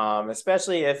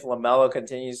 especially if LaMelo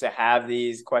continues to have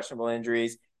these questionable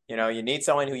injuries. You need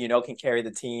someone who can carry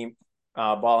the team,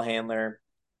 ball handler.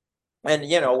 And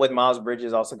with Miles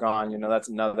Bridges also gone, that's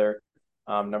another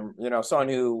someone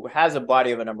who has a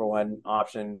body of a number one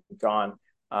option gone.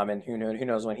 And who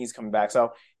knows when he's coming back.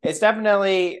 So it's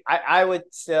definitely I would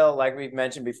still, like we've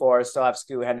mentioned before, still have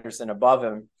Scoot Henderson above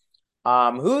him.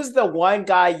 Who's the one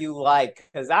guy you like?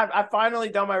 Because I finally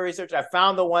done my research. I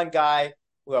found the one guy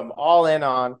who I'm all in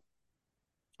on.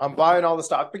 I'm buying all the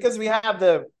stock because we have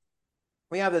the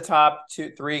top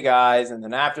 2, 3 guys, and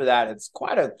then after that, it's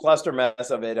quite a cluster mess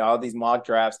of it. All these mock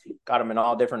drafts got them in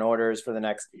all different orders for the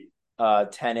next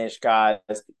 10-ish guys.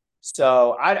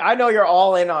 So I know you're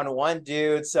all in on one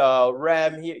dude. So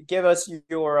Rem, give us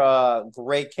your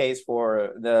great case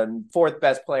for the fourth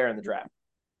best player in the draft.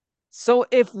 So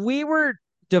if we were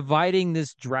dividing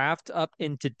this draft up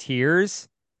into tiers,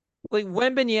 like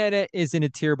Wembanyama is in a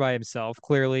tier by himself,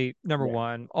 clearly number Yeah.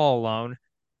 one, all alone.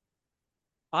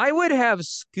 I would have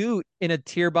Scoot in a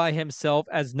tier by himself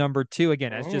as number 2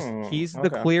 again, as just he's the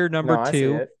Okay. clear number No, I see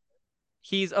 2. it.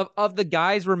 He's of the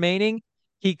guys remaining,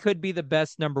 he could be the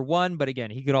best number 1, but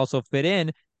again, he could also fit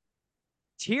in.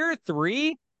 Tier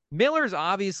 3, Miller's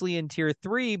obviously in tier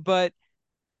 3, but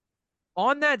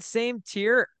on that same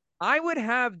tier, I would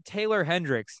have Taylor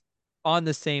Hendricks on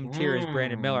the same tier as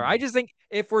Brandon Miller. I Mm. just think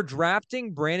if we're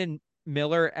drafting Brandon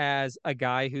Miller as a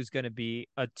guy who's going to be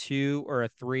a 2 or a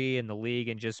 3 in the league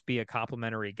and just be a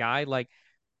complimentary guy, like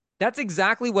that's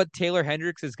exactly what Taylor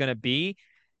Hendricks is going to be.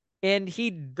 And he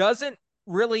doesn't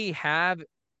really have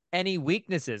any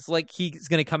weaknesses. Like he's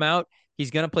going to come out,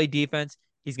 he's going to play defense,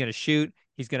 he's going to shoot,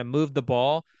 he's going to move the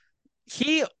ball.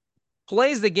 He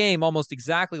plays the game almost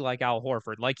exactly like Al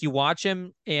Horford. Like you watch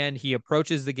him and he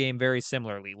approaches the game very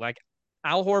similarly. Like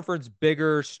Al Horford's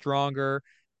bigger, stronger,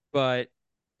 but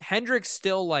Hendricks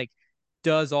still like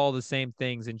does all the same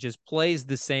things and just plays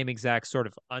the same exact sort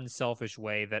of unselfish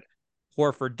way that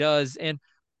Horford does. And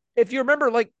if you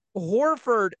remember, like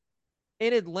Horford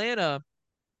in Atlanta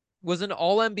was an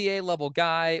all NBA level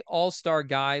guy, all-star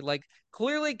guy, like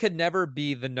clearly could never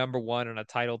be the number one on a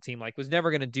title team, like was never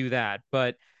going to do that,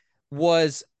 but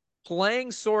was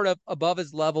playing sort of above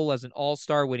his level as an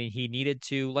all-star when he needed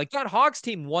to. Like that Hawks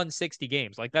team won 60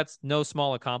 games. Like that's no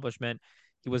small accomplishment.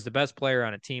 He was the best player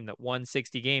on a team that won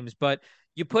 60 games, but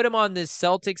you put him on this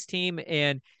Celtics team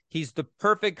and he's the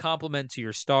perfect complement to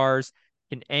your stars,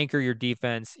 can anchor your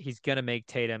defense. He's going to make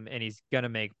Tatum and he's going to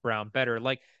make Brown better.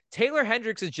 Like Taylor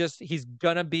Hendricks is just, he's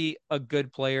going to be a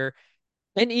good player.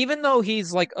 And even though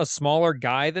he's like a smaller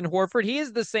guy than Horford, he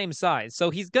is the same size. So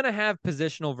he's going to have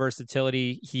positional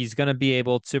versatility. He's going to be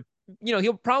able to,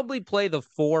 he'll probably play the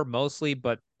four mostly,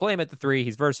 but play him at the three.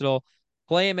 He's versatile.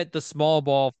 Play him at the small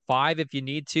ball five if you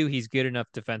need to. He's good enough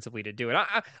defensively to do it.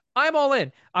 I'm all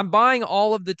in. I'm buying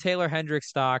all of the Taylor Hendricks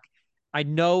stock. I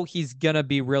know he's going to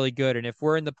be really good. And if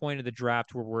we're in the point of the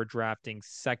draft where we're drafting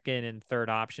second and third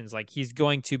options, like he's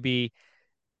going to be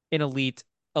an elite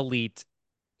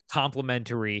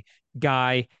complimentary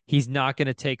guy. He's not going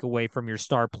to take away from your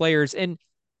star players. And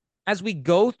as we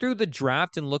go through the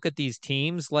draft and look at these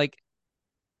teams, like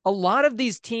a lot of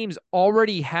these teams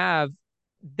already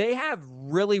they have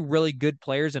really, really good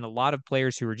players and a lot of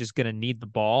players who are just going to need the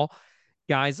ball.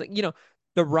 Guys, like,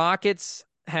 the Rockets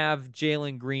have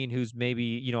Jalen Green, who's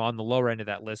maybe, on the lower end of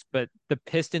that list, but the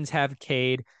Pistons have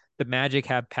Cade, the Magic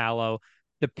have Palo,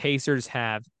 the Pacers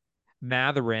have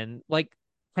Matherin. Like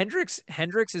Hendricks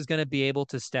is going to be able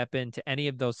to step into any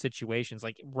of those situations,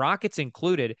 like Rockets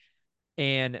included,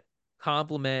 and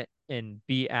complement and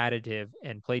be additive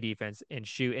and play defense and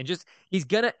shoot. And just he's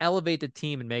going to elevate the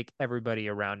team and make everybody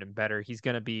around him better. He's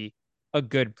going to be a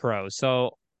good pro.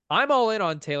 So I'm all in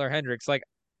on Taylor Hendricks. Like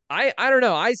I don't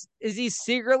know. Is he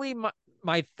secretly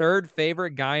my third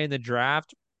favorite guy in the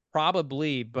draft?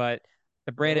 Probably, but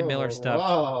the Brandon Miller Oh, stuff,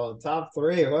 wow, top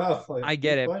three. Wow, I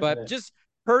get keep it. pushing But it. just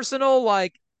personal,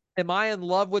 like, am I in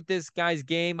love with this guy's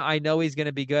game? I know he's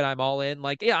gonna be good. I'm all in.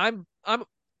 Like, yeah, I'm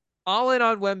all in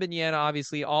on Wembanyama,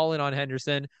 obviously, all in on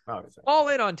Henderson, Obviously. all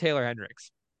in on Taylor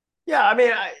Hendricks. Yeah, I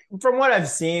mean, from what I've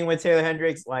seen with Taylor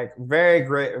Hendricks, like very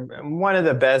great, one of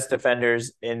the best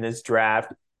defenders in this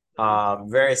draft. Mhm.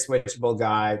 Very switchable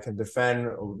guy, can defend,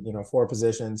 four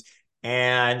positions,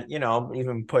 and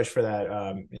even push for that,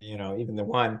 even the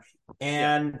one.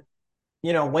 Yeah. And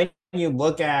when you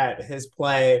look at his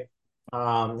play,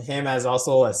 him as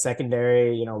also a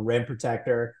secondary, rim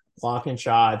protector, blocking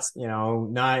shots,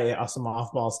 not some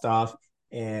off ball stuff.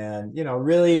 And,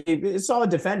 really a solid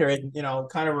defender, and,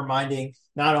 kind of reminding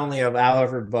not only of Al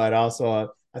Horford, but also,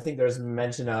 I think there's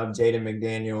mention of Jaden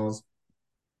McDaniels,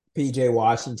 PJ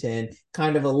Washington,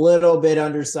 kind of a little bit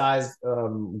undersized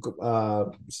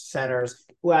centers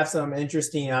who have some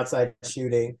interesting outside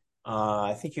shooting.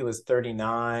 I think he was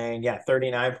 39, yeah, Yeah.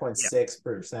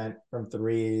 39.6% from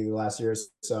three last year.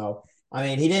 So, I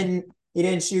mean, he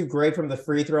didn't shoot great from the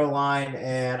free throw line.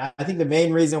 And I think the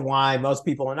main reason why most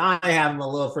people and I have him a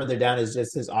little further down is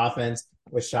just his offense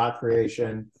with shot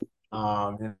creation.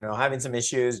 Having some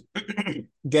issues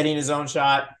getting his own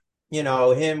shot,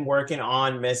 him working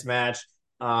on mismatch,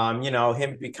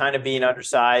 him kind of being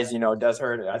undersized, does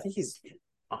hurt. I think he's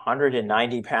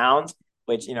 190 pounds,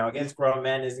 which, against grown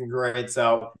men isn't great.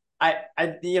 So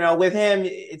with him,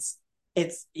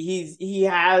 he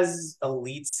has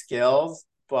elite skills,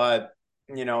 but,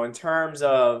 in terms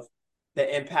of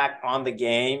the impact on the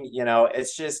game,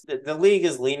 it's just the league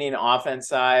is leaning offense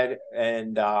side.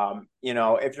 And,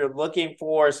 if you're looking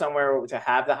for somewhere to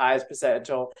have the highest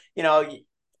potential,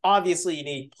 obviously you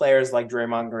need players like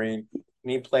Draymond Green. You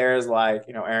need players like,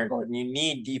 Aaron Gordon. You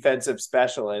need defensive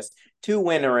specialists to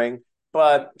win a ring.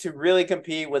 But to really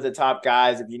compete with the top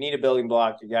guys, if you need a building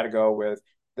block, you got to go with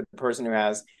the person who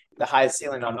has the highest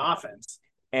ceiling on offense.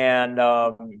 And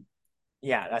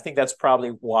yeah, I think that's probably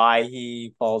why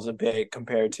he falls a bit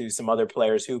compared to some other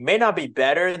players who may not be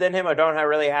better than him or don't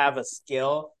really have a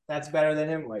skill that's better than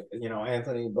him, like,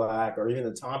 Anthony Black or even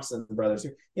the Thompson brothers,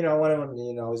 who, one of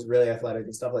them, is really athletic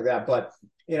and stuff like that. But,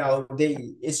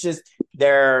 it's just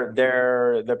their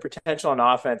potential on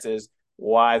offense is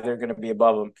why they're going to be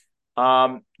above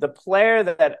them. The player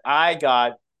that I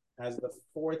got as the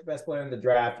fourth best player in the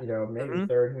draft, maybe Mm-hmm.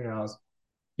 third, who knows,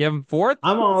 You have him fourth?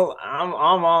 I'm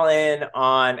all in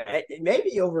on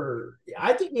maybe over.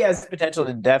 I think he has potential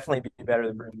to definitely be better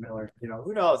than Brandon Miller.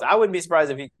 Who knows? I wouldn't be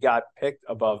surprised if he got picked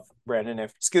above Brandon.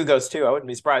 If Scoot goes too, I wouldn't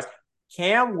be surprised.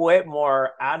 Cam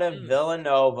Whitmore out of Mm.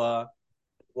 Villanova,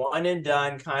 one and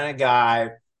done kind of guy,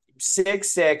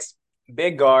 6'6",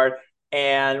 big guard,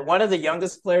 and one of the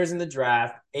youngest players in the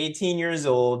draft, 18 years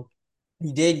old.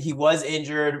 He was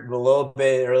injured a little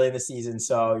bit early in the season,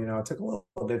 so it took a little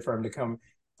bit for him to come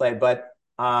play. But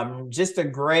just a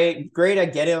great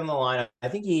at getting on the line. I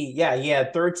think he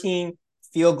had 13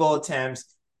 field goal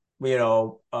attempts,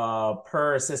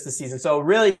 per assist this season. So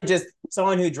really just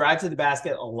someone who drives to the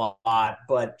basket a lot,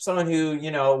 but someone who,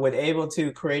 would able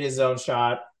to create his own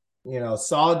shot,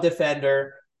 solid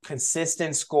defender,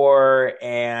 consistent scorer.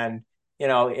 And,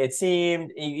 it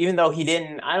seemed, even though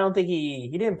I don't think he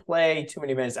didn't play too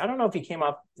many minutes. I don't know if didn't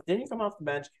he come off the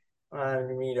bench? I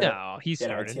need to No, he get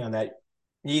IT started. on that.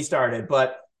 He started,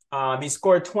 but he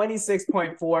scored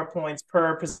 26.4 points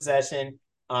per possession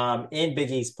in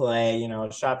Big East play,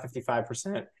 shot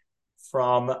 55%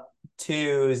 from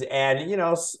twos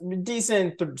and,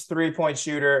 decent 3-point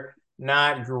shooter,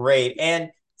 not great. And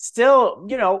still,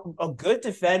 a good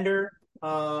defender.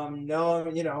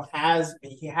 No,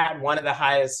 he had one of the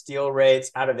highest steal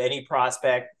rates out of any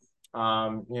prospect.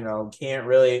 Can't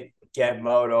really get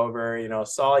mowed over,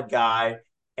 solid guy.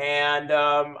 And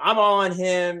I'm all on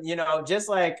him, just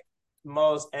like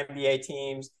most NBA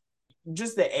teams,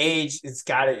 just the age, it's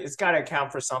got to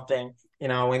account for something.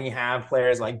 When you have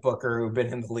players like Booker who've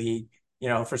been in the league,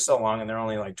 for so long and they're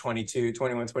only like 22,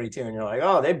 21, 22, and you're like,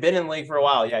 oh, they've been in the league for a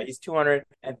while. Yeah, he's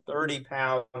 230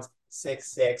 pounds,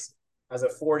 6'6", has a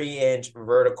 40-inch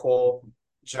vertical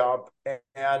jump.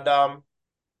 And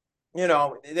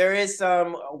there is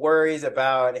some worries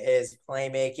about his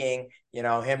playmaking,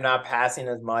 him not passing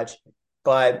as much.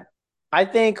 But I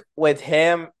think with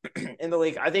him in the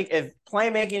league, I think if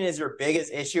playmaking is your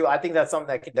biggest issue, I think that's something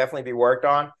that can definitely be worked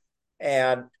on.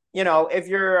 And, if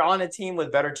you're on a team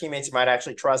with better teammates, you might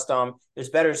actually trust them. There's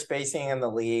better spacing in the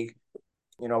league.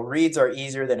 Reads are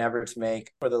easier than ever to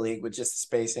make for the league with just the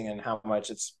spacing and how much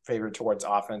it's favored towards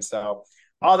offense. So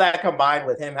all that combined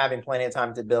with him having plenty of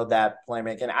time to build that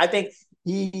playmaking, I think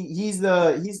he's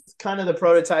kind of the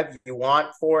prototype you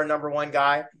want for a number one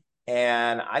guy.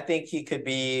 And I think he could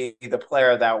be the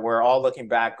player that we're all looking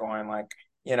back going like,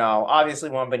 obviously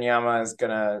Wembanyama is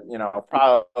gonna,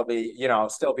 probably,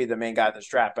 still be the main guy of the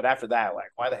draft. But after that, like,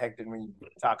 why the heck didn't we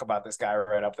talk about this guy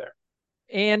right up there?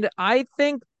 And I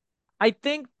think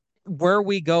where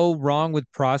we go wrong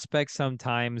with prospects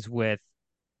sometimes with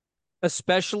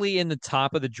especially in the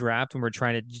top of the draft when we're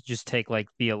trying to just take like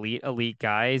the elite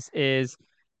guys is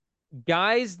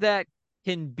guys that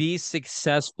can be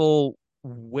successful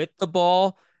with the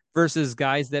ball versus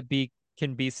guys that be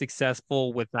can be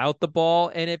successful without the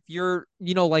ball. And if you're,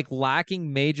 like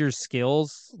lacking major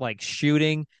skills like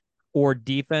shooting or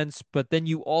defense, but then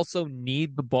you also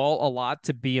need the ball a lot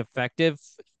to be effective,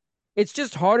 it's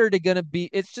just gonna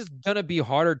be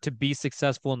harder to be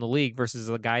successful in the league versus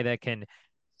a guy that can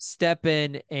step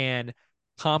in and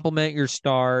complement your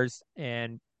stars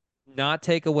and not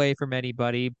take away from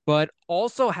anybody, but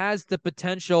also has the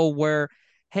potential where,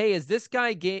 hey, as this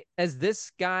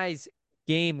guy's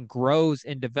game grows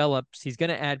and develops, he's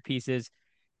gonna add pieces.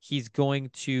 He's going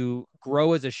to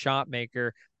grow as a shot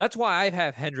maker. That's why I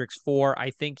have Hendricks 4.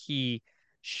 I think he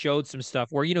showed some stuff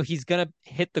where, he's gonna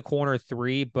hit the corner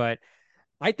three, but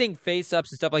I think face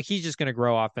ups and stuff like he's just going to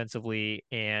grow offensively.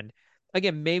 And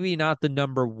again, maybe not the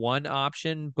number one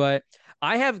option, but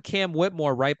I have Cam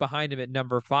Whitmore right behind him at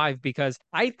number 5 because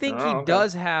I think he Oh, okay.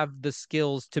 does have the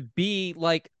skills to be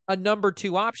like a number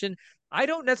 2 option. I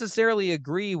don't necessarily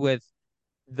agree with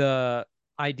the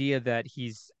idea that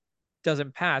he's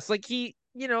doesn't pass. Like it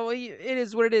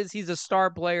is what it is. He's a star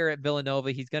player at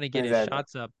Villanova. He's going to get his Exactly.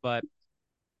 shots up, but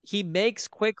he makes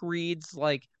quick reads.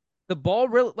 Like the ball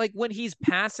really, like when he's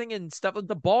passing and stuff,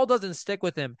 the ball doesn't stick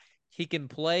with him. He can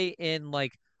play in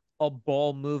like a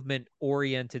ball movement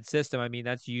oriented system. I mean,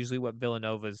 that's usually what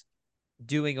Villanova's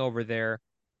doing over there.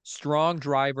 Strong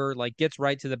driver, like gets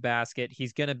right to the basket.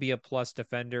 He's going to be a plus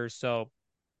defender. So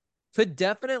could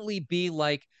definitely be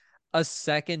like a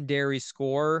secondary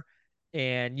scorer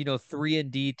and 3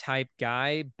 and D type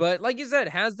guy, but like you said,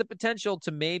 has the potential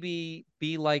to maybe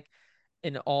be like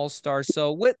an all-star.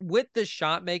 So with the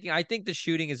shot making, I think the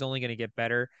shooting is only going to get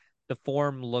better. The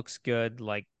form looks good,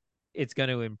 like it's going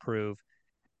to improve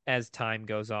as time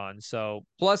goes on. So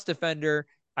plus defender,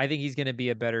 I think he's going to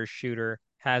be a better shooter,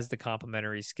 has the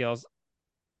complementary skills.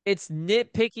 It's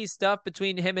nitpicky stuff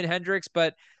between him and Hendricks,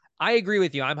 but I agree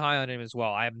with you. I'm high on him as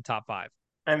well. I have him top 5.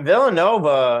 And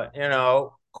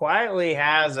Villanova, quietly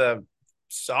has a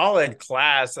solid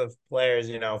class of players,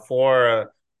 for a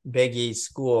Big East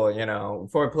school,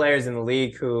 for players in the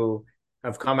league who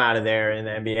have come out of there in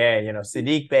the NBA.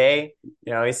 Sadiq Bey,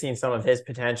 he's seen some of his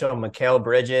potential. Mikal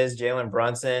Bridges, Jalen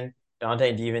Brunson,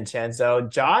 Dante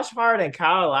DiVincenzo, Josh Hart, and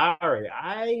Kyle Lowry.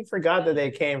 I forgot that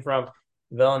they came from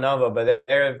Villanova, but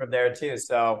they're from there too.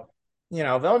 So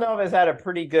Villanova's had a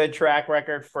pretty good track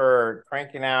record for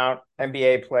cranking out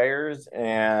NBA players,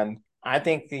 and I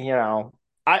think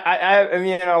I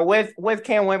mean, with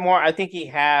Cam Whitmore, I think he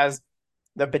has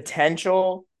the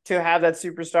potential to have that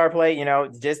superstar play,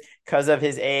 just because of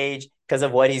his age, because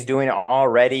of what he's doing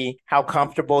already, how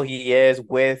comfortable he is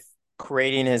with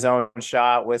creating his own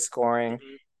shot, with scoring.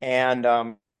 And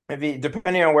if he,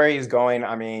 depending on where he's going,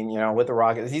 I mean, with the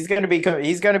Rockets, he's going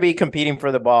to be competing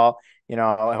for the ball.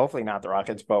 Hopefully not the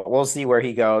Rockets, but we'll see where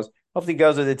he goes. Hopefully, he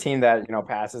goes with a team that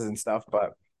passes and stuff.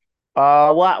 But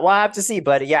we'll have to see.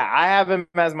 But yeah, I have him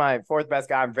as my fourth best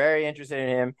guy. I'm very interested in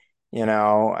him.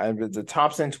 The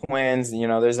Thompson twins.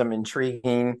 There's some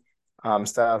intriguing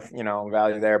stuff.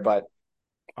 Value there, but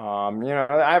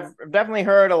I've definitely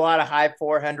heard a lot of high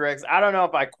 400s. I don't know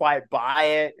if I quite buy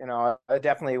it. I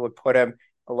definitely would put him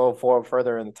a little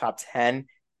further in the top 10,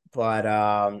 but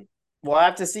we'll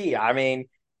have to see. I mean,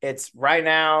 it's right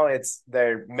now, it's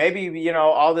there. Maybe,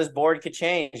 all this board could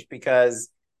change because,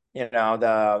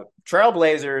 the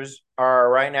Trailblazers are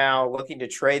right now looking to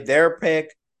trade their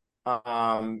pick.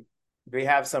 Um, we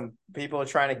have some people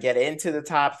trying to get into the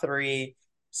top three.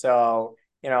 So,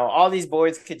 all these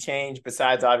boards could change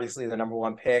besides obviously the number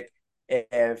one pick.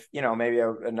 If, maybe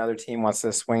another team wants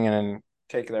to swing in and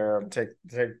take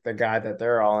the guy that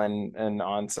they're all in and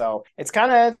on. So it's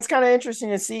kind of interesting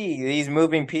to see these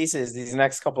moving pieces these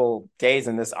next couple days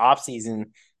in this off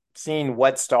season, seeing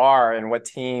what star and what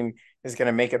team is going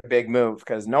to make a big move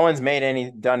because no one's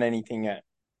done anything yet.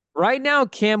 Right now,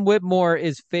 Cam Whitmore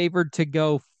is favored to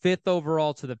go fifth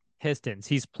overall to the Pistons.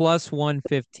 He's plus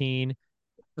 115.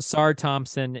 Sar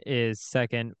Thompson is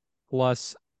second,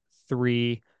 plus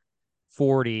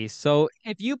 340. So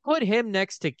if you put him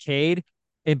next to Cade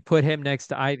and put him next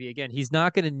to Ivy, again, he's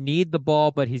not going to need the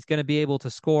ball, but he's going to be able to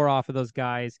score off of those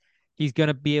guys. He's going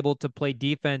to be able to play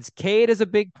defense. Cade is a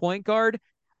big point guard.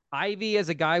 Ivy is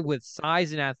a guy with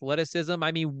size and athleticism.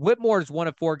 I mean, Whitmore is one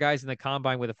of four guys in the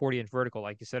combine with a 40-inch vertical,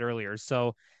 like you said earlier.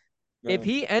 So if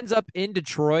Yeah. he ends up in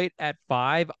Detroit at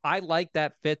 5, I like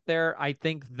that fit there. I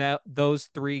think that those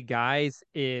three guys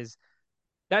is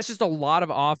that's just a lot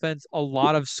of offense, a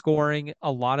lot of scoring,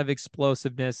 a lot of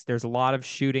explosiveness. There's a lot of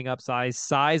shooting upside,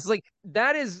 size. Like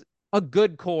that is a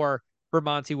good core for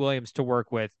Monty Williams to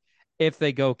work with if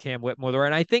they go Cam Whitmore.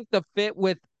 And I think the fit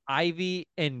with Ivy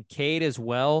and Cade as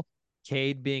well,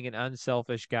 Cade being an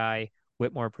unselfish guy,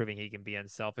 Whitmore proving he can be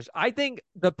unselfish. I think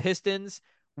the Pistons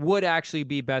would actually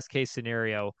be best case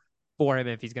scenario for him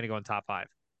if he's going to go in top 5.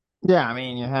 Yeah, I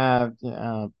mean, you have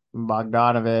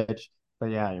Bogdanovich, but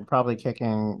yeah, you're probably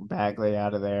kicking Bagley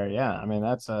out of there. Yeah, I mean,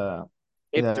 If the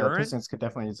Duran, Pistons could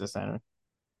definitely use a center.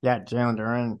 Yeah, Jalen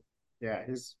Duran. Yeah,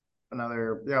 he's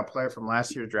another player from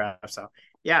last year's draft. So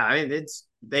yeah, I mean,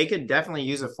 they could definitely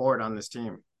use a forward on this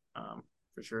team,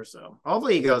 for sure. So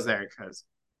hopefully he goes there because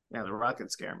yeah, the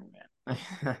Rockets scare me, man.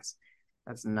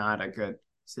 That's not a good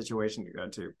situation to go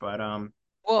to. But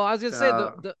well, I was gonna say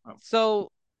the oh,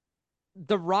 so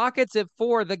the Rockets at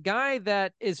 4, the guy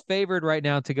that is favored right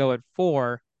now to go at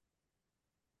 4,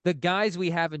 the guys we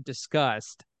haven't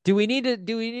discussed. Do we need to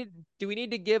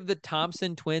give the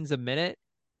Thompson twins a minute?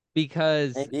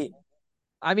 Because maybe.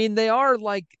 I mean they are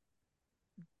like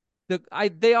the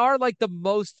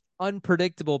most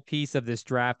unpredictable piece of this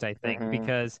draft, I think, Mm-hmm.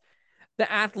 because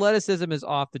the athleticism is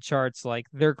off the charts. Like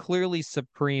they're clearly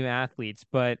supreme athletes,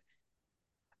 but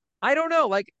I don't know,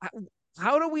 like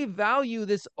how do we value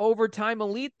this overtime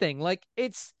elite thing? Like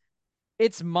it's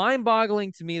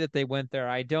mind-boggling to me that they went there.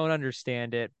 I don't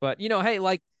understand it, but hey,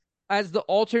 like as the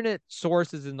alternate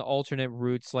sources and the alternate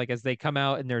routes, like as they come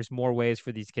out and there's more ways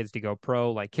for these kids to go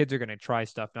pro, like kids are going to try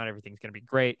stuff. Not everything's going to be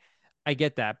great. I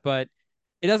get that, but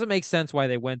it doesn't make sense why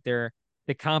they went there.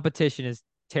 The competition is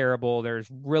terrible. There's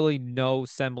really no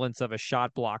semblance of a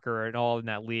shot blocker at all in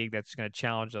that league that's going to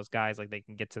challenge those guys. Like they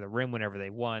can get to the rim whenever they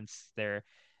want. Their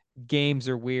games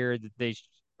are weird. They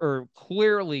are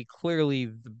clearly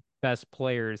the best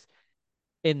players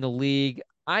in the league.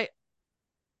 I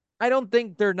don't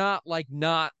think they're not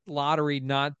lottery,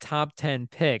 not top 10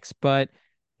 picks, but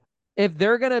if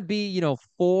they're going to be,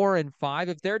 4 and 5,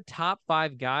 if they're top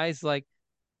 5 guys, like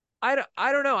I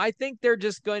don't know. I think they're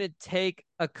just going to take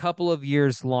a couple of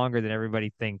years longer than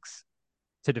everybody thinks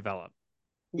to develop.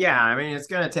 Yeah, I mean, it's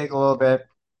gonna take a little bit.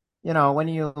 I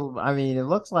mean, it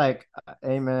looks like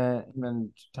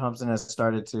Amon Thompson has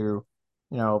started to,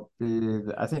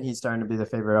 I think he's starting to be the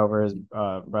favorite over his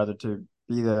brother to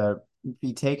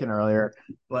be taken earlier.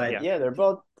 But Yeah. yeah, they're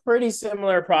both pretty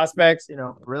similar prospects.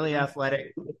 Really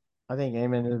athletic. I think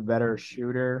Amon is a better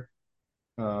shooter,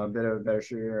 a bit of a better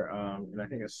shooter. And I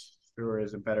think Stewart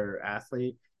is a better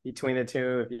athlete between the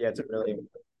two. If he had to really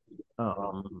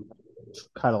um,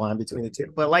 cut a line between the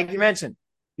two. But like you mentioned,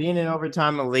 being an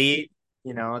overtime elite,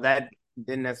 that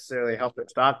didn't necessarily help their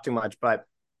stock too much. But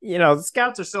the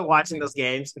scouts are still watching those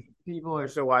games. people are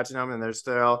still watching them, and they're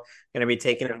still going to be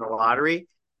taking in the lottery.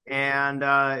 And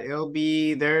it'll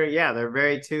be they're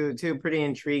very two pretty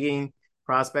intriguing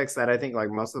prospects that I think like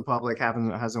most of the public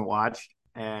hasn't watched.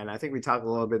 And I think we talked a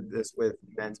little bit this with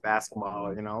men's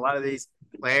basketball. A lot of these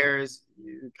players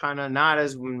kind of not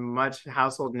as much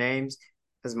household names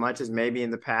as much as maybe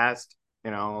in the past. A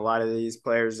lot of these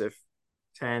players, if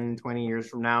 10, 20 years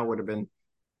from now, would have been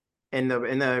in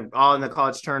the all in the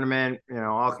college tournament,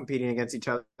 all competing against each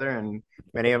other, and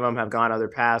many of them have gone other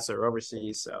paths or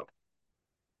overseas. So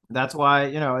that's why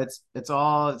it's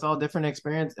all different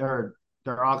experience, or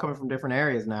they're all coming from different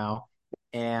areas now,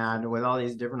 and with all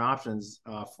these different options,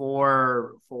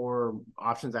 four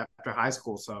options after high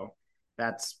school. So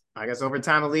that's, I guess,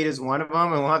 overtime elite is one of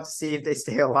them, and we'll have to see if they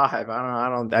stay alive.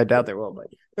 I doubt they will, but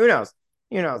who knows?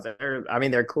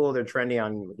 They're cool, they're trendy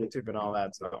on YouTube and all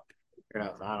that. So who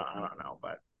knows? I don't know,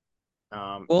 but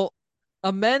Well,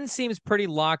 Amen seems pretty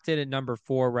locked in at number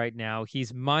 4 right now.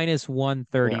 He's minus yeah.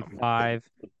 135.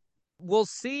 We'll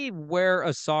see where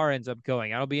Asar ends up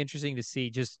going. That'll be interesting to see.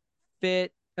 Just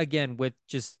fit again with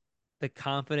just the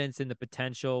confidence and the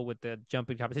potential with the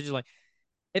jumping competition. Like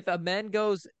if Amen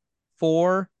goes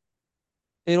 4,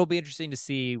 it'll be interesting to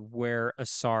see where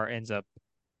Asar ends up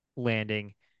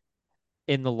landing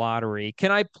in the lottery.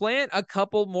 Can I plant a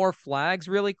couple more flags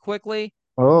really quickly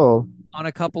Oh, on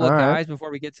a couple all of right. guys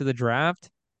before we get to the draft?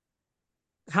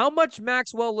 How much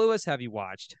Maxwell Lewis have you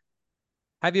watched?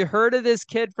 Have you heard of this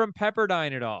kid from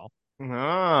Pepperdine at all?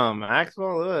 Oh,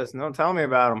 Maxwell Lewis. No, tell me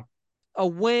about him. A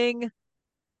wing,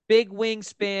 big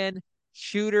wingspan,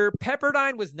 shooter.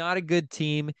 Pepperdine was not a good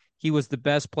team. He was the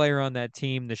best player on that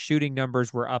team. The shooting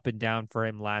numbers were up and down for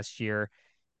him last year.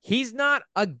 He's not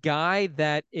a guy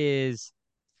that is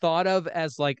thought of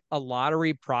as like a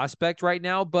lottery prospect right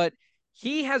now, but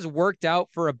he has worked out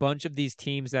for a bunch of these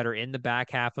teams that are in the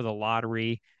back half of the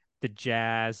lottery, the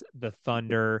Jazz, the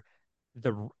Thunder,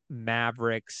 the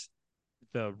Mavericks,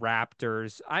 the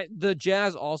Raptors. The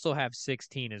Jazz also have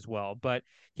 16 as well, but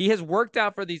he has worked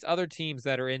out for these other teams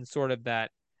that are in sort of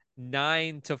that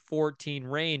 9 to 14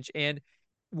 range. And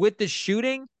with the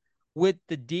shooting, with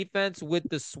the defense, with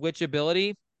the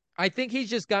switchability, I think he's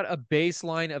just got a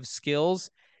baseline of skills.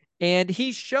 And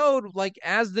he showed, like,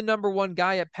 as the number one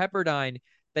guy at Pepperdine,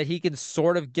 that he can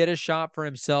sort of get a shot for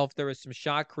himself. There was some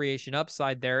shot creation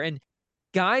upside there. And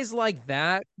guys like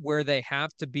that, where they have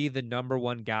to be the number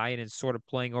one guy and it's sort of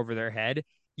playing over their head,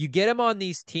 you get him on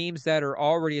these teams that are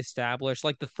already established.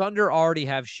 Like the Thunder already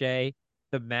have Shea,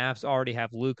 the Mavs already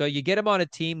have Luca. You get him on a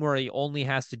team where he only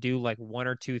has to do like one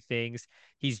or two things.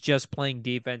 He's just playing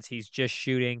defense, he's just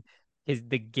shooting.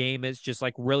 The game is just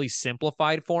like really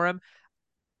simplified for him.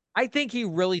 I think he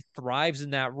really thrives in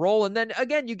that role. And then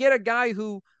again, you get a guy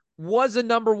who was a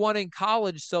number one in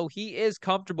college, so he is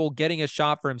comfortable getting a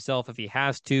shot for himself if he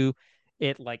has to,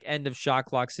 at like end of shot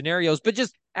clock scenarios. But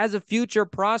just as a future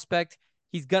prospect,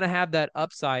 he's gonna have that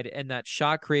upside and that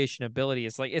shot creation ability.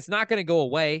 It's like it's not gonna go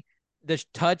away. The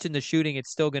touch and the shooting,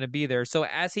 it's still gonna be there. So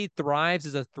as he thrives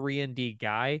as a 3-and-D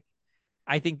guy,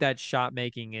 I think that shot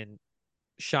making and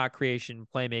shot creation,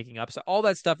 playmaking upside, all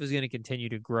that stuff is gonna continue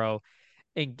to grow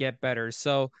and get better.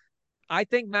 So I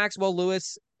think Maxwell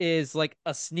Lewis is like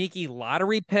a sneaky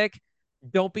lottery pick.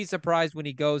 Don't be surprised when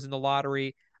he goes in the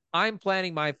lottery. I'm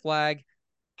planting my flag.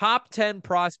 Top 10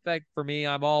 prospect for me.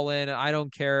 I'm all in. I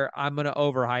don't care. I'm going to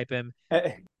overhype him.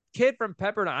 Kid from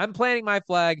Pepperdine. I'm planting my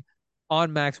flag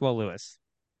on Maxwell Lewis.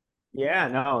 Yeah,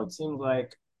 no, it seems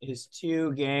like his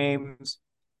two games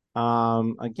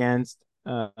against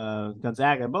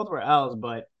Gonzaga, both were L's,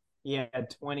 but he had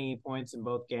 20 points in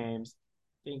both games.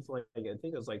 I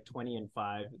think it was like 20 and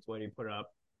 5 is what he put up.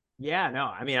 Yeah, no,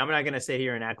 I mean, I'm not gonna sit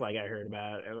here and act like I heard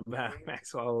about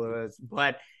Maxwell Lewis,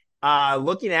 but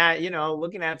looking at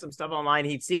some stuff online,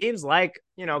 he seems like,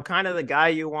 kind of the guy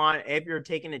you want if you're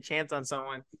taking a chance on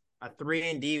someone, a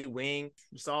 3-and-D wing,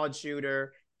 solid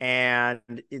shooter. And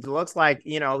it looks like,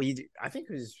 I think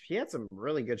he had some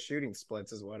really good shooting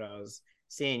splits, is what I was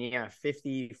seeing. Yeah,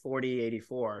 50, 40,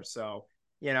 84. So,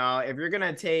 if you're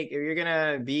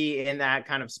gonna be in that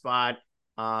kind of spot,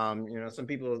 some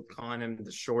people calling him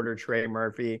the shorter Trey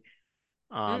Murphy,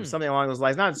 Mm, something along those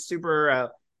lines. Not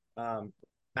super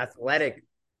athletic,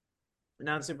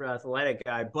 not super athletic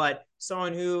guy, but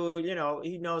someone who,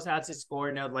 he knows how to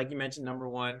score. Now, like you mentioned, number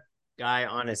one guy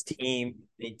on his team.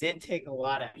 They did take a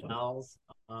lot of L's,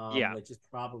 yeah. which is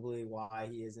probably why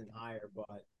he isn't higher.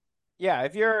 But yeah,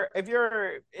 if you're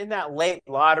in that late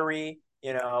lottery,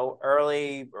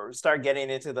 early, or start getting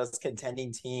into those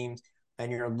contending teams,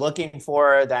 and you're looking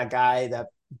for that guy, that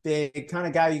big kind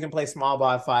of guy you can play small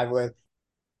ball 5 with,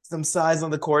 some size on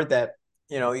the court that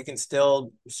you can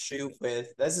still shoot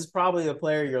with. This is probably the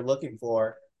player you're looking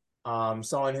for.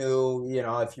 Someone who,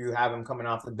 if you have him coming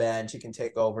off the bench, he can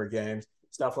take over games,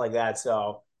 stuff like that.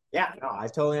 So yeah, no, I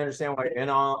totally understand why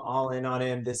you're all in on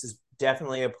him. This is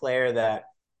definitely a player that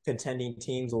contending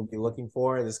teams will be looking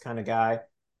for. This kind of guy,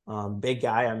 big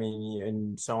guy. I mean,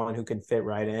 and someone who can fit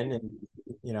right in,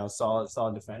 and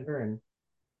solid defender.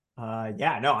 And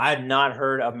yeah, no, I had not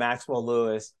heard of Maxwell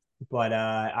Lewis, but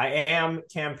I am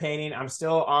campaigning. I'm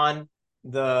still on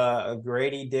the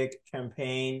Grady Dick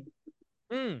campaign.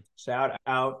 Mm. Shout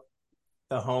out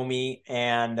the homie,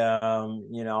 and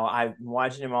I'm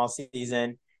watching him all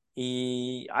season.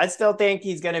 I still think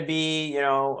he's going to be,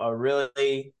 a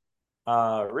really,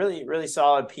 really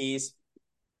solid piece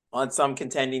on some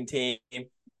contending team.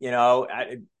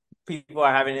 People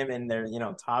are having him in their,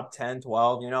 top 10,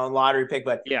 12, lottery pick,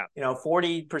 but, Yeah.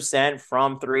 40%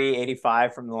 from three,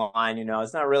 85 from the line,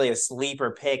 it's not really a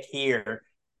sleeper pick here,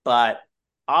 but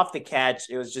off the catch,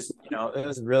 it was just, it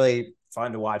was really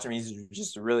fun to watch. I mean, he's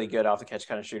just a really good off the catch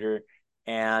kind of shooter.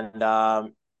 And,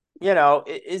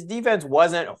 his defense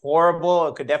wasn't horrible.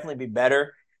 It could definitely be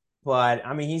better. But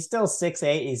I mean, he's still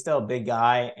 6'8". He's still a big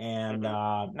guy, and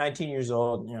Mm-hmm. 19 years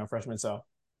old, freshman. So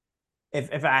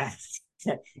if I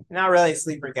not really a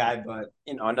sleeper guy, but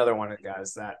another one of the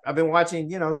guys that I've been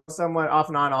watching, somewhat off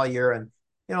and on all year, and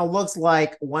looks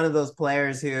like one of those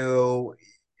players who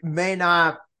may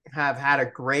not have had a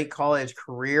great college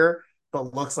career,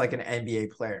 but looks like an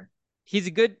NBA player. He's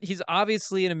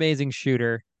obviously an amazing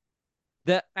shooter.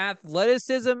 The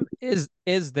athleticism is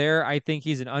there. I think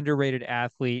he's an underrated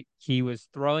athlete. He was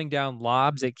throwing down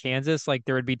lobs at Kansas. Like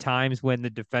there would be times when the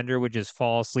defender would just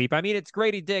fall asleep. I mean, it's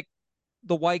Grady Dick,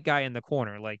 the white guy in the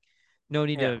corner. Like, no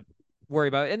need Yeah, to worry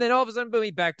about it. And then all of a sudden, boom,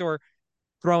 backdoor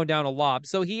throwing down a lob.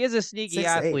 So he is a sneaky 6'8".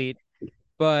 athlete,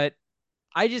 but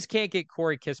I just can't get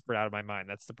Corey Kispert out of my mind.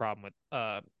 That's the problem with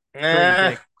Grady Eh,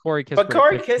 Dick. Corey but Kispert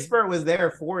Corey could Kispert was there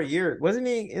 4 years, wasn't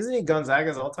he? Isn't he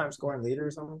Gonzaga's all-time scoring leader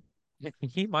or something?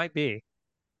 he might be.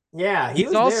 Yeah, he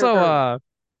He's was there.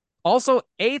 also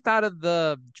eighth out of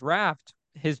the draft,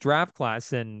 his draft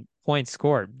class in points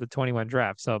scored, the 21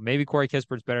 draft. So maybe Corey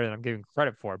Kispert's better than I'm giving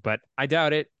credit for, but I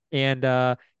doubt it. And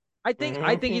I think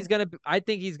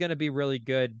he's gonna be really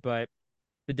good, but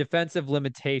the defensive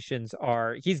limitations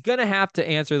are he's gonna have to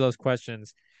answer those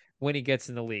questions when he gets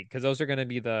in the league because those are gonna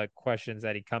be the questions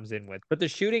that he comes in with. But the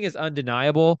shooting is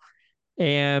undeniable.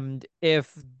 And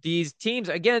if these teams,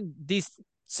 again, these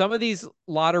some of these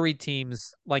lottery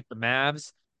teams like the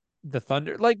Mavs, the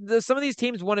Thunder, some of these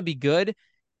teams want to be good,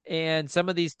 and some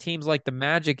of these teams like the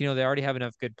Magic, they already have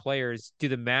enough good players. Do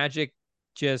the Magic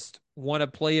just want to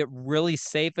play it really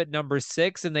safe at number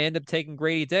 6 and they end up taking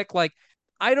Grady Dick? Like,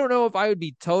 I don't know if I would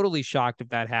be totally shocked if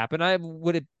that happened. I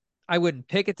wouldn't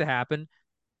pick it to happen,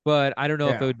 but I don't know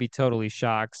if it Yeah. would be totally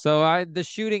shocked. So the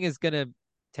shooting is gonna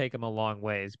take him a long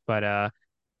ways, but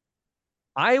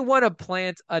I want to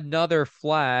plant another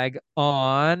flag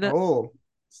on Oh,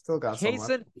 still got some left.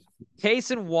 Cason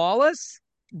Cason Wallace,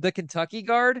 the Kentucky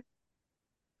guard.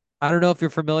 I don't know if you're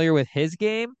familiar with his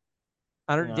game.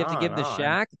 I don't. Do you have to No, give no. the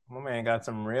Shack? My man got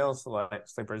some real select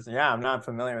sleepers. Yeah, I'm not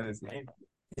familiar with his name.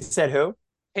 You said who?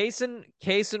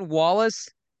 Cason Wallace,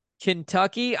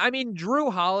 Kentucky. I mean,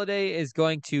 Drew Holiday is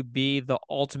going to be the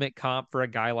ultimate comp for a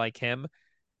guy like him.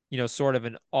 Sort of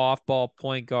an off-ball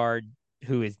point guard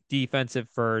who is defensive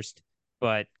first,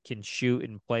 but can shoot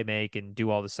and play make and do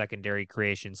all the secondary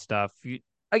creation stuff.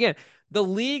 Again, the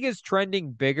league is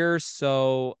trending bigger,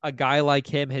 so a guy like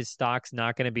him, his stock's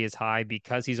not going to be as high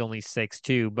because he's only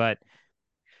 6'2", but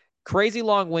crazy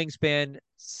long wingspan,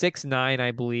 6'9",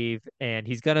 I believe, and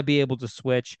he's going to be able to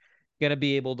switch, going to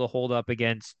be able to hold up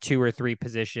against 2 or 3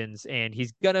 positions, and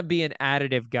he's going to be an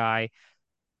additive guy.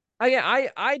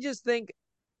 I just think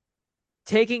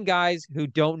taking guys who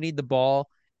don't need the ball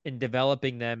and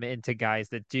developing them into guys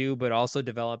that do, but also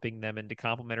developing them into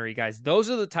complementary guys. Those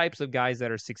are the types of guys that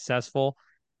are successful.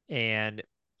 And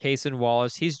Cason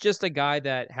Wallace, he's just a guy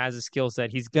that has a skill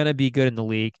set. He's going to be good in the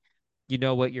league. You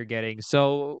know what you're getting.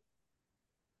 So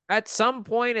at some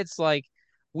point, it's like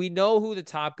we know who the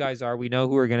top guys are. We know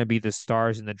who are going to be the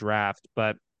stars in the draft,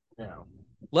 but Yeah.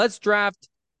 let's draft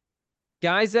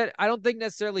guys that I don't think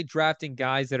necessarily drafting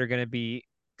guys that are going to be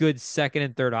good second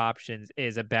and third options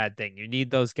is a bad thing. You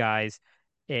need those guys.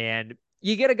 And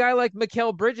you get a guy like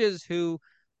Mikal Bridges, who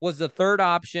was the third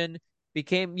option,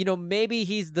 became, maybe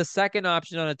he's the second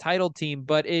option on a title team,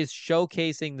 but is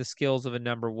showcasing the skills of a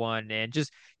number one. And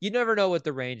just, you never know what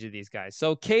the range of these guys.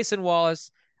 So Case and Wallace,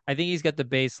 I think he's got the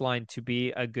baseline to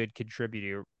be a good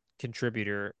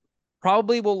contributor.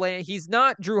 Probably will land. He's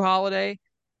not Drew Holiday,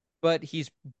 but he's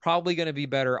probably going to be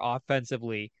better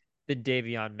offensively than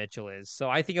Davion Mitchell is. So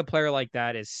I think a player like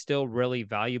that is still really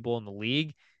valuable in the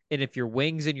league. And if your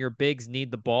wings and your bigs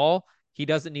need the ball, he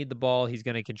doesn't need the ball. He's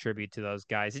going to contribute to those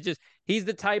guys. It just he's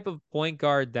the type of point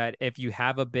guard that if you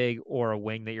have a big or a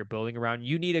wing that you're building around,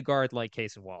 you need a guard like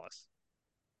Case and Wallace.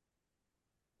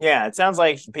 Yeah, it sounds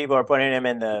like people are putting him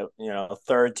in the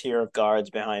third tier of guards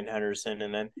behind Henderson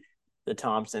and then the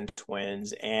Thompson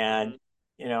twins. And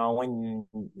when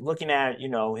looking at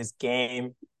his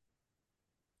game,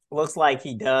 looks like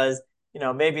he does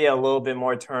maybe a little bit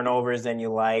more turnovers than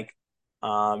you like.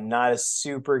 Not a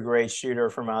super great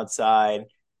shooter from outside.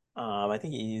 I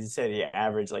think he said he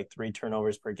averaged like 3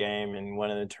 turnovers per game in one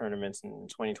of the tournaments in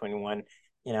 2021.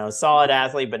 Solid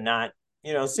athlete, but not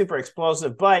super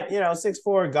explosive. But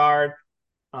 6'4" guard.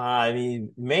 The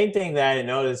main thing that I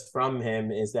noticed from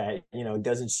him is that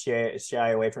doesn't shy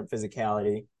away from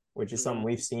physicality, which is something Mm-hmm.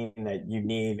 we've seen that you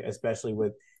need, especially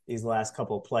with these last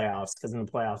couple of playoffs, because in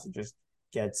the playoffs it just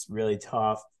gets really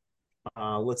tough.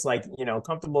 Looks like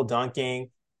comfortable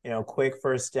dunking, quick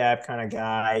first step kind of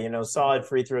guy, solid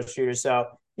free throw shooter. So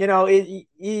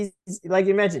he's like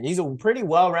you mentioned, he's a pretty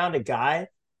well-rounded guy.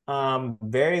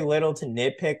 Very little to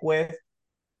nitpick with.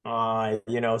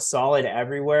 Solid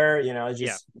everywhere. Yeah.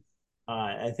 Just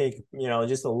I think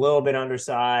just a little bit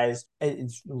undersized.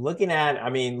 Looking at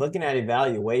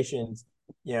evaluations,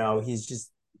 he's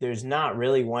just there's not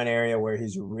really one area where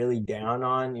he's really down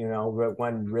on,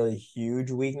 one really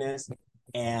huge weakness.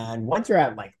 And once you're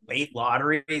at like late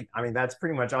lottery, I mean, that's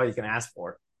pretty much all you can ask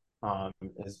for.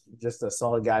 Is just a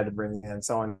solid guy to bring in,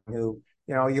 someone who,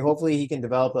 you hopefully he can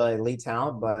develop a elite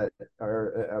talent, but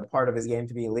or a part of his game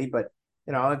to be elite. But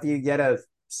if you get a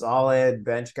solid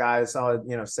bench guy, solid,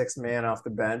 sixth man off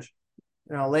the bench,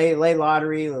 late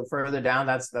lottery, further down,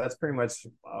 that's pretty much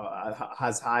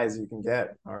as high as you can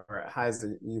get, or high as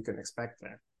you can expect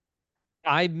there.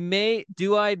 I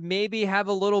maybe have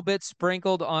a little bit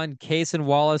sprinkled on Case and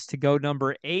Wallace to go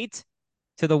number 8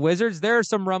 to the Wizards. There's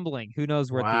some rumbling.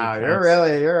 Wow,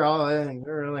 you're all in.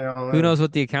 You're really all Who in. knows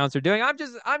what the accounts are doing? I'm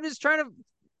just trying to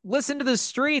listen to the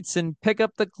streets and pick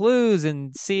up the clues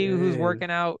and see who's Jeez,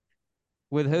 working out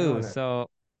with you're who. doing it. So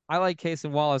I like Case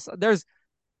and Wallace. There's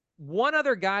one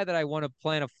other guy that I want to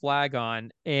plant a flag on,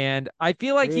 and I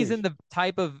feel like he's in Jeez. the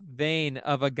type of vein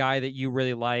of a guy that you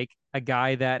really like, a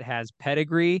guy that has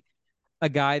pedigree, a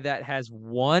guy that has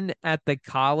won at the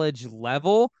college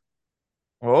level.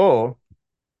 Oh,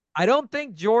 I don't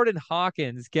think Jordan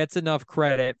Hawkins gets enough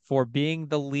credit for being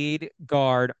the lead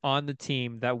guard on the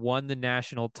team that won the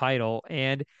national title.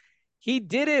 And he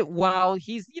did it while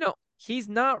he's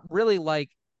not really like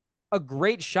a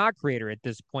great shot creator at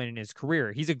this point in his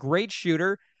career. He's a great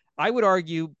shooter. I would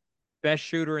argue best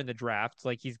shooter in the draft.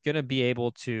 Like he's going to be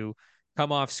able to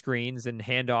come off screens and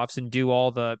handoffs and do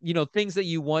all the, things that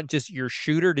you want just your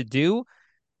shooter to do.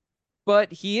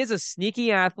 But he is a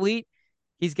sneaky athlete.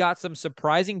 He's got some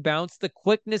surprising bounce. The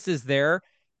quickness is there.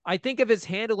 I think if his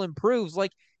handle improves,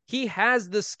 like he has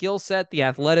the skill set, the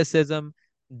athleticism,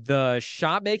 the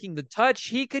shot making, the touch.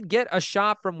 He could get a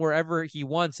shot from wherever he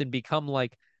wants and become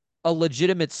like a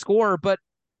legitimate scorer. But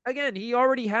again, he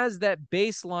already has that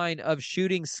baseline of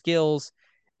shooting skills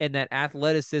and that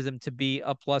athleticism to be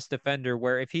a plus defender.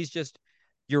 Where if he's just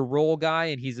your role guy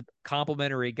and he's a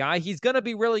complimentary guy, he's going to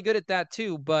be really good at that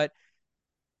too. But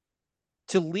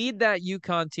to lead that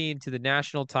UConn team to the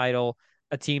national title,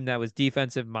 a team that was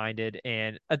defensive minded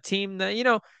and a team that,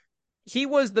 he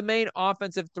was the main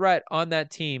offensive threat on that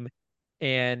team.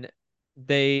 And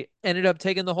they ended up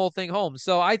taking the whole thing home.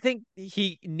 So I think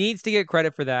he needs to get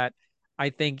credit for that. I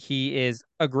think he is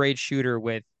a great shooter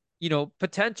with,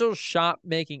 potential shot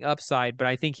making upside, but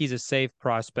I think he's a safe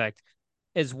prospect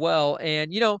as well.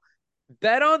 And,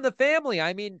 bet on the family.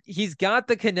 I mean, he's got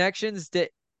the connections to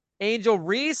Angel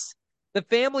Reese, the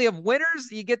family of winners.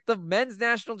 You get the men's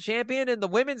national champion and the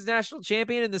women's national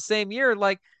champion in the same year.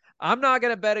 Like, I'm not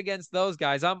going to bet against those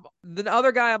guys. I'm the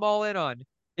other guy I'm all in on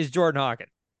is Jordan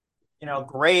Hawkins.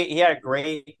 great. He had a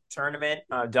great tournament.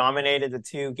 Dominated the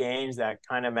 2 games that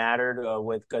kind of mattered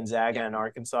with Gonzaga Yeah. and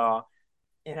Arkansas.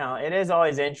 It is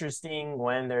always interesting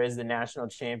when there is the national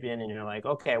champion and you're like,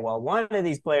 okay, well, one of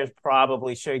these players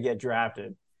probably should get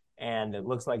drafted. And it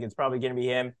looks like it's probably going to be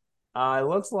him. It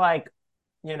looks like,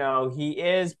 he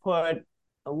is put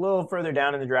a little further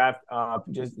down in the draft.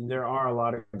 Just there are a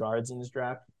lot of guards in this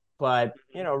draft, but,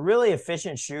 really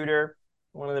efficient shooter,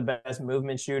 one of the best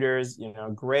movement shooters,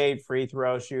 great free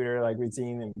throw shooter like we've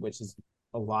seen, which is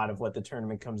a lot of what the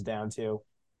tournament comes down to.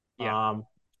 Yeah.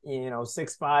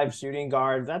 6'5" shooting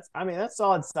guard. That's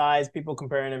solid size. People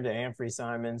comparing him to Anfernee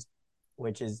Simons,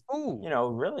 which is, Ooh,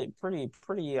 really pretty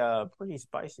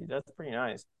spicy. That's pretty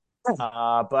nice.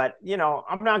 But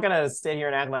I'm not gonna sit here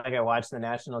and act like I watched the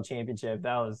national championship.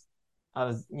 I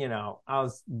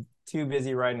was too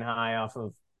busy riding high off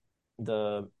of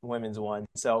the women's one.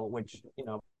 So, which,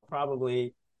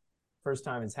 probably first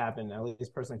time it's happened, at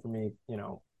least personally for me,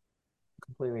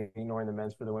 completely ignoring the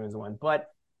men's for the women's one. But,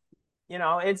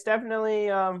 it's definitely,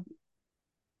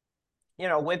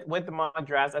 with the mock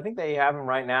drafts, I think they have them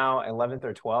right now, 11th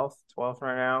or 12th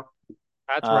right now.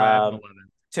 that's where I have him Um,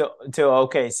 11. to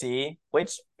OKC,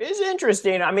 which is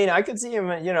interesting. I mean, I could see him,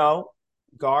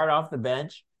 guard off the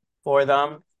bench for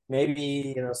them.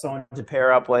 Maybe, someone to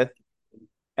pair up with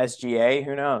SGA.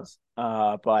 Who knows?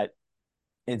 But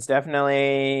it's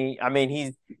definitely. I mean,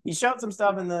 he shot some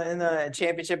stuff in the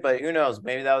championship, but who knows?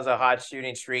 Maybe that was a hot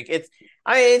shooting streak. It's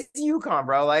UConn,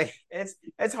 bro. Like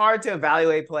it's hard to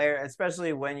evaluate player,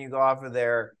 especially when you go off of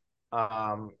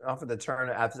the turn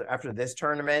after this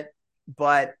tournament.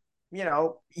 But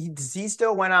he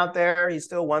still went out there. He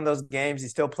still won those games. He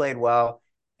still played well,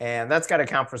 and that's got to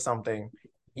count for something,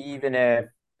 even if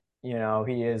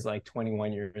he is like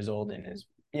 21 years old and is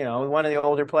one of the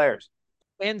older players.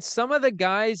 And some of the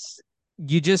guys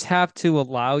you just have to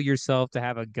allow yourself to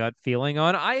have a gut feeling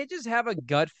on. I just have a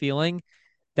gut feeling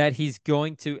that he's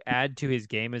going to add to his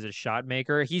game as a shot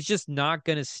maker. He's just not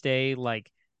going to stay like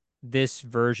this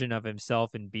version of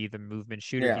himself and be the movement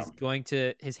shooter.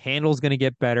 Yeah. His handle's going to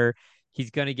get better.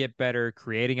 He's going to get better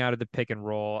creating out of the pick and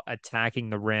roll, attacking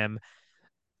the rim.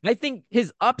 I think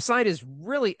his upside is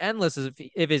really endless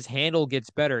if his handle gets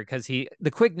better because the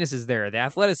quickness is there, the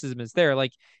athleticism is there.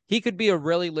 Like he could be a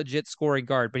really legit scoring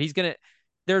guard, but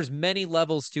there's many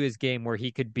levels to his game where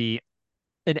he could be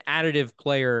an additive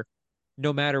player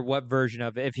no matter what version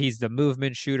of it. If he's the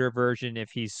movement shooter version, if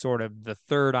he's sort of the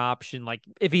third option, like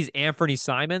if he's Anthony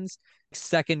Simons,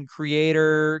 second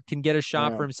creator, can get a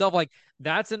shot for Yeah. himself. Like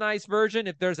that's a nice version.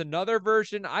 If there's another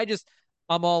version,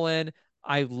 I'm all in.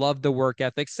 I love the work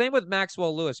ethic. Same with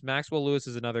Maxwell Lewis. Maxwell Lewis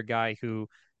is another guy who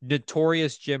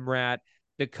notorious gym rat.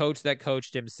 The coach that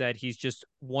coached him said he's just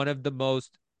one of the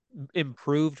most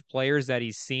improved players that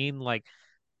he's seen. Like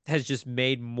has just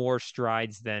made more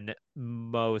strides than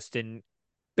most. And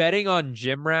betting on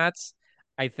gym rats,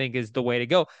 I think, is the way to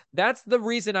go. That's the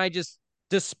reason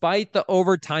despite the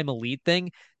overtime elite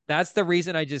thing, that's the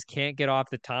reason I just can't get off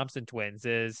the Thompson twins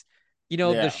is, the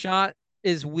Yeah. shot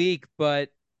is weak, but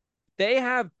they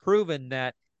have proven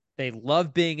that they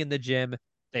love being in the gym.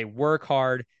 They work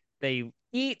hard. They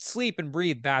eat, sleep, and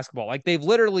breathe basketball. Like they've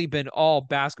literally been all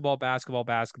basketball, basketball,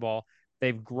 basketball.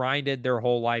 They've grinded their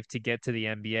whole life to get to the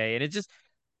NBA. And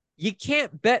you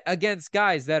can't bet against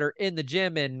guys that are in the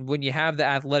gym. And when you have the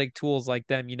athletic tools like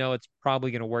them, it's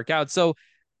probably going to work out. So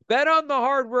bet on the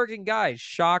hardworking guys.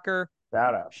 Shocker,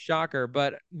 Shout out. shocker.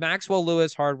 But Maxwell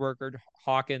Lewis, hard worker,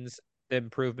 Hawkins, the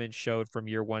improvement showed from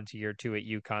year one to year two at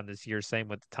UConn this year. Same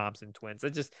with the Thompson twins.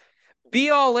 It just be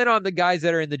all in on the guys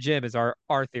that are in the gym is our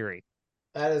theory.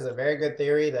 That is a very good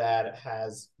theory that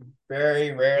has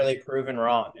very rarely proven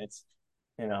wrong. It's,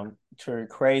 true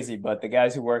crazy, but the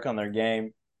guys who work on their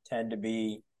game tend to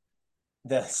be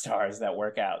the stars that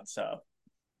work out. So,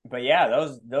 but yeah,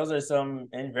 those are some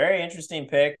very interesting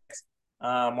picks. We'll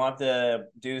have to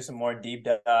do some more deep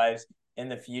dives in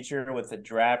the future with the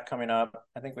draft coming up.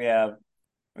 I think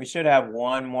we should have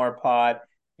one more pod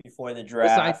before the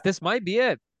draft. This might be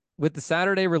it with the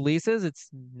Saturday releases. It's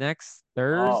next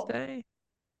Oh, Thursday.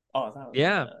 I thought it was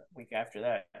Yeah. the week after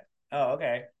that. Oh,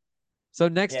 okay. So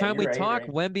next Yeah, time you're we right. You're talk, right.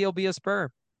 Wemby will be a Spur.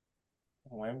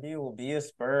 Wemby will be a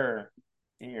Spur.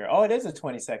 Dear. Oh, it is a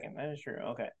 22nd. That is true.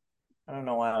 Okay. I don't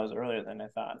know why it was earlier than I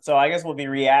thought. So I guess we'll be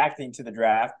reacting to the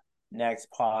draft next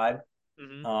pod.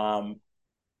 Mm-hmm. Um,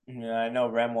 I know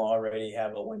Rem will already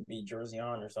have a Wemby jersey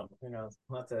on or something. Who knows?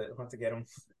 We'll have to get him.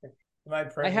 You might I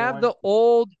print me have one. the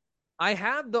old I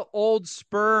have the old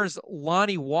Spurs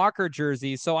Lonnie Walker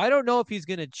jersey, so I don't know if he's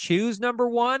going to choose number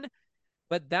 1,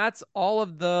 but that's all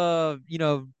of the,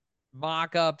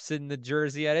 mock-ups in the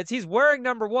jersey edits. He's wearing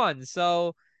number 1,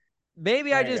 so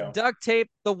maybe I There you just go. duct tape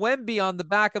the Wemby on the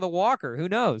back of the Walker. Who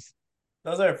knows?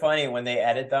 Those are funny when they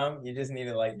edit them. You just need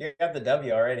to you have the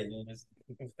W already. You just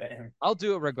bam. I'll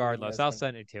do it regardless. That's I'll funny.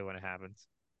 send it to you when it happens.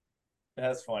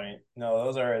 That's funny. No,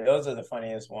 those are the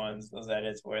funniest ones. Those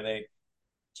edits where they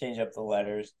change up the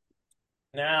letters.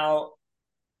 Now,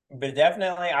 but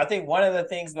definitely, I think one of the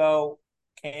things though,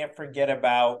 can't forget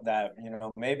about that.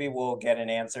 Maybe we'll get an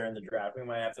answer in the draft. We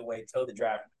might have to wait till the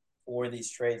draft for these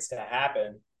trades to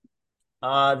happen.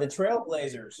 The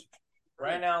Trailblazers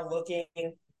right now looking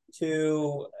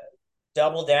to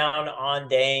double down on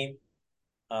Dame.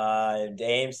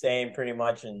 Dame saying pretty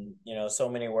much in so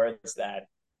many words that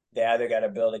they either got to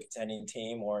build a contending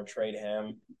team or trade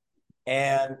him.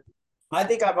 And I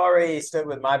think I've already stood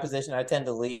with my position. I tend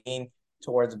to lean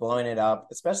towards blowing it up,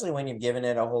 especially when you've given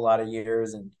it a whole lot of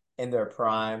years and in their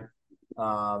prime.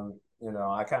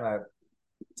 I kind of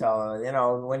tell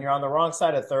when you're on the wrong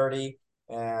side of 30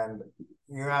 and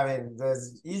you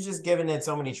just given it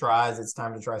so many tries, it's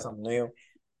time to try something new.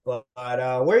 But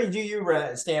where do you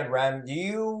stand, Rem? Do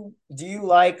you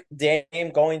like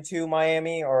Dame going to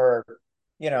Miami, or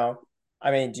you know,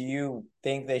 do you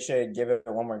think they should give it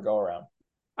one more go around?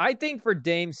 I think for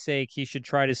Dame's sake, he should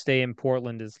try to stay in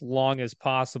Portland as long as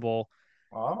possible.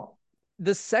 Oh,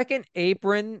 The second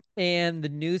apron and the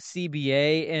new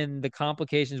CBA and the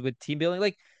complications with team building,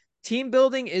 like team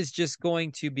building is just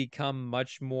going to become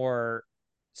much more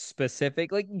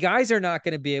specific. Like guys are not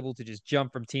going to be able to just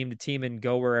jump from team to team and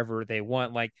go wherever they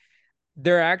want. Like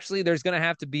there's going to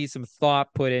have to be some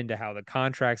thought put into how the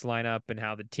contracts line up and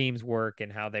how the teams work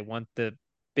and how they want the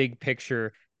big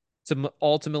picture to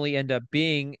ultimately end up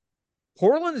being.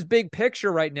 Portland's big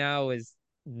picture right now is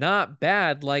not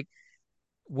bad. Like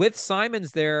with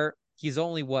Simons there, he's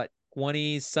only what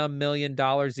 20 some $1 million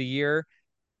a year.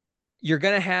 You're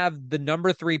going to have the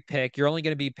number 3 pick. You're only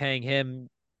going to be paying him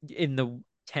in the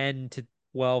 10 to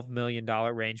 $12 million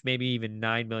range, maybe even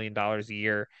 $9 million a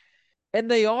year.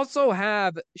 And they also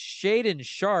have Shaden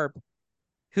Sharp,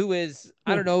 who is,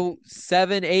 I don't know,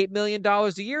 $7, $8 million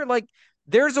a year. Like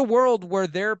there's a world where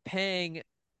they're paying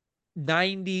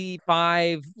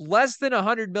 95, less than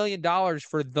 $100 million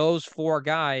for those 4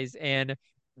 guys. And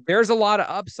there's a lot of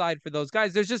upside for those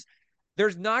guys.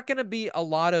 There's not going to be a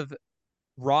lot of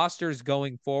rosters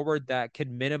going forward that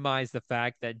can minimize the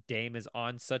fact that Dame is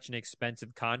on such an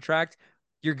expensive contract.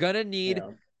 You're going to need, yeah.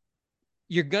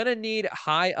 you're going to need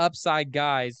high upside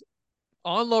guys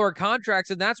on lower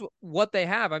contracts. And that's what they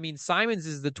have. I mean, Simons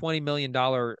is the $20 million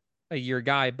a year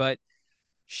guy, but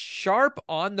Sharp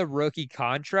on the rookie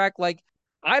contract. Like,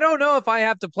 I don't know if I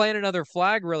have to plant another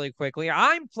flag really quickly.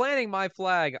 I'm planting my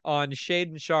flag on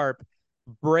Shaden Sharp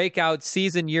breakout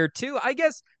season year 2. I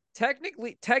guess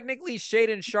technically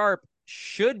Shaden Sharp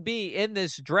should be in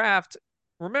this draft.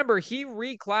 Remember, he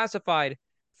reclassified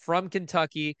from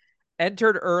Kentucky,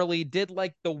 entered early, did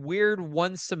like the weird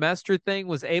one semester thing,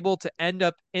 was able to end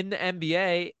up in the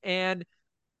NBA, and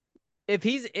if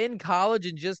he's in college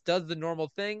and just does the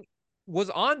normal thing, was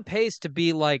on pace to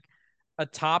be like a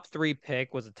top 3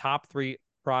 pick, was a top 3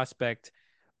 prospect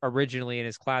originally in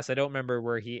his class. I don't remember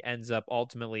where he ends up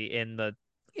ultimately in the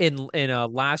in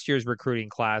last year's recruiting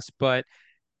class, but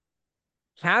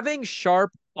having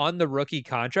Sharp on the rookie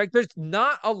contract, there's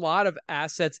not a lot of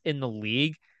assets in the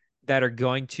league that are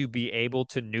going to be able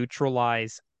to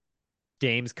neutralize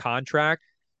Dame's contract.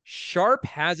 Sharp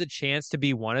has a chance to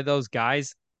be one of those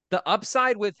guys. The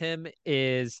upside with him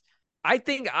is I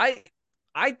think I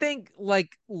I think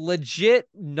like legit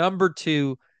number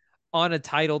 2 on a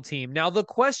title team. Now the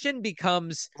question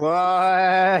becomes What?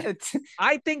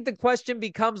 I think the question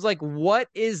becomes like what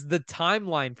is the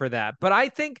timeline for that? But I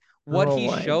think what Oh he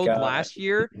my showed God. last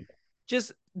year,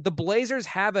 just the Blazers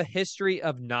have a history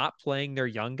of not playing their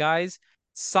young guys.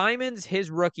 Simons,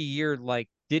 his rookie year, like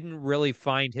didn't really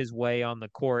find his way on the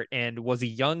court and was a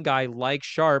young guy like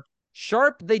Sharp.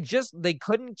 Sharp, they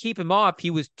couldn't keep him off. He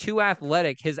was too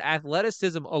athletic. His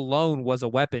athleticism alone was a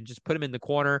weapon. Just put him in the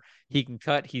corner. He can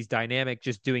cut. He's dynamic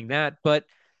just doing that. But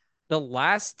the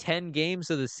last 10 games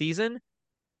of the season,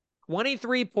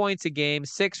 23 points a game,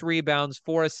 6 rebounds,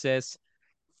 4 assists,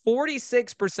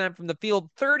 46% from the field,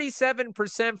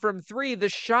 37% from 3. The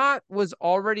shot was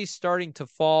already starting to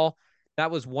fall. That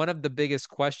was one of the biggest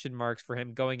question marks for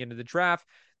him going into the draft.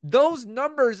 Those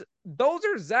numbers, those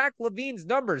are Zach LaVine's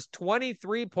numbers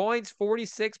 23 points,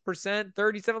 46%,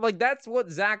 37. Like that's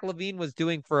what Zach LaVine was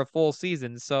doing for a full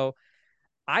season. So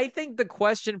I think the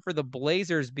question for the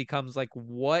Blazers becomes like,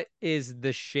 what is the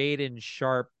Shaden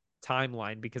Sharp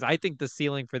timeline? Because I think the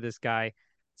ceiling for this guy,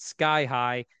 sky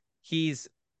high. He's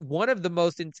one of the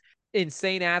most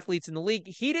insane athletes in the league.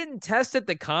 He didn't test at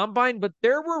the combine, but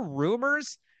there were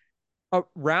rumors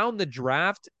around the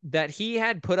draft that he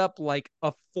had put up like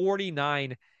a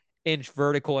 49-inch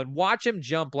vertical and watch him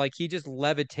jump like he just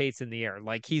levitates in the air.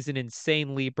 Like he's an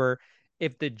insane leaper.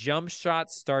 If the jump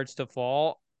shot starts to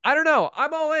fall, I don't know.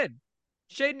 I'm all in.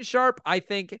 Shaden Sharp, I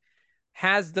think,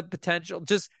 has the potential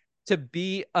just to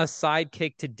be a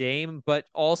sidekick to Dame, but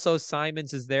also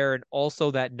Simons is there, and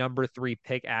also that number 3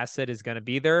 pick asset is going to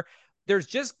be there. There's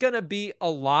just going to be a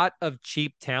lot of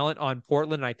cheap talent on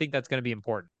Portland, and I think that's going to be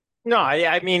important. No,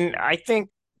 I mean, I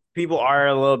think people are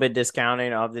a little bit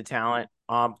discounting of the talent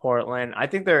on Portland. I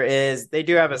think they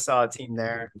do have a solid team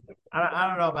there. I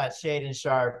don't know about Shaden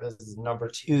Sharp as number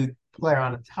two player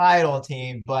on a title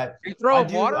team, but Are you I throwing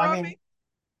do. water I on mean, me?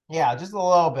 yeah, just a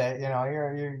little bit.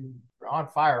 You're on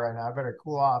fire right now. I better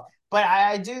cool off. But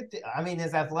I do. I mean,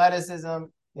 his athleticism,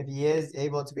 if he is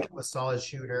able to become a solid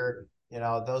shooter,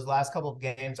 those last couple of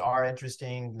games are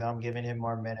interesting. I'm giving him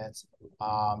more minutes.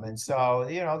 And so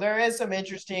there is some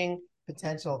interesting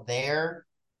potential there.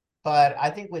 But I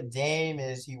think with Dame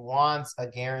is he wants a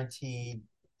guaranteed,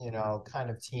 kind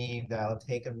of team that'll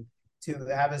take him to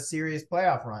have a serious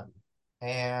playoff run.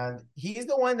 And he's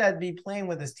the one that'd be playing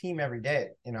with his team every day.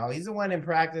 He's the one in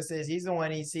practices. He's the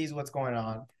one he sees what's going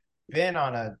on. Been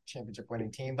on a championship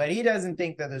winning team, but he doesn't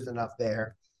think that there's enough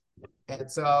there.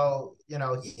 And so,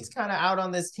 he's kind of out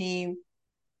on this team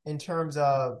in terms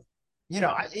of,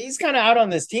 he's kind of out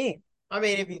on this team. I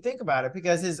mean, if you think about it,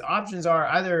 because his options are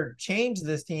either change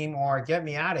this team or get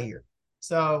me out of here.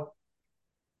 So,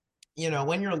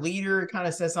 when your leader kind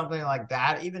of says something like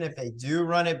that, even if they do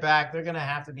run it back, they're going to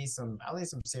have to be at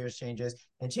least some serious changes.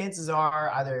 And chances are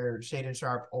either Shaden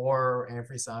Sharp or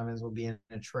Anthony Simons will be in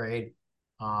a trade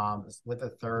with a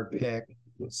third pick.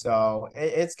 So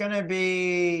it's going to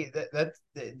be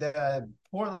the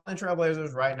Portland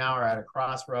Trailblazers right now are at a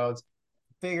crossroads.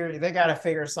 They got to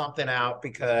figure something out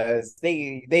because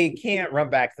they can't run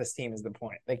back this team is the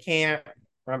point. They can't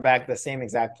run back the same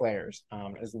exact players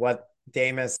is what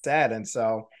Dame has said. And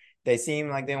so they seem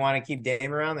like they want to keep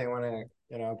Dame around. They want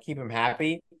to, keep him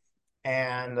happy.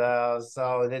 And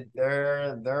so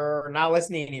they're not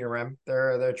listening to your rim.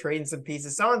 They're trading some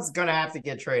pieces. Someone's gonna have to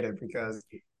get traded because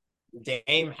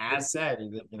Dame has said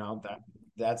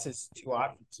that's his two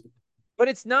options. But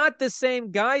it's not the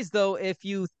same guys, though, if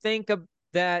you think of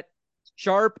that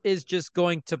Sharp is just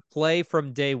going to play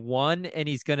from day one and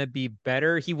he's going to be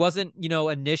better. He wasn't,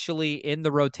 initially in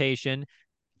the rotation.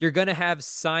 You're going to have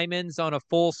Simons on a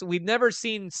full. We've never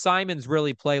seen Simons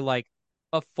really play like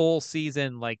a full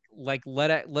season.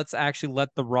 Let's actually let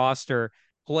the roster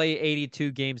play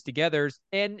 82 games together.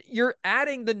 And you're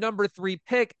adding the number 3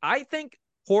 pick. I think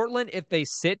Portland, if they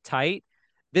sit tight,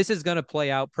 this is going to play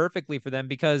out perfectly for them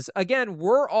because again,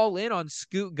 we're all in on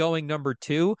Scoot going number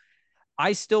 2.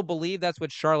 I still believe that's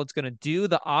what Charlotte's going to do.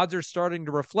 The odds are starting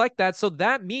to reflect that. So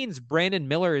that means Brandon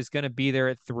Miller is going to be there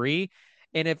at 3.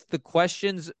 And if the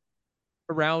questions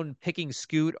around picking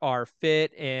Scoot are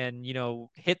fit and,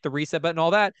 hit the reset button,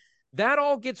 all that, that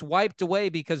all gets wiped away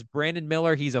because Brandon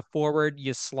Miller, he's a forward.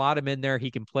 You slot him in there. He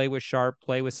can play with Sharp,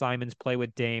 play with Simons, play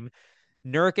with Dame.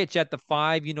 Nurkic at the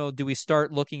 5, do we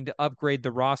start looking to upgrade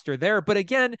the roster there? But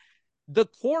again, the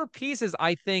core pieces,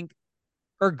 I think,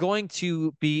 are going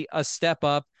to be a step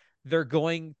up. They're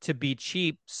going to be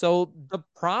cheap. So the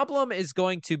problem is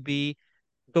going to be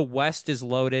the West is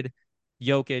loaded.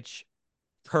 Jokic,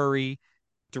 Curry,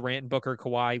 Durant, Booker,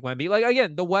 Kawhi, Wemby. Like,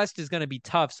 again, the West is going to be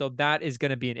tough. So that is going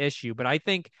to be an issue. But I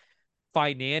think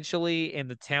financially and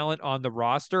the talent on the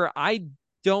roster, I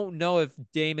don't know if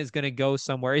Dame is going to go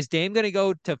somewhere. Is Dame going to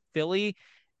go to Philly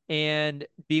and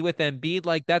be with Embiid?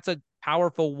 Like, that's a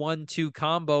powerful 1-2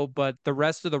 combo, but the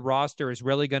rest of the roster is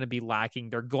really going to be lacking.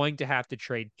 They're going to have to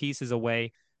trade pieces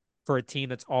away for a team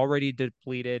that's already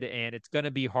depleted, and it's going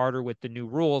to be harder with the new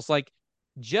rules. Like,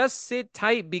 just sit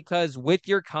tight because with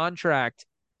your contract,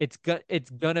 it's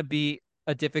going to be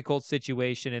a difficult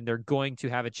situation, and they're going to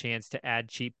have a chance to add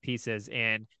cheap pieces.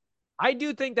 And I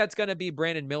do think that's going to be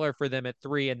Brandon Miller for them at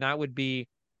 3, and that would be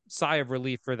sigh of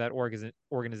relief for that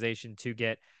organization to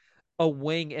get a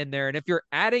wing in there. And if you're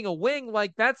adding a wing,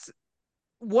 like that's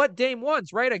what Dame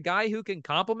wants, right? A guy who can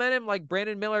complement him, like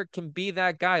Brandon Miller can be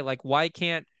that guy. Like, why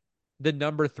can't the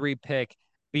number 3 pick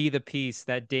be the piece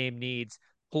that Dame needs,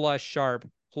 plus Sharp,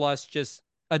 plus just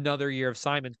another year of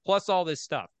Simons, plus all this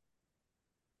stuff?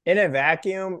 In a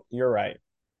vacuum, you're right.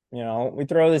 We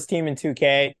throw this team in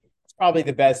 2K. It's probably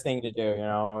the best thing to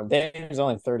do. Dame's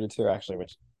only 32, actually,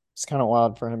 which is kind of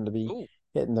wild for him to be Ooh.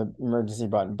 hitting the emergency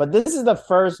button. But this is the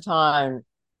first time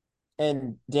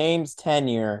in Dame's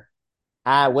tenure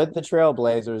with the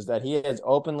Trailblazers that he has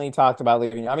openly talked about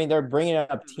leaving. I mean, they're bringing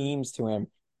up teams to him,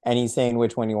 and he's saying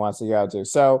which one he wants to go to.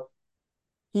 So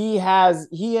he has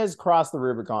crossed the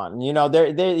Rubicon.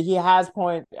 There he has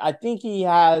point. I think he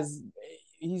has.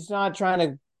 He's not trying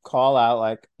to call out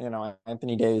like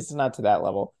Anthony Davis. It's not to that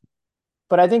level,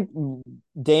 but I think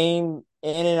Dame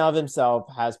in and of himself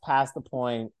has passed the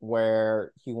point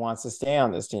where he wants to stay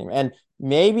on this team, and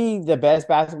maybe the best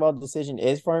basketball decision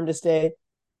is for him to stay,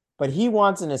 but he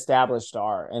wants an established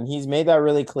star, and he's made that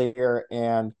really clear.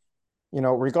 And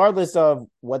regardless of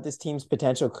what this team's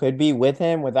potential could be with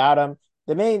him, without him,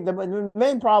 the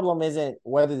main problem isn't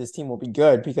whether this team will be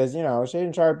good because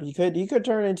Shaden Sharp he could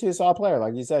turn into a solid player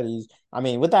like you said. I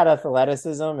mean with that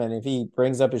athleticism and if he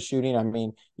brings up his shooting, I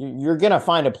mean you're gonna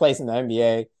find a place in the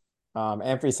NBA.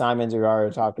 Anthony Simons we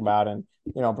already talked about, and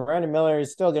Brandon Miller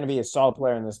is still gonna be a solid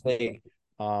player in this league.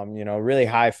 Really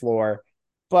high floor,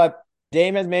 but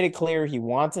Dame has made it clear he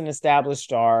wants an established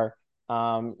star.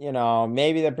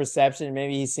 Maybe the perception,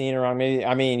 maybe he's seen it wrong. Maybe,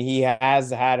 I mean, he has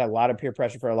had a lot of peer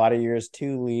pressure for a lot of years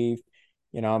to leave.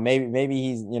 Maybe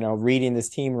he's, reading this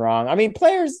team wrong. I mean,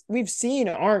 players we've seen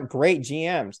aren't great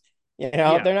GMs.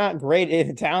 Yeah. They're not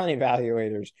great talent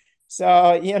evaluators.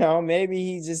 So, maybe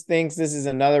he just thinks this is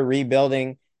another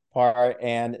rebuilding part.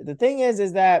 And the thing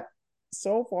is that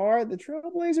so far the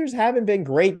Trailblazers haven't been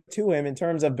great to him in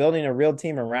terms of building a real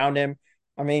team around him.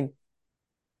 I mean,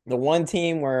 the one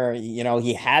team where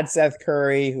he had Seth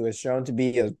Curry, who has shown to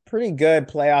be a pretty good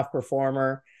playoff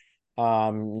performer. He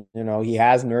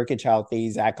has Nurkic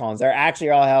healthy, Zach Collins. They're actually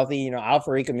all healthy.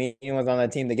 Al-Farouq Aminu was on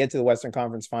that team. They get to the Western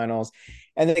Conference Finals,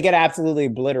 and they get absolutely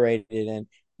obliterated. And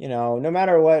no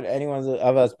matter what anyone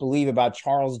of us believe about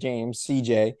Charles James,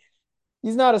 CJ,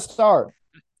 he's not a star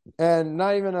and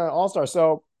not even an all-star.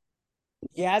 So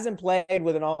he hasn't played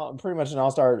with pretty much an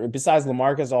all-star besides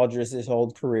LaMarcus Aldridge his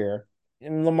whole career.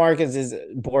 And LaMarcus is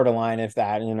borderline, if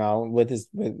that,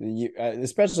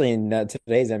 especially in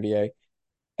today's NBA.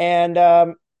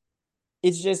 And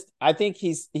it's just I think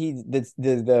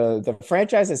the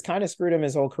franchise has kind of screwed him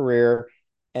his whole career,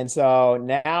 and so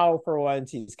now for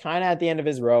once he's kind of at the end of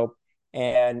his rope,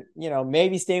 and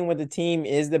maybe staying with the team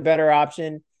is the better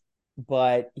option,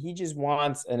 but he just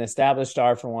wants an established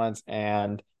star for once,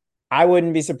 and I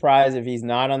wouldn't be surprised if he's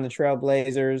not on the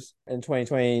Trailblazers in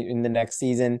 2020 in the next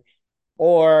season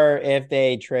or if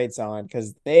they trade someone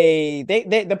because they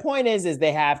the point is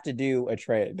they have to do a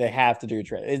trade. They have to do a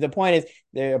trade. The point is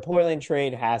the Portland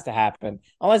trade has to happen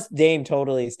unless Dame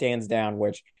totally stands down,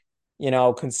 which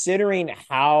considering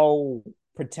how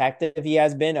protective he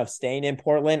has been of staying in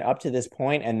Portland up to this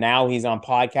point, and now he's on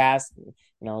podcast. It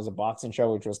was a boxing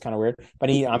show, which was kind of weird.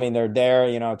 But I mean, they're there,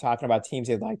 talking about teams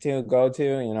he'd like to go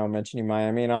to, mentioning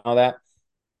Miami and all that.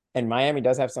 And Miami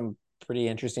does have some pretty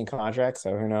interesting contracts,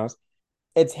 so who knows?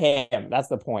 It's him. That's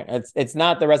the point. It's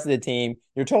not the rest of the team.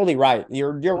 You're totally right.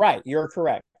 You're right. You're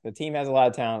correct. The team has a lot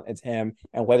of talent. It's him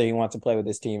and whether he wants to play with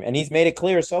this team. And he's made it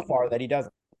clear so far that he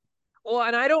doesn't. Well,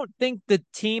 and I don't think the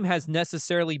team has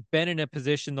necessarily been in a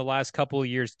position the last couple of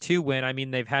years to win. I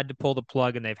mean, they've had to pull the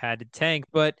plug and they've had to tank,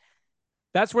 but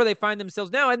that's where they find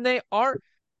themselves now. And they are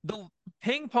the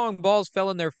ping pong balls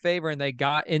fell in their favor and they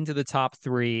got into the top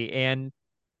three. And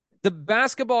the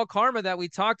basketball karma that we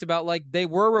talked about, like they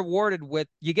were rewarded with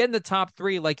you get in the top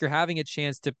three, like you're having a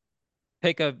chance to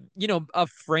pick a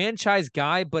franchise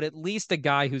guy, but at least a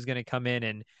guy who's going to come in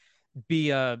and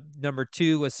be a number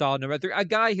two, a solid number three, a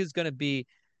guy who's going to be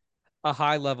a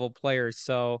high level player.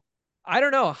 So I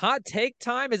don't know. Hot take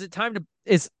time. Is it time to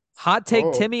is hot take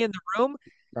Oh, Timmy in the room?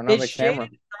 turn on Is the camera.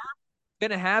 Shaden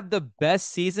gonna have the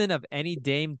best season of any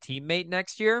Dame teammate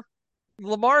next year?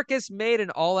 LaMarcus made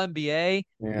an all NBA.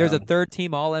 There's Yeah. a third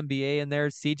team all NBA in there.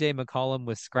 CJ McCollum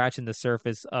was scratching the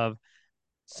surface of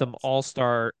some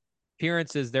all-star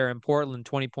appearances there in Portland,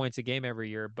 20 points a game every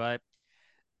year. But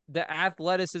the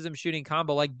athleticism shooting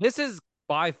combo, like this is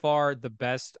by far the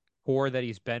best core that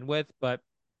he's been with. But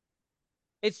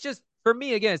it's just for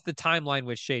me again, it's the timeline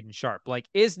with Shaden Sharp. Like,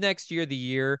 is next year the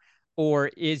year, or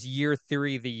is year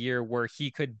three the year where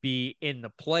he could be in the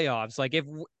playoffs? Like, if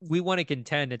we want to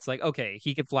contend, it's like okay,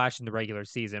 he could flash in the regular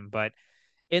season, but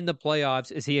in the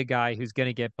playoffs, is he a guy who's going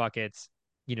to get buckets?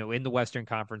 In the Western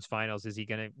Conference Finals, is he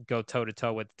going to go toe to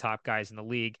toe with the top guys in the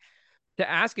league? To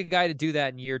ask a guy to do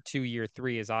that in year two, year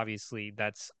three is obviously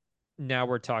that's now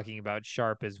we're talking about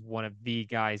Sharp as one of the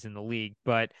guys in the league,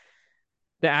 but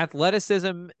the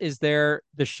athleticism is there,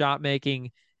 the shot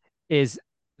making is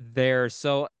there.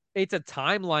 So it's a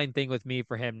timeline thing with me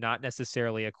for him, not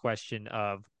necessarily a question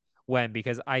of when,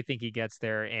 because I think he gets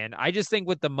there. And I just think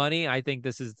with the money, I think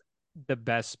this is the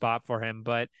best spot for him.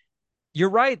 But you're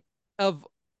right. Of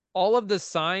all of the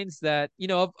signs that,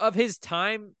 of his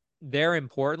time there in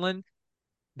Portland,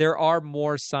 there are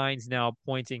more signs now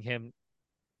pointing him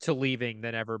to leaving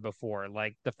than ever before.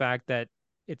 Like the fact that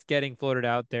it's getting floated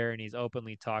out there and he's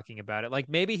openly talking about it. Like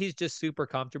maybe he's just super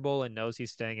comfortable and knows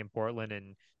he's staying in Portland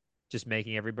and just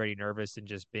making everybody nervous and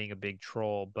just being a big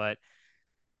troll. But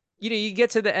you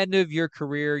get to the end of your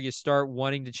career, you start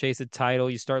wanting to chase a title,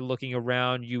 you start looking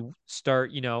around, you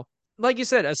start, like you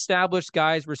said, established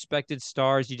guys, respected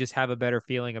stars, you just have a better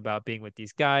feeling about being with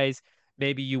these guys.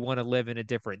 Maybe you want to live in a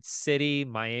different city.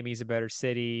 Miami's a better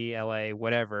city, LA,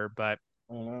 whatever. But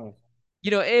I don't know.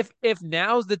 if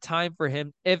now's the time for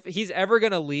him, if he's ever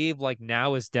gonna leave, like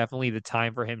now is definitely the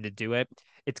time for him to do it.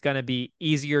 It's gonna be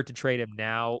easier to trade him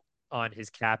now on his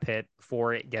cap hit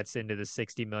before it gets into the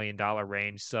 $60 million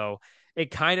range. So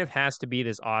it kind of has to be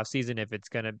this offseason if it's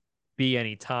gonna be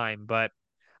any time. But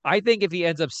I think if he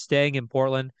ends up staying in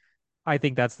Portland, I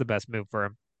think that's the best move for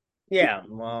him. Yeah,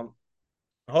 well,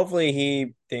 hopefully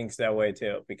he thinks that way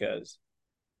too, because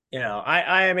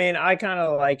I mean, I kind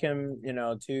of like him,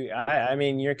 too. I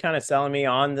mean, you're kind of selling me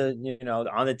on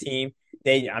the team.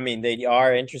 I mean, they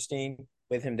are interesting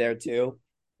with him there too.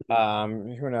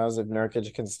 Who knows if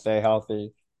Nurkic can stay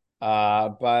healthy?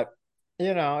 But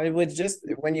it was just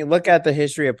when you look at the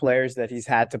history of players that he's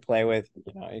had to play with,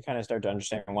 you kind of start to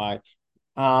understand why.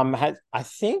 I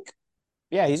think,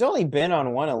 yeah, he's only been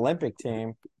on one Olympic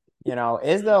team.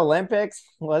 Is the Olympics,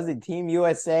 was it Team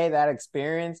USA that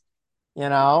experience? Him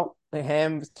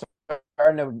him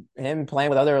playing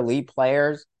with other elite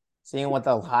players, seeing what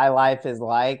the high life is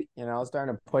like,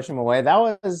 starting to push him away.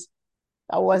 That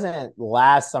wasn't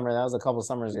last summer. That was a couple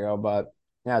summers ago, but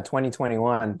yeah,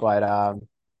 2021. But And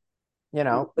we've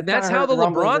kind that's of how heard the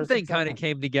rumblings LeBron or thing kind of something.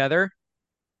 came together.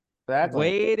 Exactly.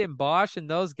 Wade and Bosch and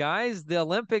those guys, the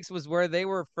Olympics was where they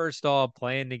were first all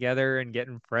playing together and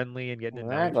getting friendly and getting to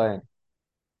know each other. Exactly.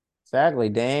 Exactly.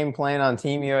 Dame playing on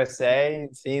Team USA,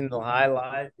 seeing the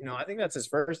highlight. I think that's his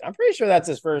first. I'm pretty sure that's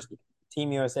his first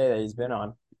Team USA that he's been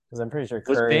on, because I'm pretty sure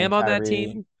Was Curry Bam and on that team?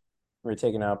 Kyrie were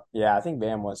taking up. Yeah, I think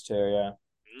Bam was too. Yeah,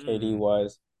 KD Mm.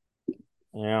 was.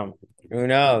 Yeah. Who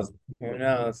knows? Who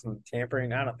knows? Some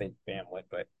tampering. I don't think Bam would,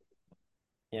 but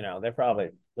they're probably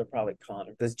calling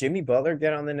him. Does Jimmy Butler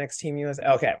get on the next Team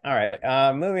USA? Okay. All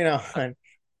right. Moving on.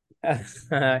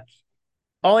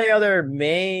 Only other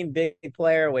main big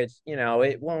player, which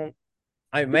it won't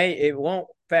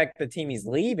affect the team he's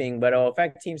leaving, but it'll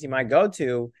affect teams he might go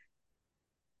to.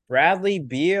 Bradley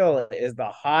Beal is the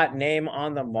hot name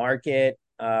on the market,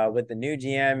 with the new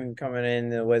GM coming in,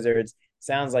 the Wizards.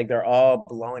 Sounds like they're all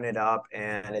blowing it up,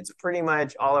 and it's pretty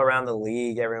much all around the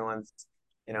league. Everyone's,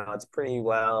 it's pretty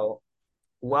well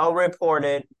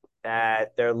reported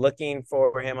that they're looking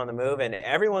for him on the move, and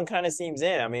everyone kind of seems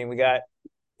in. I mean, we got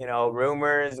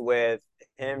rumors with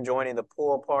him joining the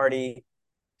pool party,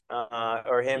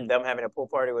 or them having a pool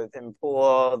party with him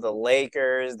pool, the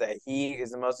Lakers, the Heat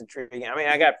is the most intriguing. I mean,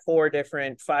 I got five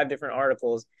different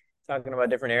articles talking about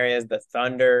different areas, the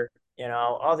Thunder,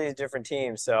 all these different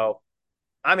teams. So,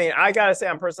 I mean, I gotta say,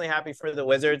 I'm personally happy for the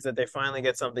Wizards that they finally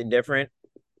get something different.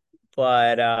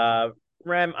 But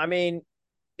Rem, I mean,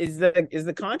 is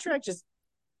the contract just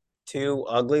too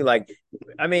ugly? Like,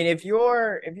 I mean, if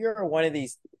you're one of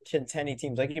these contending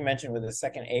teams, like you mentioned with the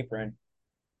second apron,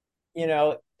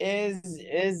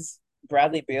 is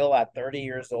Bradley Beal at 30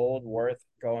 years old worth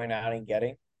going out and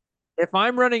getting? If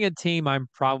I'm running a team, I'm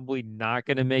probably not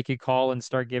going to make a call and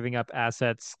start giving up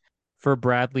assets for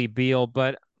Bradley Beal.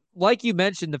 But like you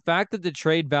mentioned, the fact that the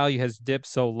trade value has dipped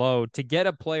so low to get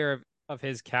a player of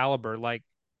his caliber, like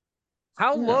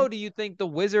how Yeah, low do you think the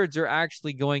Wizards are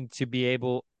actually going to be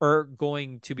able or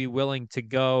going to be willing to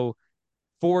go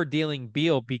for dealing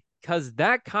Beal? Because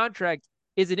that contract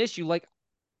is an issue. Like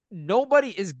nobody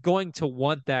is going to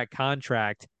want that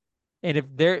contract. And if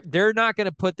they're not going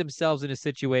to put themselves in a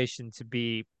situation to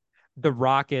be the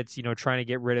Rockets, trying to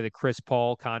get rid of the Chris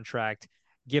Paul contract,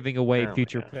 giving away oh my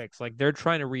future gosh. picks. Like they're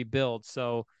trying to rebuild.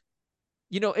 So,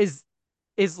 is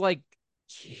like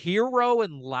Hero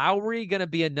and Lowry going to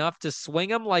be enough to swing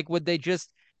them? Like would they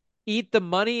just eat the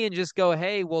money and just go,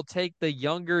 "Hey, we'll take the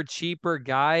younger, cheaper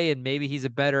guy and maybe he's a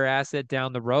better asset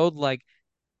down the road?" Like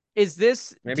is this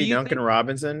do Maybe you Duncan think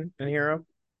Robinson in Hero,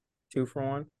 2 for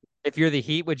 1. if you're the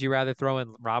Heat, would you rather throw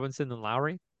in Robinson than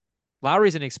Lowry?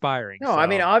 Lowry's an expiring, No, I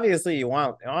mean, so obviously you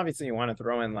want to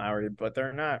throw in Lowry, but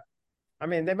they're not. I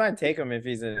mean, they might take him if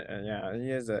yeah, he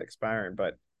is expiring,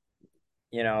 but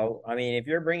I mean, if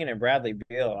you're bringing in Bradley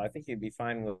Beal, I think you'd be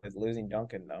fine with losing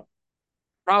Duncan though.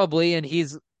 probably, and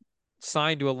he's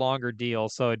signed to a longer deal,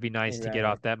 so it'd be nice to get Exactly.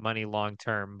 off that money long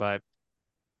term. But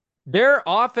their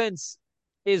offense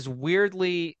is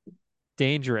weirdly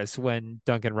dangerous when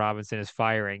Duncan Robinson is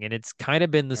firing, and it's kind of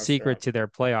been the That's true. secret to their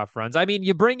playoff runs. I mean,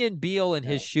 you bring in Beal and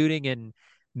his Yeah. shooting, and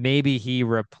maybe he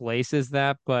replaces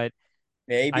that, but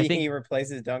I Maybe think he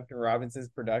replaces Duncan Robinson's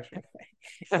production.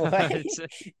 What? it's,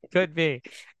 could be,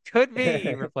 could be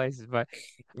he replaces, but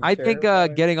You I think sure,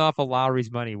 brother? getting off of Lowry's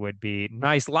money would be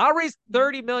nice. Lowry's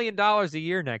 $30 million a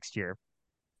year next year.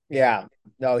 Yeah.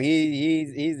 No,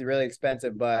 he's really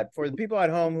expensive, but for the people at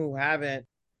home who haven't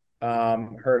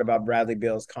heard about Bradley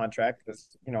Beal's contract, because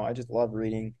I just love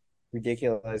reading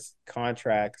ridiculous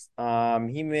contracts.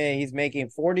 He's making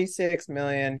 46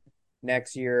 million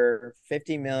next year,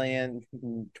 50 million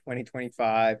in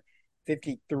 2025,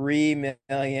 53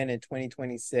 million in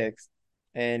 2026.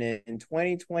 And in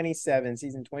 2027,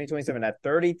 season 2027, at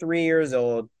 33 years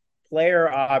old, player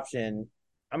option.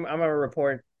 I'm gonna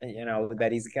report,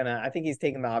 that I think he's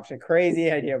taking the option. Crazy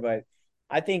idea, but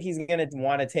I think he's gonna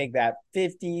want to take that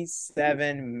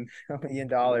 $57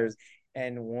 million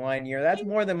in 1 year. That's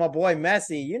more than my boy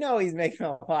Messi. He's making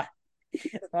a lot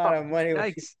of money.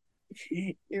 Yikes.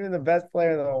 Even the best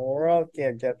player in the world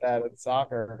can't get that in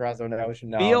soccer across the ocean.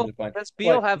 No, I'm Beal, just playing. does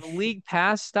Beal But have league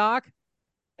pass stock?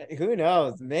 who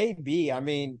knows? Maybe. I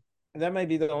mean, that might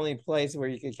be the only place where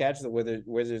you could catch the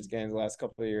Wizards games the last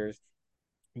couple of years.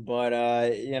 But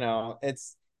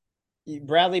it's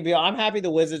Bradley Beal. I'm happy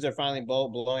the Wizards are finally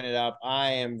blowing it up.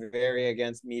 I am very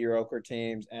against mediocre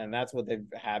teams, and that's what they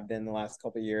have been the last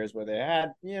couple of years, where they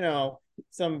had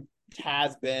some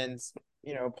has-beens,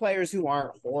 players who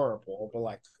aren't horrible, but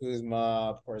like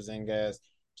Kuzma, Porzingis,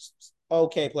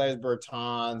 okay players,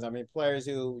 Bertans. I mean, players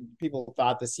who people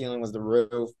thought the ceiling was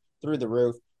through the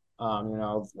roof.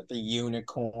 With the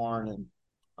unicorn and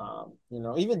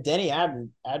even Denny Adivon.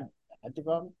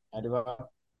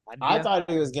 I Idea. thought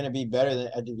he was going to be better than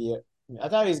I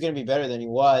thought he was going to be better than he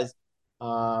was,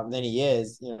 than he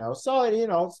is.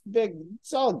 Solid. Big,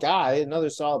 solid guy, another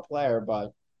solid player,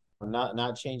 but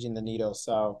not changing the needle.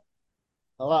 So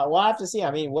a lot. We'll have to see. I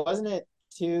mean, wasn't it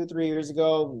 2, 3 years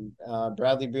ago?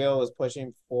 Bradley Beal was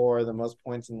pushing for the most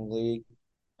points in the league,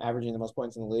 averaging the most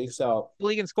points in the league. So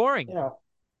League in scoring. you know,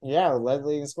 yeah, led the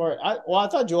league in scoring. I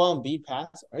thought Joel Embiid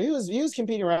passed. He was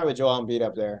competing around with Joel Embiid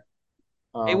up there.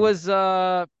 It Um, was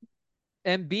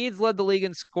Embiid's led the league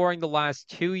in scoring the last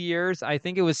 2 years. I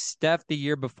think it was Steph the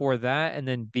year before that, and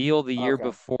then Beal the year okay.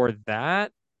 before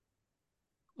that.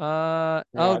 Yeah,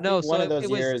 Oh I no, think one so of it those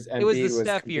was years it was the Embiid was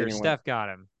Steph year. competing with. Steph got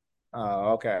him.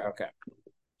 Oh, okay, okay.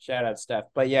 Shout out Steph.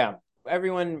 But yeah,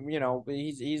 everyone,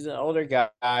 he's an older guy,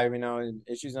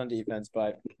 issues on defense.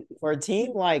 But for a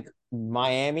team like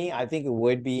Miami, I think it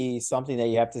would be something that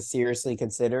you have to seriously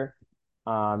consider.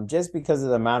 Just because of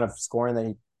the amount of scoring that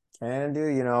he can do,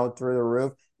 through the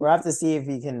roof. We'll have to see if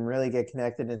he can really get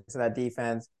connected into that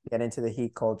defense, get into the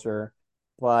Heat culture.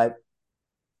 But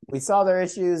we saw their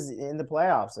issues in the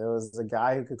playoffs. It was a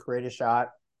guy who could create a shot,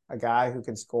 a guy who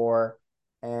could score,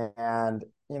 and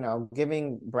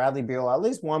giving Bradley Beal at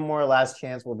least one more last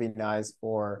chance will be nice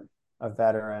for a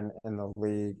veteran in the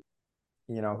league,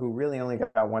 who really only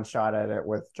got one shot at it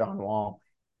with John Wall,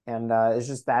 and it's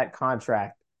just that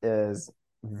contract is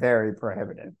very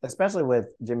prohibitive, especially with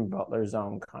Jimmy Butler's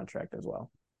own contract as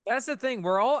well. That's the thing.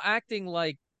 We're all acting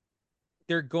like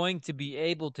they're going to be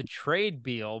able to trade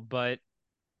Beal, but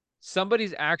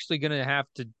somebody's actually going to have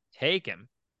to take him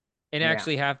and Yeah,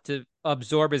 actually have to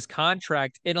absorb his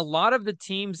contract. And a lot of the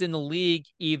teams in the league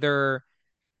either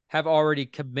have already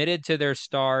committed to their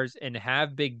stars and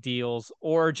have big deals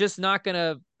or just not going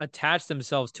to attach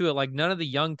themselves to it. Like none of the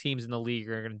young teams in the league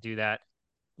are going to do that.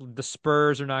 The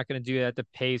Spurs are not going to do that. The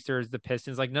Pacers, the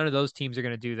Pistons, like none of those teams are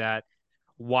going to do that.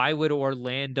 Why would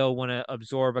Orlando want to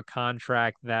absorb a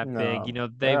contract that big? no,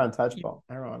 They, they're untouchable.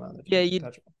 Everyone on the yeah, team is you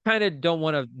untouchable. kind of don't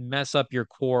want to mess up your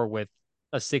core with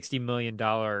a $60 million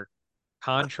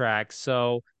contract.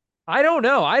 So I don't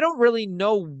know. I don't really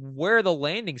know where the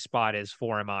landing spot is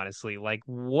for him, honestly. Like,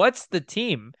 what's the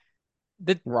team?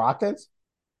 The Rockets.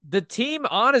 the team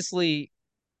honestly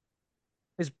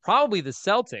is probably the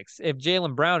Celtics if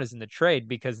Jaylen Brown is in the trade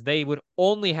because they would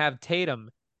only have Tatum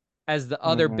as the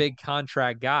other Mm-hmm. big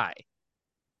contract guy.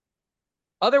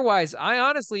 Otherwise, I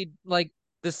honestly like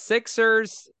the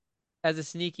Sixers as a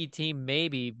sneaky team,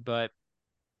 maybe, but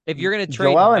if you're gonna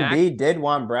trade Joel Mac, Embiid did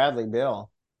want Bradley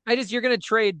Bill. you're gonna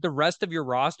trade the rest of your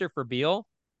roster for Beal.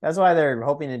 That's why they're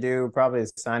hoping to do probably a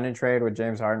sign and trade with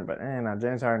James Harden, but no,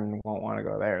 James Harden won't want to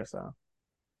go there. So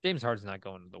James Harden's not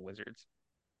going to the Wizards.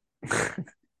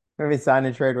 maybe sign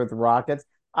and trade with the Rockets.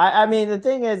 I mean, the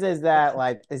thing is that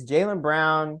like is Jaylen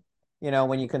Brown,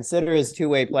 when you consider his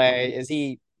two-way play, is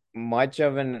he much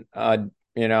of an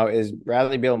is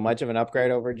Bradley Beal much of an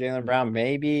upgrade over Jaylen Brown?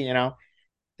 Maybe,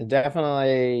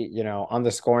 definitely, on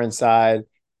the scoring side,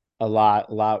 a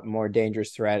lot more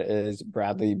dangerous threat is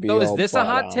Bradley So is Beal, this a but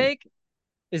hot take?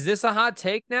 Is this a hot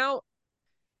take now?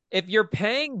 If you're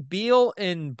paying Beal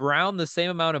and Brown the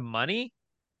same amount of money,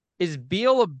 is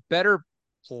Beal a better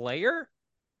player?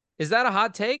 Is that a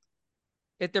hot take?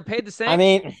 If they're paid the I same?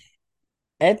 mean,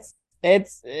 it's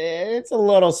a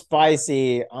little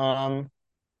spicy.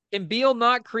 Can Beal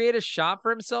not create a shot for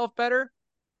himself better?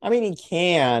 I mean he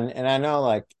can, and I know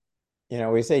like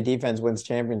we say defense wins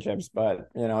championships, but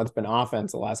it's been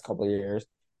offense the last couple of years.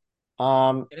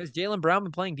 Um, And has Jaylen Brown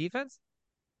been playing defense?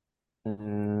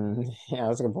 Yeah,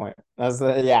 that's a good point.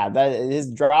 That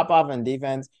his drop off in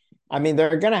defense. I mean,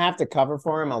 they're gonna have to cover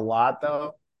for him a lot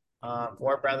though,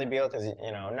 for Bradley Beal because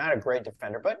not a great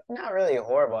defender, but not really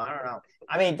horrible. I don't know.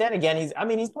 I mean, then again, he's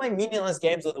playing meaningless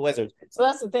games with the Wizards, so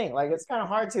that's the thing. Like, it's kind of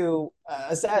hard to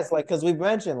assess, like because we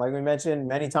mentioned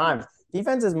many times,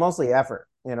 defense is mostly effort.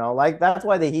 Like that's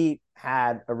why the Heat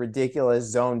had a ridiculous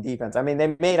zone defense. I mean,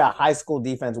 they made a high school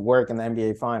defense work in the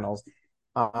NBA Finals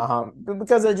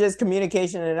because of just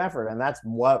communication and effort. And that's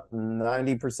what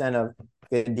 90% of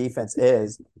good defense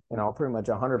is, pretty much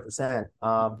 100%.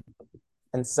 And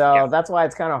Yeah. so that's why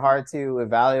it's kind of hard to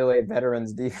evaluate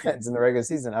veterans' defense in the regular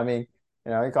season. I mean,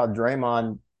 he called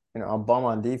Draymond, a bum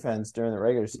on defense during the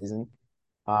regular season,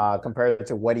 compared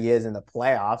to what he is in the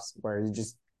playoffs, where he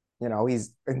just,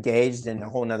 he's engaged in a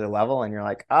whole nother level. And you're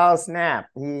like, oh, snap.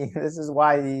 This is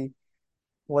why he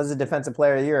was a defensive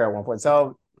player of the year at one point.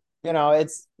 So,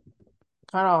 it's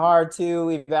kind of hard to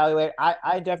evaluate.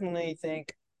 I definitely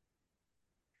think,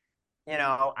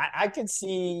 I could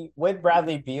see with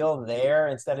Bradley Beal there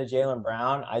instead of Jaylen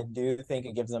Brown. I do think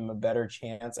it gives them a better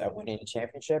chance at winning a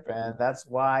championship, and that's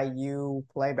why you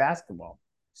play basketball.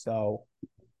 So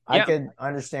I Yeah. could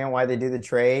understand why they do the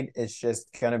trade. It's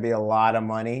just going to be a lot of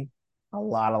money, a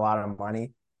lot of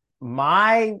money.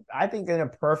 I think in a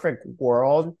perfect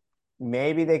world,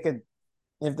 maybe they could,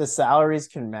 if the salaries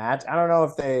can match. I don't know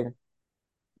if they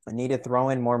need to throw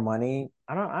in more money.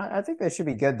 I don't. I think they should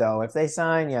be good though. If they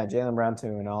sign, yeah, Jaylen Brown to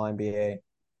an All NBA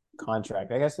contract,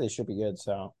 I guess they should be good.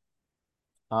 So,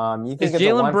 you Is think it's a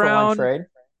Jalen 1-for-1 Brown trade?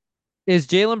 is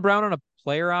Jalen Brown on a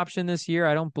player option this year?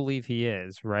 I don't believe he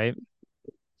is, right?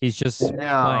 He's just playing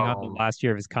on the No, last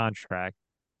year of his contract.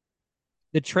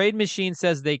 The trade machine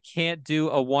says they can't do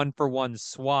a 1-for-1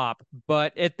 swap,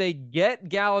 but if they get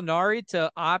Gallinari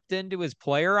to opt into his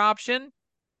player option,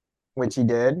 which he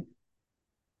did.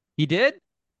 he did.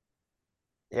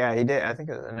 Yeah, he did. I think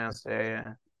it was announced today.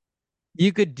 Yeah,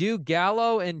 You could do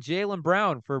Gallo and Jalen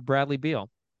Brown for Bradley Beal.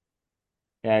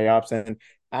 yeah, he opts in.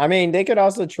 I mean, they could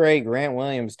also trade Grant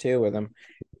Williams too with him,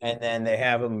 and then they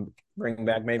have him bring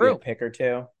back maybe a True. pick or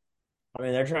two. I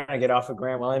mean, they're trying to get off of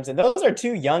Grant Williams, and those are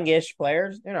two youngish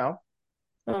players. Not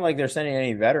like they're sending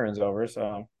any veterans over.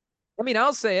 So I mean,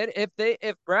 I'll say it.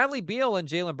 If Bradley Beal and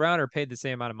Jalen Brown are paid the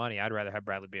same amount of money, I'd rather have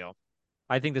Bradley Beal.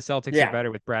 I think the Celtics are yeah, better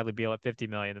with Bradley Beal at 50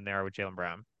 million than they are with Jalen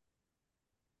Brown.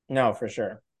 no, for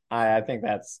sure. I think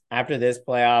that's after this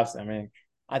playoffs. I mean,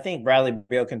 I think Bradley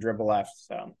Beal can dribble left,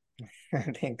 so I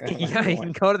think that might Yeah, be he one.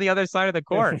 can go to the other side of the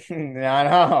court. Yeah, I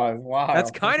know it's That's wild.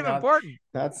 It's kind of not important.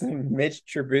 not some Mitch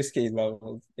Trubisky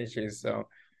level issues. So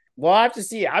we'll have to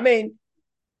see. I mean,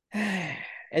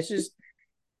 it's just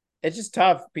it's just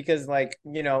tough because, like,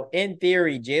 in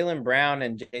theory, Jaylen Brown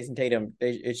and Jason Tatum,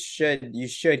 you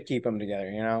should keep them together,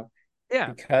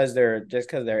 Yeah. because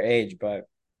their age. But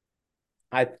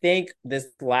I think this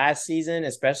last season,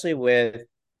 especially with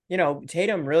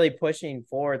Tatum really pushing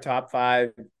for a top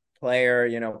five player,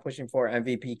 pushing for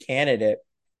MVP candidate.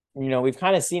 We've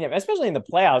kind of seen him, especially in the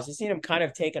playoffs. We've seen him kind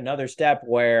of take another step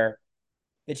where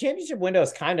the championship window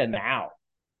is kind of now.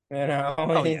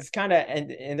 Oh yeah. It's kind of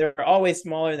and they're always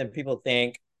smaller than people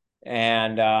think.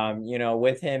 And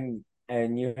with him,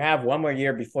 and you have one more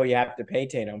year before you have to pay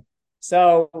Tatum.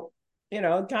 So,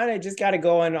 kind of just got to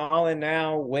go in all in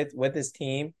now with his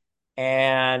team.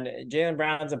 And Jaylen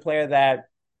Brown's a player that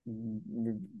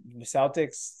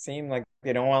Celtics seem like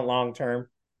they don't want long term, Mm.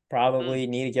 probably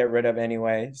need to get rid of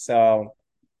anyway. So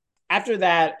after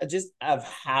that, just of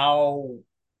how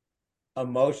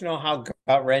emotional, how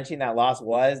gut wrenching that loss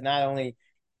was. Not only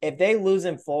if they lose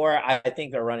in four, I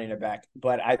think they're running it back,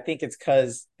 but I think it's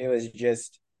because it was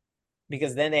just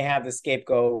because then they have the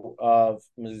scapegoat of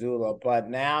Missoula. But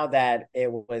now that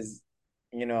it was,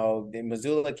 the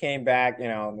Missoula came back,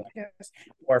 I guess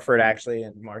Warford actually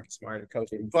and Marcus Smart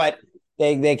coaching, but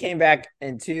they came back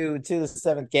to the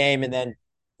seventh game, and then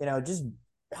just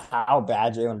how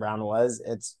bad Jaylen Brown was.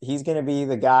 He's going to be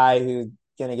the guy who's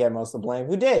going to get most of the blame.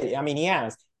 Who did? I mean, he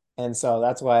has, and so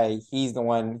that's why he's the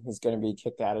one who's going to be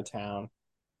kicked out of town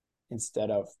instead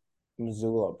of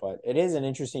Missoula. But it is an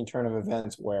interesting turn of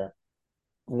events where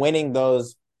winning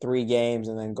those three games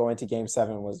and then going to game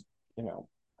seven was,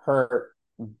 hurt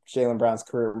Jaylen Brown's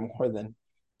career more than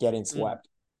getting Mm. swept.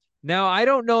 Now, I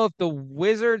don't know if the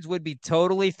Wizards would be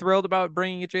totally thrilled about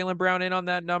bringing Jalen Brown in on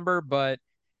that number, but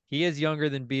he is younger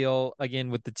than Beal.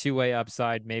 Again, with the two-way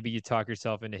upside, maybe you talk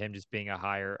yourself into him just being a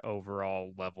higher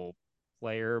overall level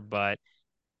player. But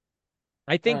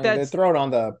I think They're that's, thrown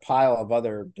on the pile of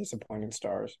other disappointing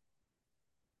stars.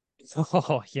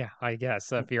 oh, yeah, I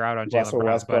guess if you're out on Jalen Russell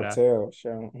Brown. But Westbrook too.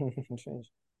 So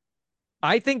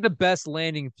I think the best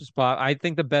landing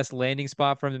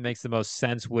spot for him that makes the most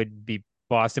sense would be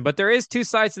Boston. But there is two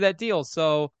sides to that deal.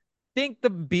 So I think the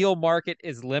Beal market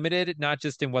is limited, not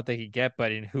just in what they could get,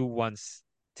 but in who wants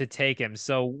to take him.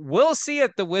 So we'll see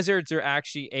if the Wizards are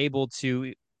actually able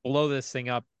to blow this thing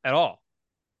up at all.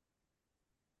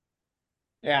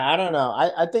 Yeah, I don't know.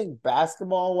 I think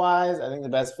basketball wise, I think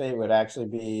best fit would actually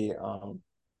be the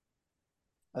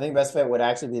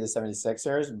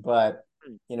 76ers, but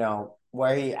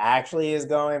where he actually is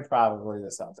going, probably the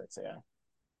Celtics, yeah.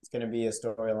 It's gonna be a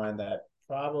storyline that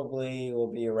probably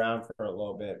will be around for a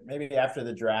little bit. Maybe after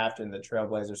the draft and the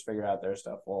Trailblazers figure out their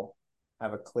stuff, we'll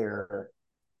have a clearer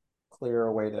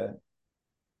way to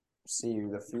see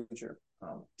the future.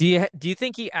 Do you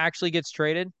think he actually gets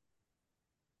traded?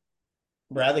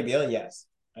 Bradley Beal, yes.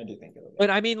 I do think it'll be. But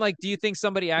I mean, like, do you think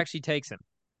somebody actually takes him?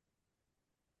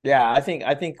 Yeah, I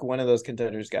think one of those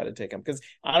contenders got to take him because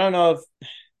I don't know if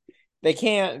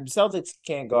Celtics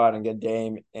can't go out and get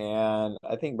Dame, and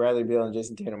I think Bradley Beal and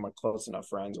Jason Tatum are close enough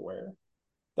friends where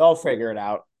they'll figure it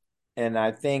out. And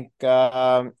I do think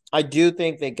I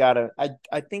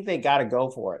think they gotta go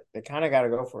for it. They kind of gotta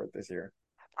go for it this year.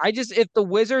 If the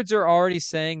Wizards are already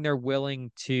saying they're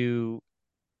willing to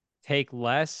take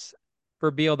less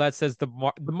for Beal, that says the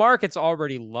market's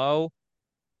already low.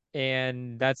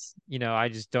 And I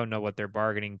just don't know what their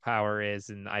bargaining power is,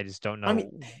 and I just don't I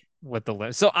mean, know what the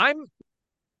limit. So I'm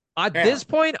at yeah, this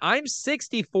point, I'm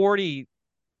 60-40,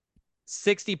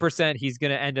 60% he's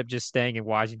going to end up just staying in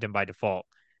Washington by default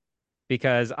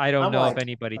because I don't I'm know if like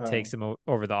anybody uh, takes him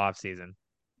over the offseason.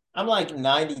 I'm like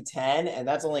 90-10, and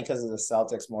that's only because of the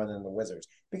Celtics more than the Wizards.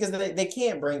 Because they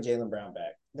can't bring Jaylen Brown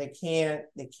back. They can't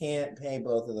pay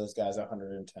both of those guys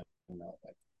 110 million.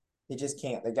 They just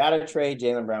can't. They gotta trade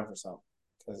Jaylen Brown for something.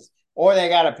 Or they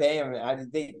gotta pay him.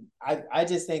 I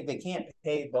just think they can't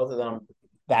pay both of them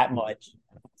that much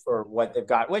for what they've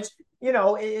got, which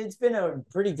it's been a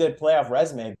pretty good playoff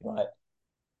resume, but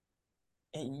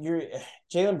you're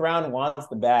Jaylen Brown wants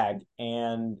the bag,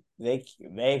 and they've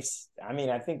I mean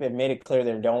I think they've made it clear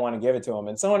they don't want to give it to him,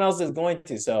 and someone else is going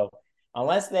to. So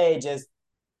unless they just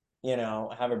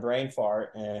have a brain fart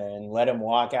and let him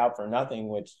walk out for nothing,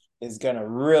 which is gonna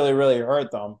really really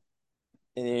hurt them,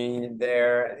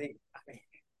 they're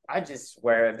I just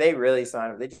swear if they really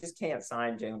sign him, they just can't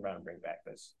sign Jaylen Brown and bring back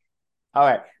this. All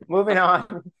right, moving on.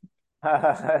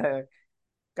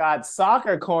 God,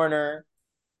 soccer corner.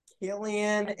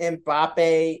 Kylian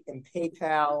Mbappe and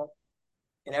PayPal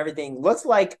and everything looks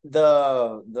like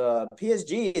the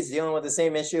PSG is dealing with the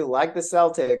same issue like the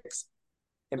Celtics.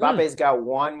 Mm. Mbappe's got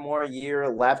one more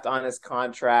year left on his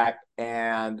contract,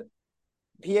 and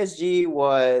PSG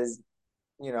was,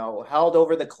 held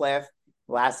over the cliff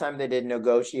last time they did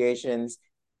negotiations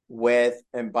with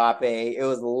Mbappe. It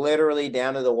was literally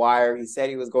down to the wire. He said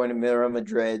he was going to Real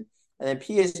Madrid, and then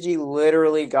PSG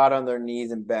literally got on their knees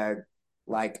and begged.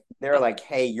 Like they're like,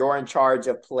 "Hey, you're in charge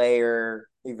of player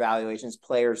evaluations,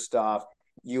 player stuff.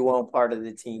 You own part of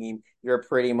the team. You're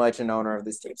pretty much an owner of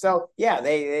this team." So yeah,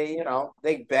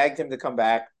 they begged him to come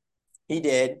back. He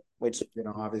did, which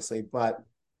obviously, but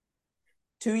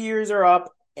 2 years are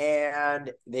up,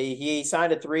 and he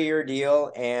signed a 3-year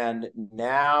deal, and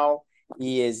now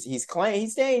he's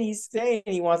saying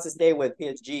he wants to stay with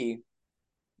PSG,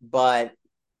 but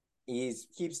he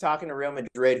keeps talking to Real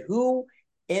Madrid, who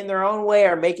in their own way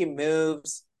are making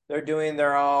moves. They're doing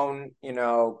their own,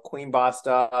 Queen Boss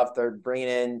stuff. They're bringing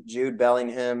in Jude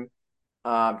Bellingham,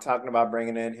 talking about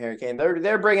bringing in Harry Kane.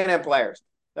 They're bringing in players.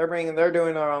 They're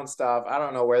doing their own stuff. I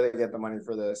don't know where they get the money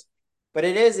for this, but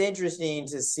it is interesting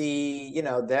to see, pretty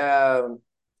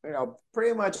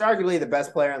much arguably the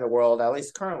best player in the world, at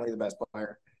least currently the best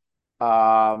player.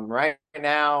 Right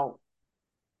now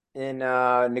in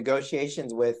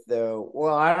negotiations with I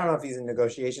don't know if he's in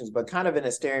negotiations, but kind of in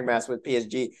a staring match with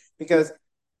PSG because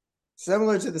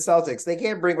similar to the Celtics, they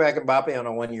can't bring back Mbappe on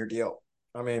a 1-year deal.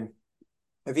 I mean,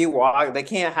 if he walk, they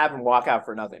can't have him walk out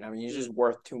for nothing. I mean, he's just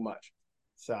worth too much.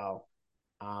 So,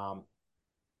 um,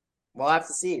 we'll have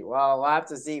to see. Well, we'll have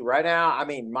to see. Right now, I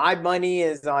mean, my money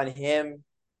is on him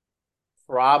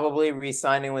probably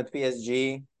re-signing with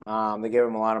PSG. They give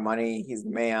him a lot of money. He's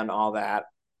the man, all that.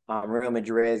 Real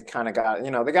Madrid kind of got,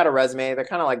 they got a resume. They're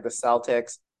kind of like the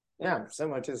Celtics. Yeah,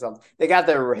 similar to the Celtics. They got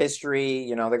their history,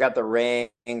 they got the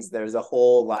rings. There's a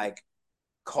whole like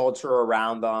culture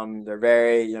around them. They're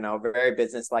very, very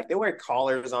business like. They wear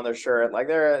collars on their shirt. Like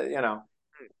they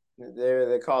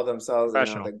call themselves,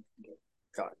 Professional. the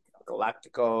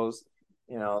Galacticos,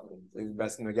 the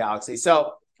best in the galaxy.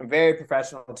 So a very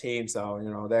professional team. So,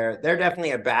 they're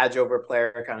definitely a badge over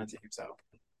player kind of team. So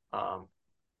um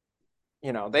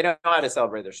they don't know how to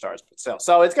celebrate their stars, but still.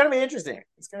 So it's going to be interesting.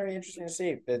 It's going to be interesting to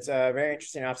see. It's a very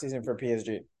interesting offseason for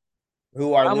PSG,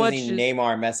 who are How much losing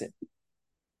Neymar and Messi.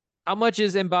 how much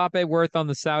is Mbappe worth on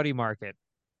the Saudi market?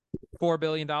 $4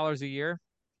 billion a year?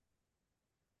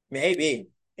 Maybe.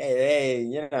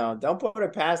 Hey, don't put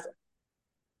it past,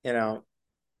 you know,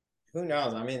 who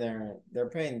knows? I mean, they're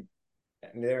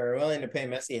willing to pay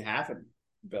Messi $500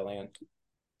 million.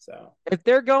 So If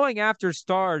they're going after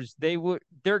stars,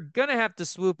 they're gonna have to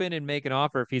swoop in and make an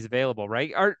offer if he's available,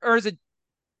 right? Or is it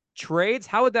trades?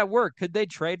 How would that work? Could they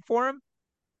trade for him?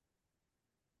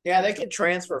 yeah, they could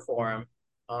transfer for him.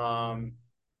 Um,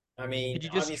 I mean, Could you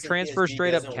just obviously transfer PSG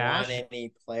straight up doesn't want cash?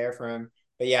 any player from him,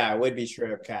 but yeah, it would be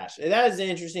straight up cash. That is the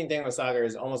interesting thing with soccer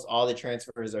is almost all the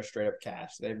transfers are straight up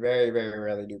cash. They very, very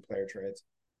rarely do player trades.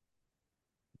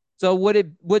 So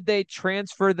would they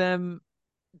transfer them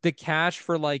the cash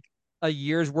for like a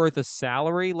year's worth of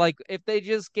salary? Like if they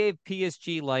just gave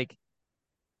PSG like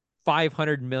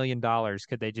 $500 million,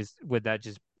 would that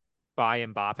just buy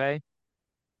Mbappe?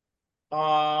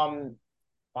 Um,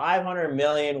 500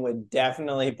 million would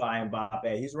definitely buy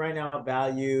Mbappe. He's right now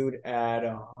valued at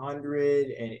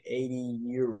 180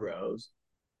 euros,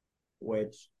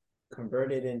 which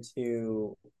converted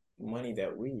into money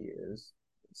that we use.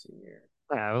 Let's see here.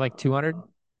 Like 200?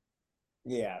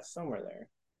 Yeah, somewhere there.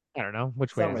 I don't know.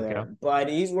 Which way does Somewhere it go? there. But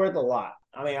he's worth a lot.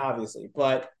 I mean, obviously.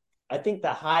 But I think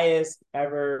the highest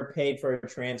ever paid for a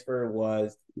transfer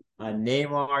was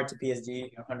Neymar to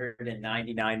PSG,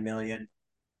 199 million.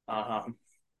 Um,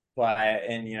 but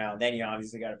then you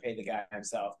obviously got to pay the guy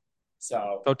himself.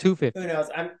 So So who 250. knows?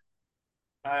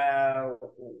 Uh,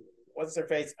 what's their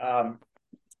face?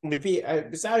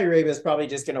 Saudi Arabia is probably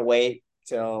just gonna wait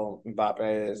till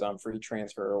Mbappe is on free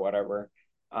transfer or whatever.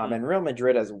 And Real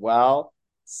Madrid as well.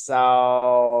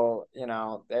 So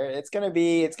there it's gonna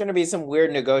be some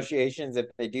weird negotiations if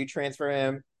they do transfer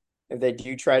him, if they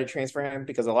do try to transfer him,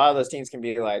 because a lot of those teams can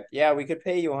be like, yeah, we could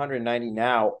pay you 190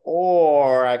 now,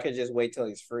 or I could just wait till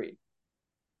he's free.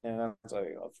 It's like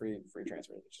a free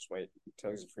transfer. Just wait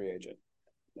until he's a free agent.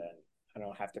 Then I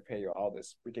don't have to pay you all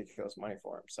this ridiculous money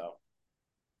for him. So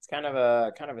it's kind of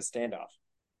a standoff.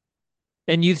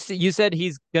 And you said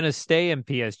he's gonna stay in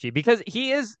PSG because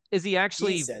is he He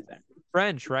actually said that.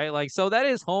 French, right? Like so that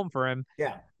is home for him.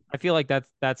 Yeah. I feel like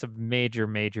that's a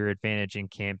major advantage and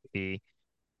can't be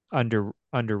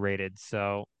underrated.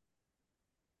 So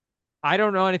I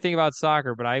don't know anything about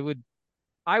soccer, but I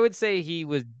would say he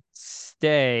would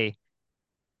stay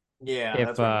Yeah, if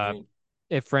that's what I mean.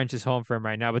 if French is home for him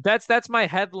right now. But that's my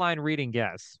headline reading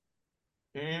guess.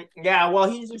 Yeah, well,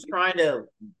 he's just trying to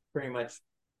pretty much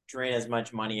drain as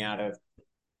much money out of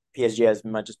PSG as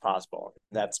much as possible.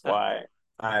 That's Uh, why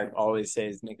I always say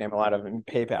his nickname a lot of him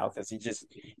PayPal, because he just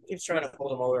keeps trying to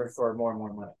hold him over for more and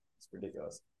more money. It's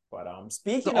ridiculous. But so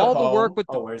speaking of home,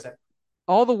 oh, where's that?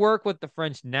 all the work with the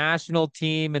French national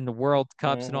team and the World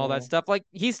Cups and all that Mm-hmm. stuff, like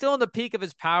he's still in the peak of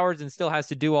his powers and still has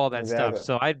to do all that stuff. Exactly.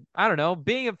 So I don't know.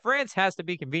 Being in France has to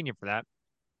be convenient for that.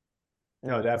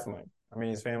 No, definitely. I mean,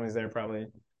 his family's there probably.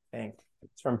 I think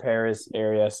it's from Paris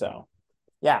area, so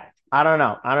yeah. I don't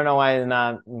know. I don't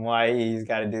know why he's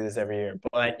got to do this every year,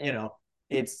 but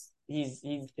he's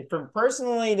from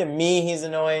personally to me he's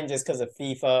annoying just because of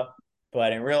FIFA,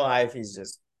 but in real life he's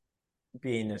just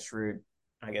being a shrewd,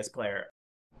 I guess, player.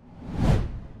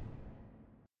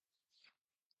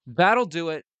 That'll do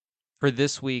it for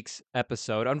this week's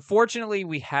episode. Unfortunately,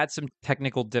 we had some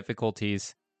technical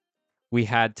difficulties. We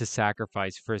had to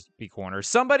sacrifice Frisbee Corner.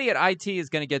 Somebody at IT is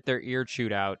going to get their ear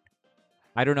chewed out.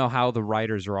 I don't know how the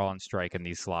writers are all on strike and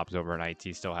these slobs over at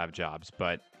IT still have jobs,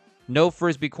 but no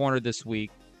Frisbee Corner this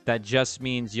week. That just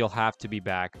means you'll have to be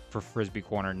back for Frisbee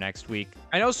Corner next week.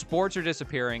 I know sports are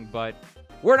disappearing, but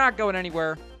we're not going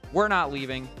anywhere. We're not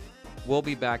leaving. We'll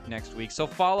be back next week. So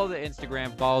follow the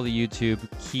Instagram, follow the YouTube,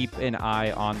 keep an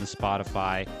eye on the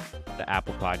Spotify, the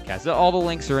Apple Podcast. All the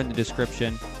links are in the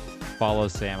description. Follow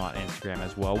Sam on Instagram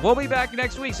as well. We'll be back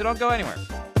next week, so don't go anywhere.